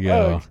 There you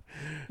go. Oh.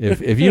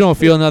 If you don't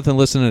feel nothing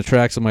listening to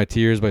Tracks of My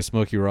Tears by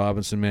Smokey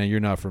Robinson, man, you're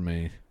not for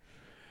me.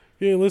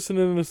 You ain't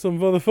listening to some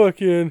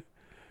motherfucking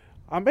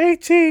I'm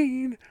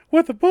 18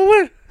 with a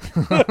bullet.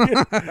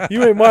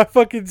 You ain't my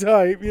fucking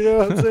type, you know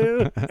what I'm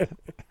saying?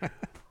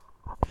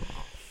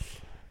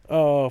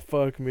 Oh,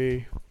 fuck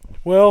me.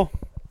 Well,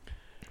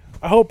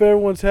 I hope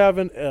everyone's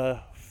having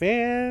a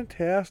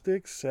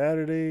fantastic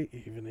Saturday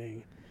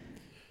evening.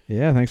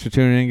 Yeah, thanks for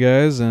tuning in,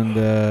 guys. And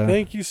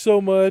Thank you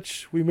so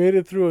much. We made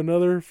it through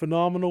another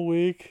phenomenal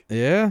week.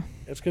 yeah,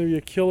 It's going to be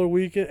a killer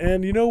weekend.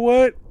 And you know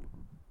what?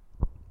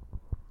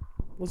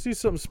 Let's do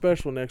something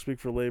special next week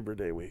for Labor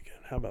Day weekend.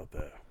 How about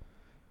that?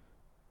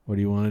 what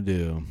do you want to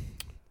do?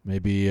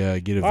 Maybe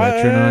get a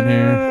veteran on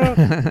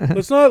here.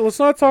 Let's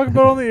not talk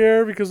about it on the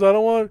air because I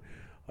don't want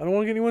to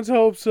get anyone's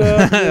hopes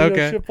up.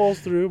 Okay. Shit falls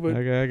through, but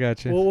Okay, I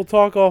got you. we'll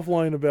talk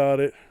offline about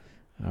it.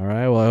 All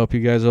right. Well, I hope you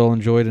guys all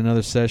enjoyed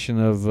another session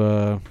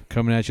of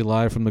coming at you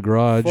live from the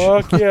garage.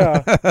 Fuck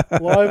yeah,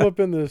 live up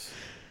in this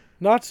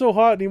not so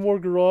hot anymore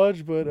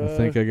garage, but I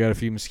think I got a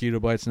few mosquito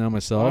bites now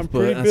myself, I'm but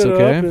pretty that's bit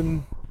okay. up,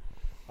 and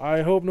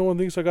I hope no one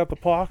thinks I got the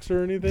pox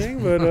or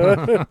anything.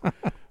 But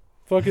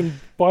fucking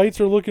bites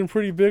are looking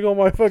pretty big on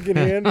my fucking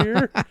hand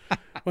here.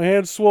 My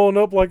hand's swollen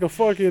up like a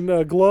fucking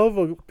glove,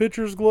 a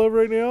pitcher's glove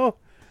right now.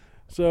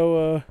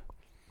 So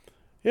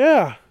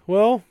yeah,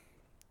 well.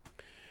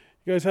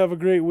 You guys have a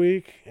great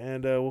week,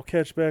 and we'll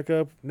catch back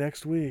up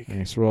next week.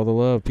 Thanks for all the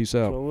love. Peace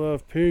out. So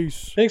love,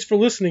 peace. Thanks for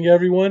listening,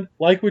 everyone.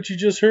 Like what you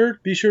just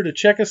heard? Be sure to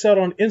check us out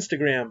on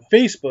Instagram,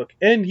 Facebook,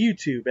 and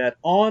YouTube at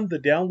On The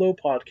Download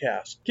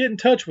Podcast. Get in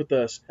touch with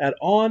us at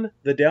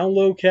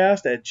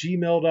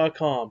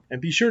onthedownloadcast@gmail.com.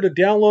 And be sure to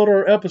download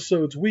our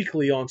episodes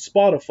weekly on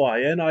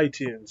Spotify and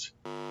iTunes.